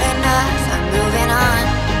had enough. I'm moving on.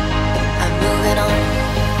 I'm moving on.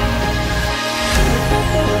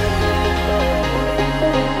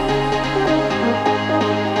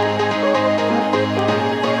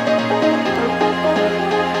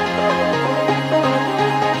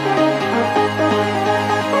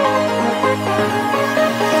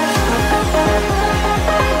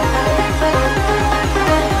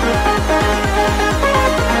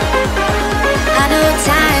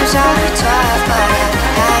 Times are tough, but I've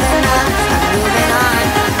had enough. I'm moving on.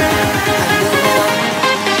 I'm moving on.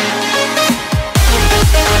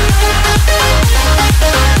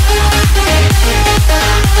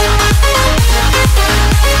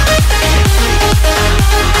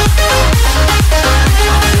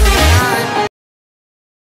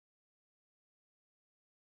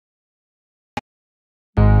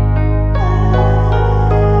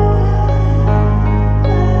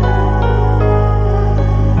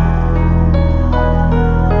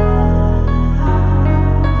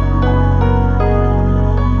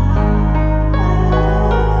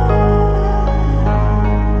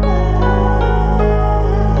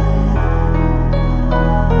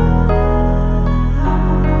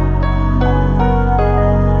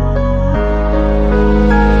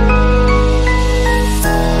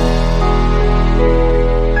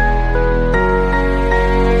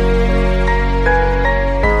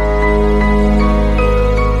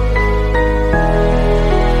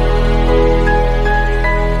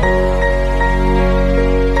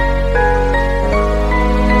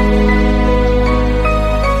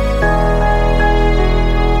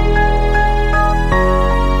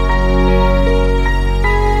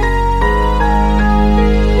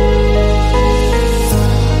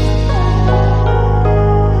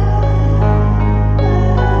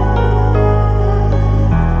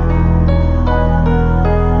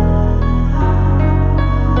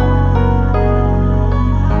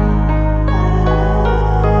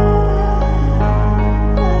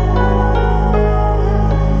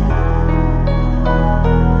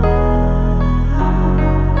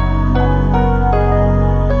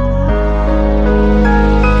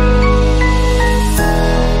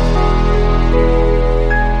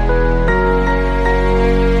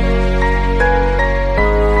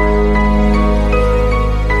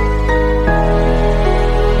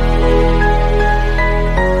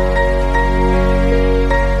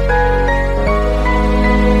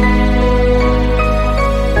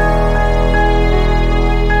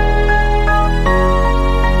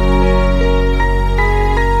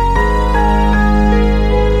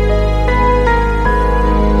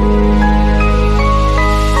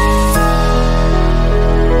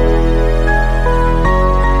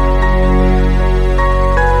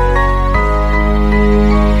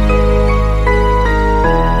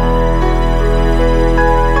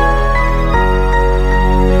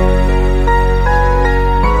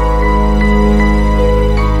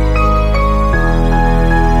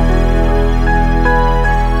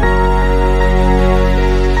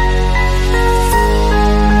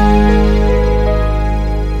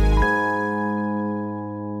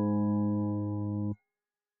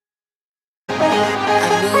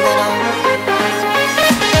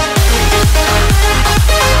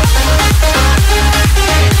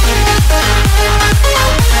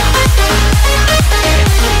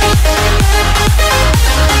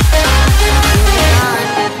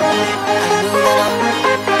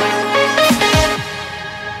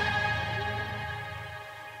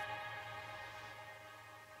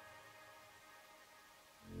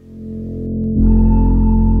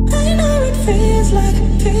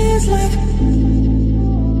 like.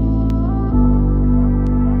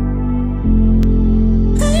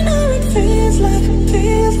 I know it feels like,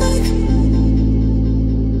 feels like.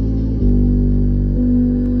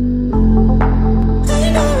 I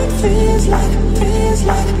know it feels like, feels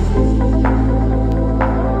like.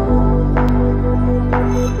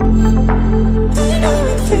 I know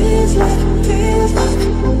it feels like, feels like.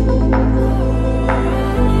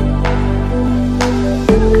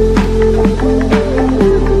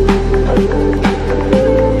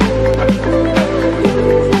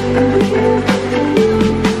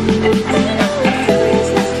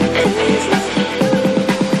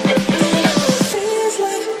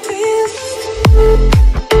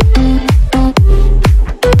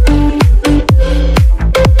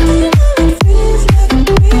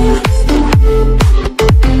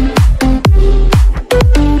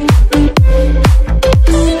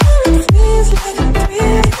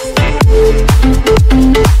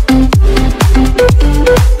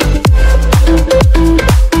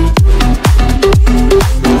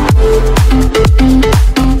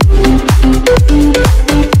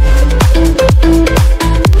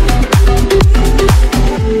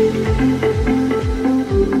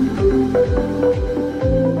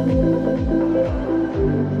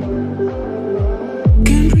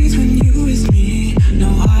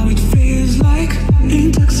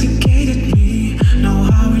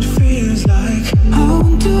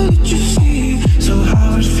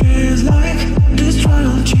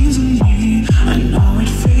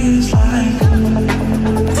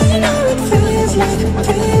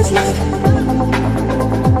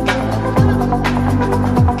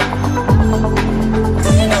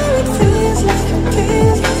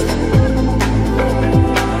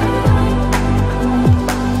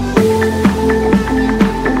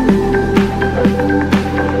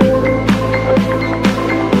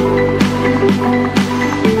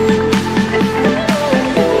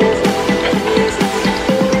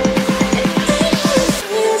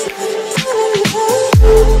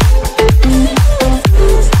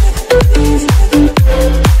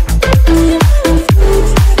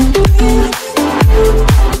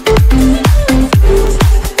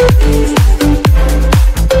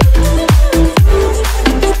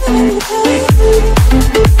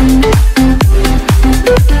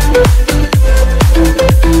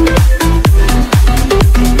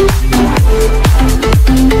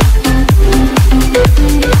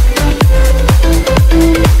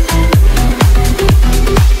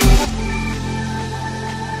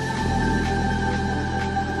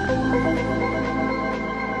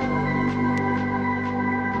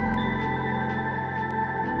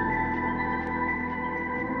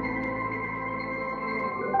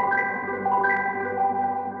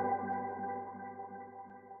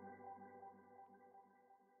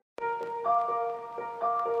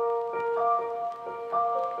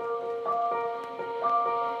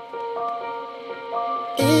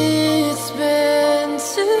 It's been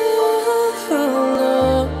too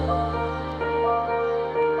long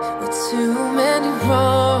with too many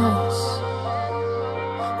wrongs.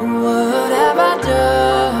 What have I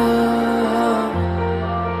done?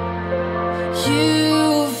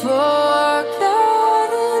 You've forgotten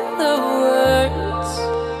the words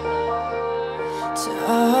to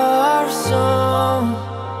our song.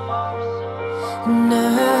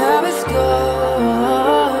 Now it's gone.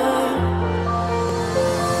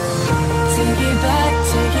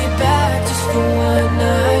 Take it back just for one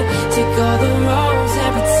night. Take all the wrongs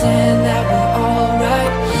and pretend that we're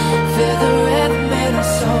alright. Feel the rhythm in our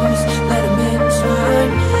souls, let them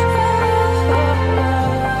entwine.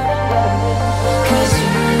 'Cause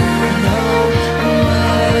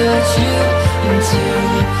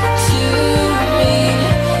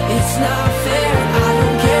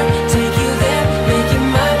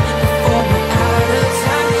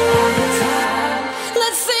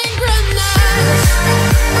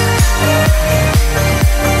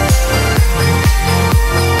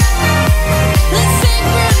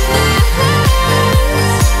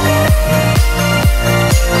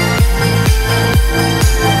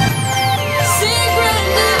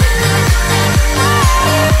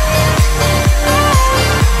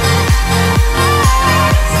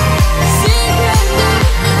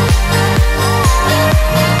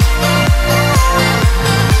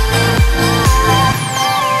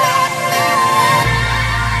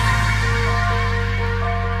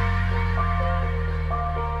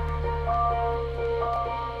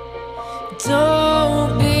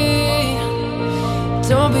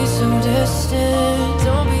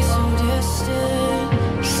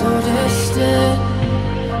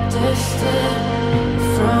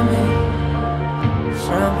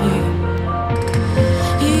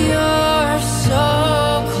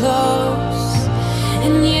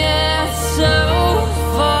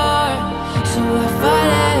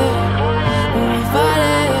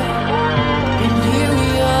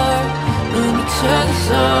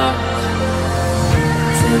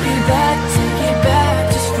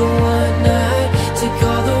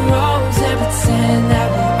pretend that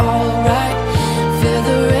we're alright. Feel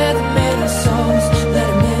the rhythm in our songs, let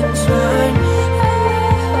them entwine.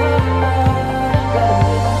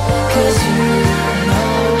 'Cause you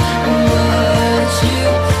know what you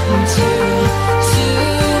do to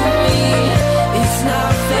me. It's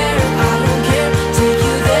not fair, I don't care. Take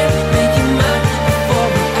you there, make you mine before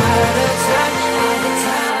we're out of time.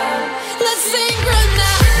 Let's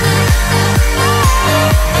synchronize.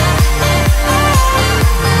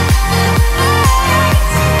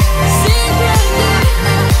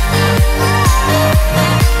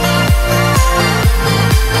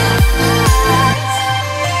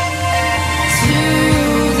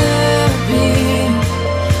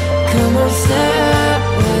 Step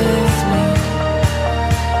with me,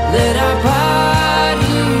 let our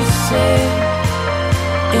bodies stay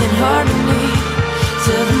in harmony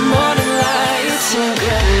till the morning light.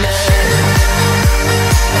 Synchronize.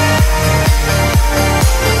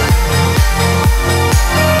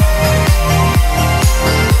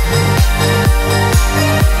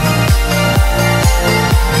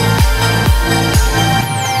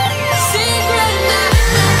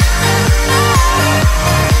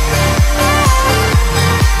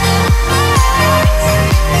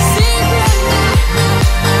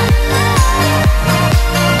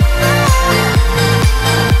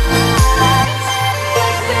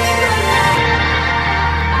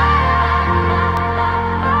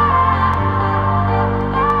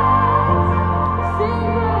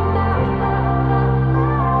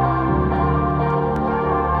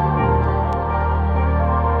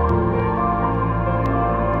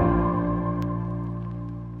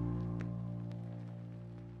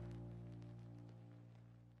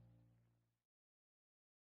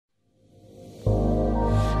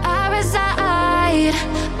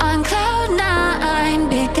 On cloud 9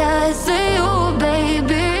 because of you,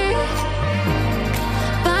 baby.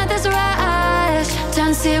 But this rush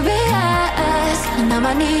turns serious, and now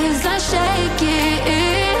my knees are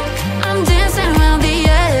shaking. I'm dancing around the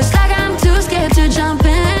edge like I'm too scared to jump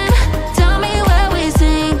in. Tell me where we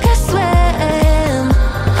sink or swim.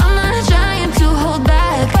 I'm not trying to hold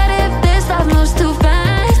back, but if this love moves too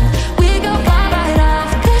fast, we go far right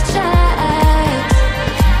off the tracks.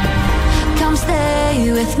 Come stay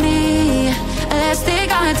with me, let's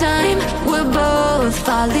take our time. We're both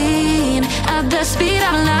falling at the speed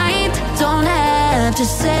of light. Don't have to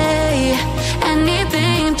say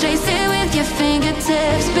anything, trace it with your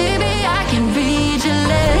fingertips. Baby, I can read your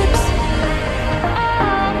lips.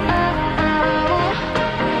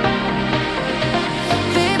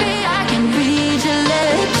 Baby, I can read your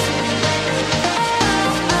lips.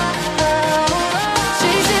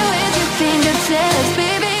 Trace it with your fingertips.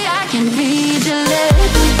 Baby, I can read your lips.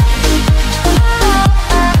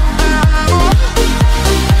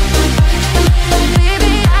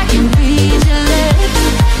 Baby, I can read your lips.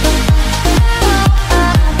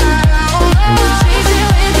 Trace it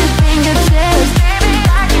with your fingertips. Baby,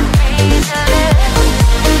 I can read your lips.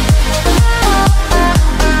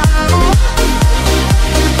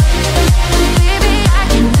 Baby, I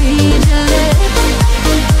can read your lips.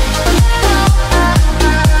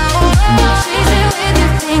 Trace it with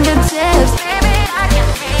your fingertips. Baby, I can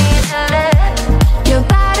read your lips. Your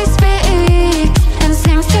body speaks and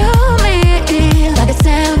sings to me like a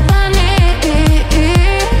symphony.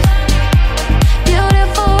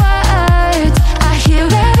 Beautiful words, I hear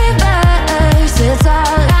every verse. It's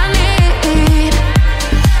all I need.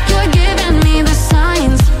 You're giving me the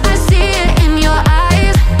signs, I see it in your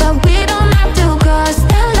eyes, but we don't have to cross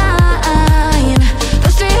the line.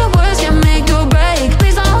 Those 3 words can make or break.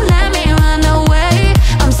 Please don't let me run away.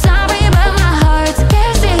 I'm sorry, but my heart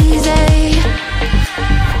scares easy.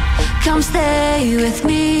 Come stay with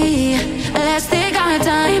me, let's take our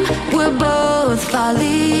time. We're both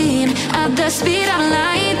falling at the speed of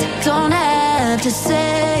light. Don't have to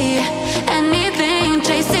say anything,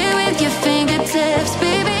 trace it with your fingertips.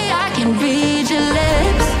 Baby, I can read your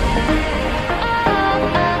lips.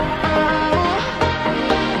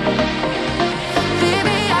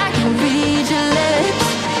 Baby, I can read your lips.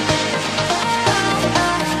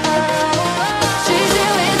 Trace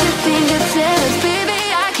it with your fingertips. Baby,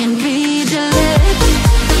 I can read your lips.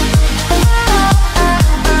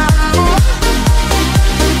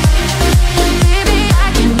 Baby, I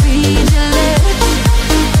can read your lips.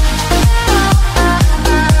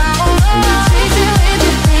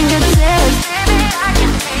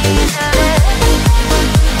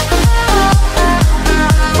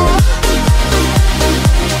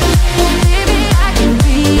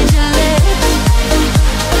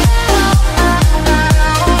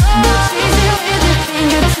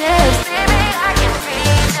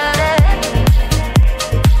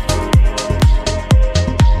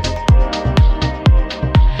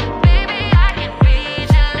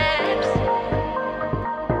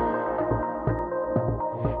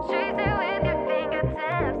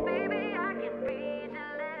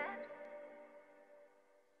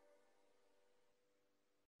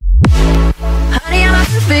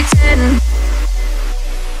 perfect 10?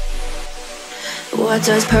 What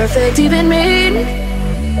does perfect even mean?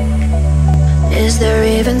 Is there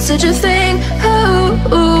even such a thing?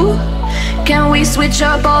 Oh, can we switch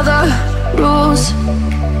up all the rules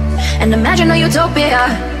and imagine a utopia?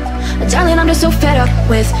 Darling, I'm just so fed up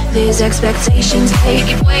with these expectations. They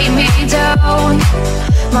keep weighing me down.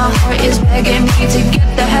 My heart is begging me to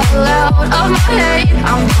get the hell out of my head.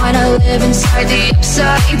 I'm gonna live inside the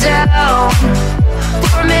upside down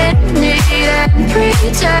for a minute and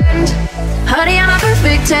pretend. Honey, I'm a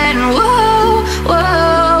perfect 10. Whoa,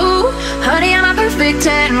 whoa. Honey, I'm a perfect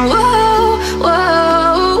 10. Whoa,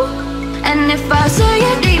 whoa. And if I say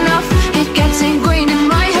it enough, it gets ingrained in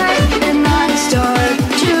my head, and I start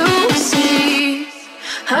to see.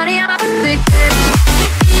 Honey, I'm a perfect 10.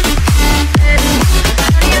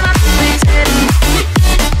 Honey, I'm a perfect 10.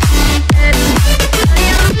 Honey,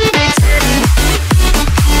 I'm a perfect 10.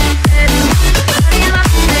 Honey, I'm a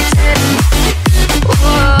perfect 10.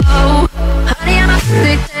 Whoa. Honey, I'm a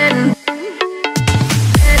perfect 10.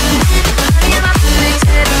 Honey, I'm a perfect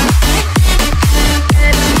 10.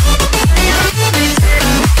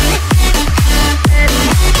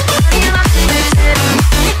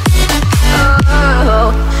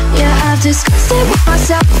 Disgusted with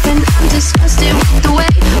myself, and I'm disgusted with the way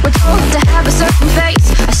we're told to have a certain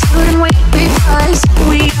face. I stood and wait because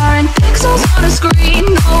we aren't pixels on a screen.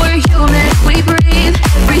 No, we're human, we breathe.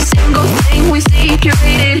 Every single thing we see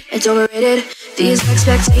curated, it's overrated. These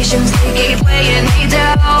expectations, they keep weighing me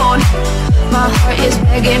down. My heart is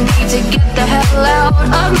begging me to get the hell out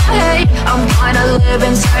of my head. I'm trying to live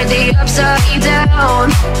inside the upside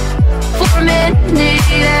down for a minute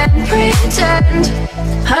and pretend.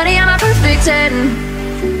 Honey, I'm a perfect 10.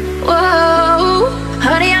 Whoa.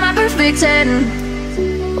 Honey, I'm a perfect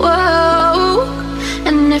 10. Whoa.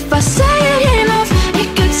 And if I say it enough,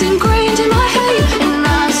 it gets ingrained in my head, and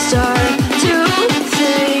I start to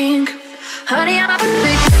think. Honey, I'm a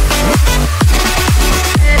perfect 10.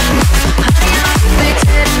 Honey, I'm a perfect 10. Honey, I'm a perfect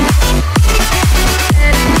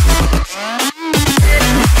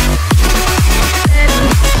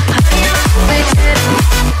 10.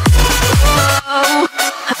 Whoa.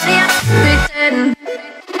 Honey, I'm a perfect 10.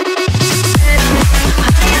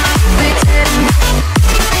 Honey, I'm a perfect 10.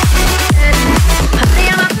 Honey,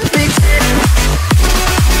 I'm a perfect 10.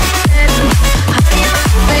 Honey, I'm a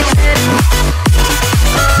perfect 10.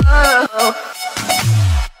 Oh.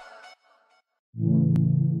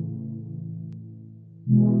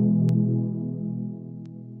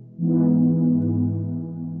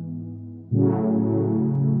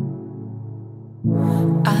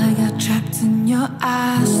 I got trapped in your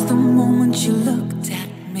eyes the moment you looked at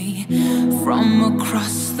me. From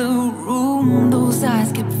across the room, those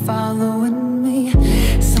eyes kept following me.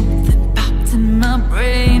 Something popped in my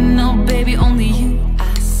brain. Oh baby, only you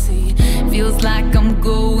I see. Feels like I'm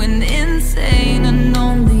going insane, and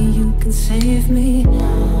only you can save me.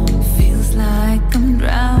 Feels like I'm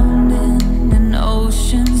drowning in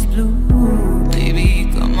ocean's blue. Baby,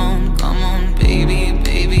 come on, baby,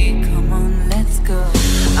 baby, come on, let's go.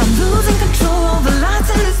 I'm losing control of the lights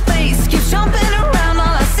in this space. Keep jumping around,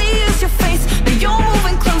 all I see is your face. But you're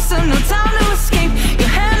moving closer, no time to escape. Your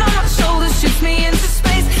hand on my shoulder shoots me into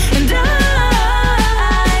space, and I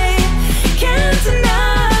can't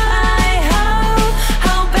deny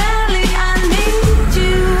how badly I need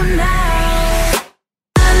you now.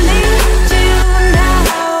 I need you now.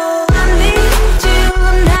 I need you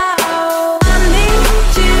now. I need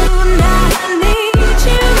you now. I need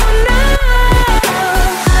you now.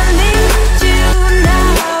 I need you now.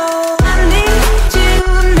 I need you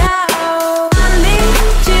now. I need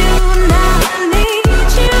you now. I need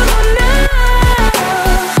you now.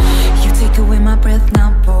 You take away my breath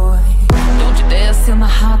now, boy. Don't you dare steal my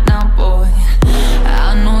heart now, boy.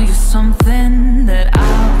 I know you're something that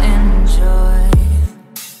I'll enjoy.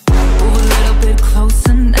 Move a little bit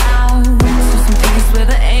closer now, to some place where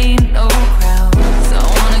there ain't no crowds. I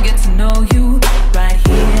wanna get to know you right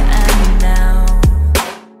here and now.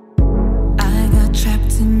 I got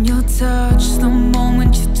trapped in your touch the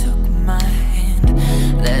moment you took my hand.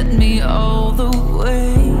 Led me all the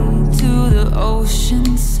way to the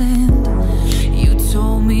ocean sand. You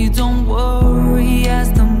told me don't worry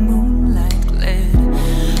as the moonlight glared.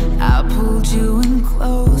 I pulled you in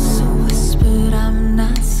close, whispered I'm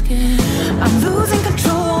not scared. I'm losing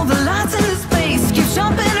control of the lights in this space. Keep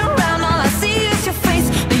jumping around, all I see is your face.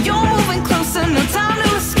 But you're moving closer, no time to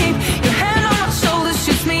escape. Your hand on my shoulder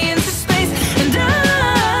shoots me into space, and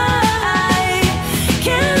I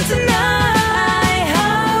can't deny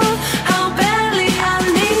how badly I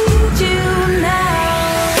need you now.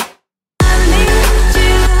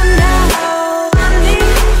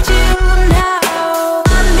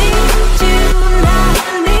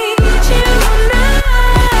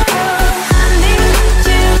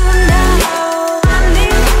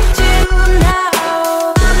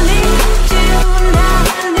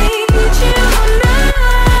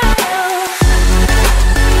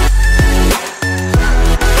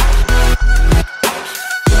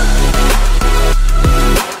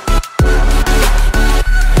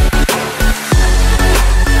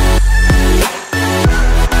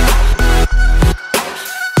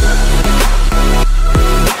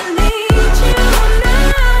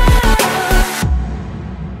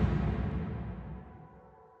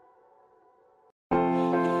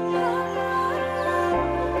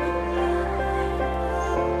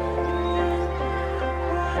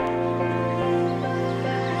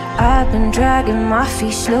 I've been dragging my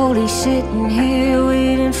feet, slowly sitting here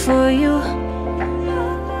waiting for you.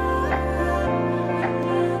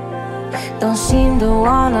 Don't seem to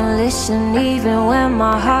wanna listen even when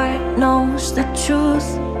my heart knows the truth.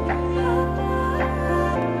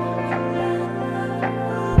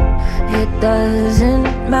 It doesn't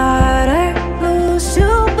matter who's to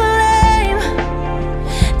blame,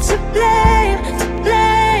 to blame, to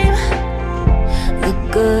blame. The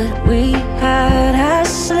good we had has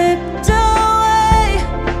slipped away,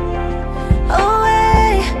 away.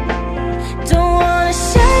 Don't wanna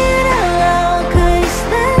say it out loud, 'cause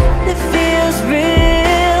then it feels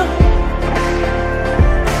real.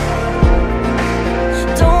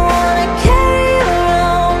 Don't wanna carry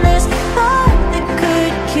around this thought that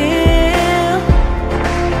could kill.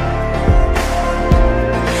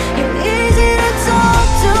 You're easy to talk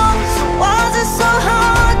to, so why is it so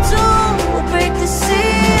hard to break the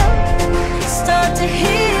seal, start to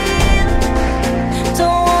heal?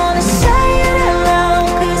 Don't wanna say it out loud,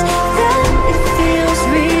 'cause then it feels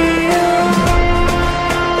real.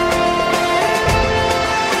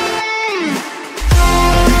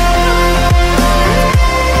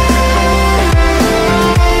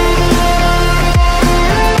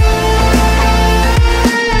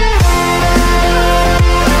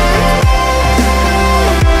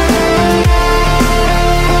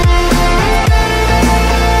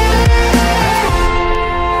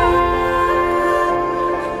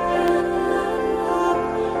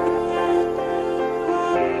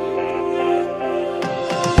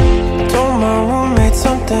 Told my roommate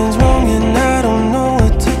something's wrong and I don't know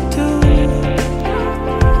what to do.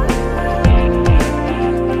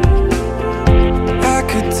 I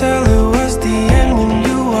could tell it was the end when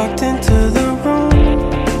you walked into the room.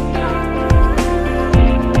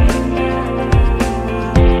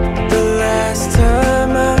 The last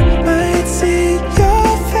time I might see your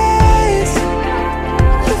face,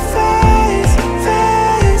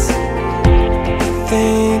 face. I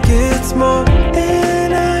think it's more than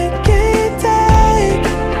I can take,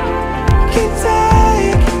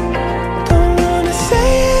 Don't wanna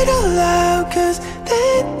say it out loud, 'cause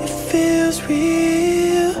then it feels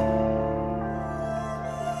real.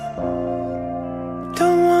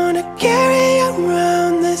 Don't wanna carry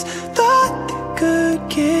around this thought that could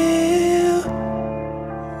kill.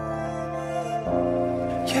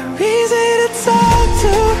 You're easy to talk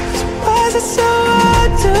to, so why is it so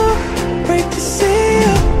hard to break the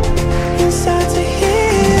seal, inside to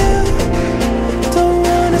heal? Don't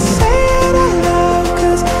wanna say it out loud,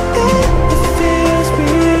 'cause then it feels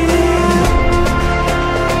real.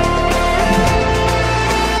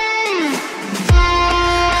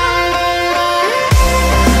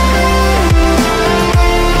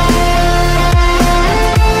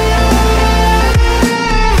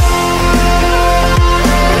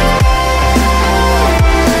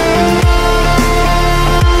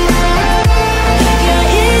 You're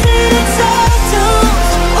easy to talk to,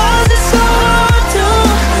 so why is it so hard to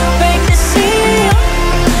break the seal,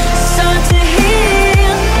 start to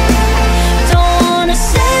heal? Don't wanna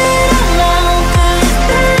say it out loud, 'cause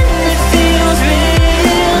then it feels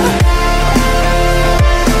real.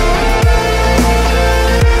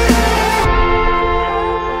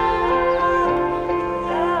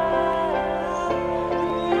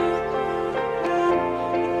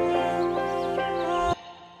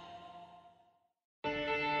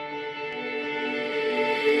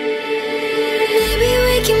 Maybe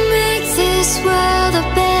we can make this world a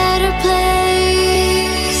better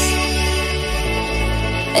place,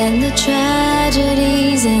 and the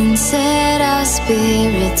tragedies and set our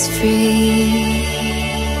spirits free.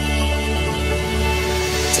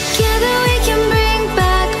 Together we can bring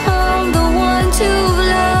back home the ones who've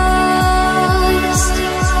lost,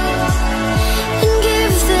 and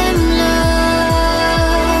give them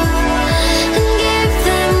love, and give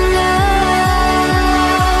them love.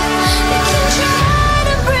 They can try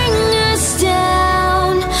to bring us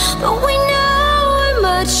down, but we know we're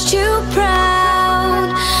much too proud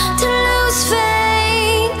to lose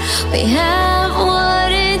faith. We have what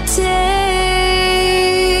it takes.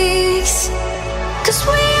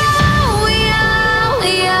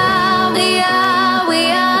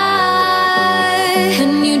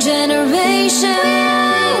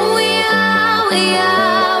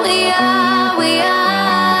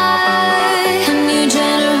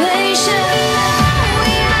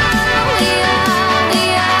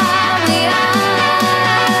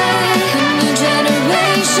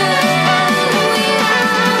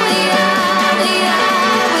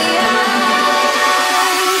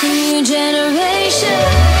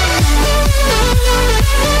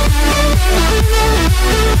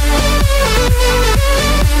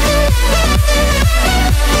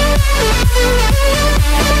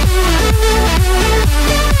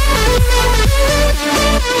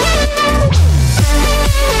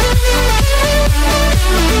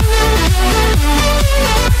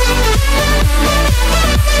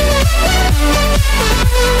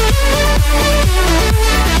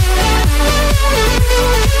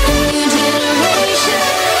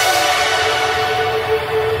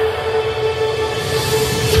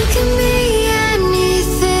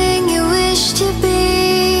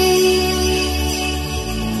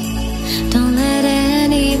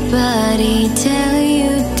 everybody tell you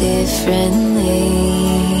differently.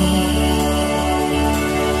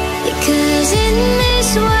 Because in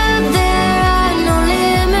this world there are no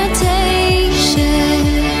limitations.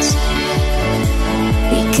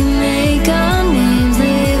 We can make our names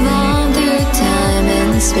live on through time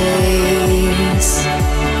and space.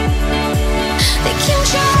 They can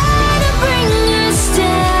try to bring us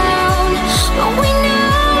down, but we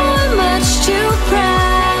know we're much too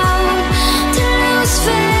proud to lose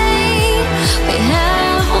faith. We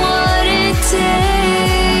have what it takes.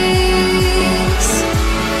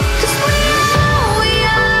 'Cause we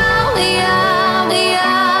are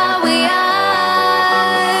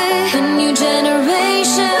a new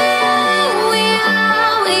generation. We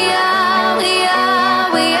are a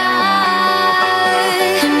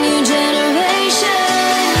new generation.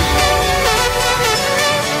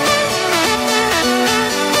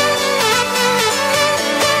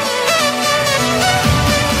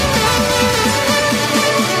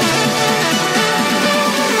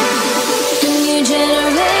 A new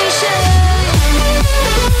generation.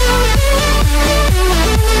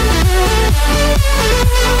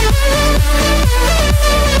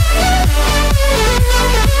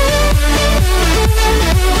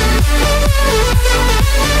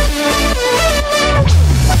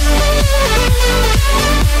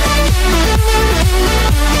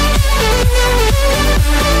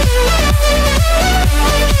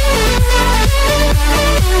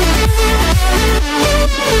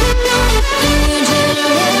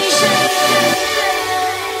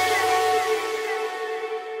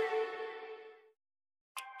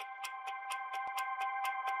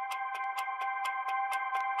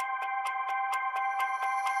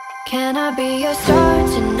 Can I be your star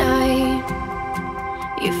tonight?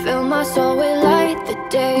 You fill my soul with light the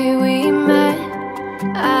day we met.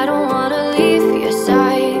 I don't wanna leave your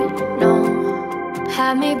side, no.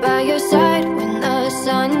 Have me by your side when the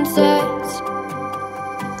sun sets.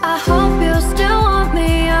 I hope you'll still want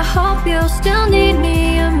me, I hope you'll still need me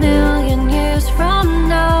a million years from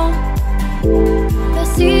now. The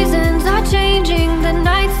seasons are changing, the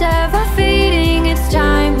nights ever fading. It's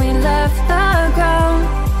time we left the ground.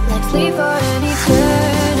 Let's leave for an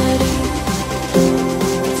eternity.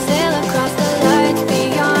 Sail across the lights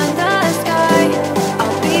beyond the sky.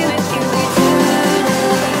 I'll be with you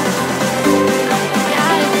eternally.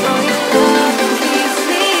 Dying for your love that keeps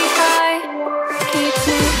me high, keeps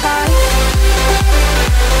me high.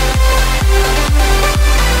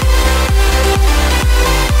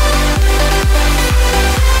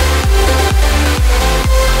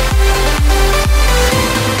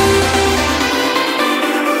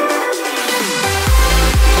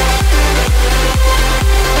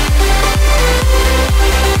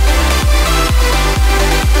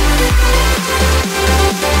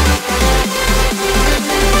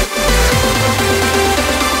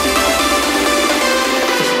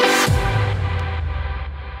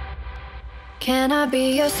 Can I be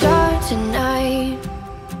your star tonight?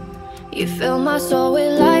 You fill my soul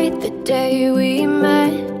with light the day we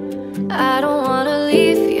met. I don't wanna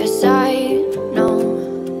leave your side, no.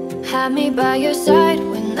 Have me by your side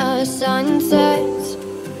when the sun sets.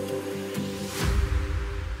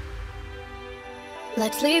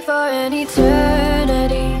 Let's leave for an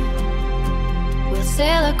eternity. We'll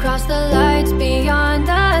sail across the lights beyond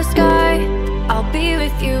the sky. I'll be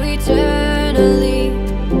with you eternally.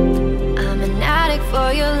 I'm an addict for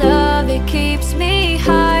your love, it keeps me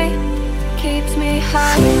high, keeps me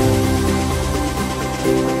high.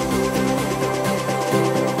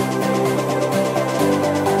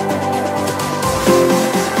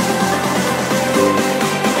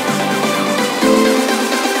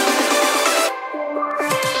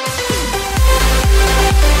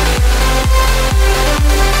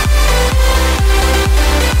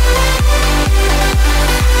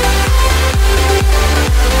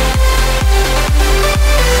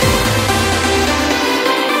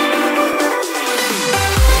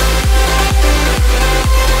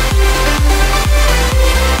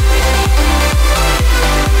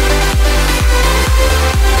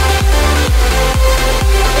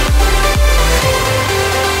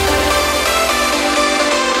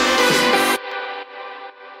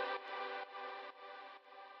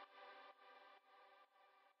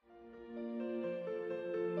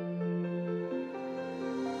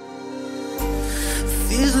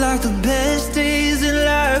 Feels like the best days in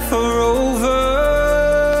life are over.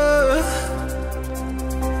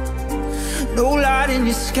 No light in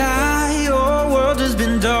your sky, your world has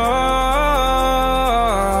been dark.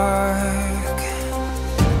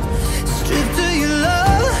 Stripped of your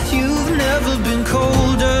love, you've never been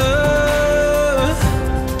colder.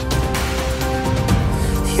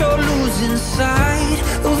 Your inside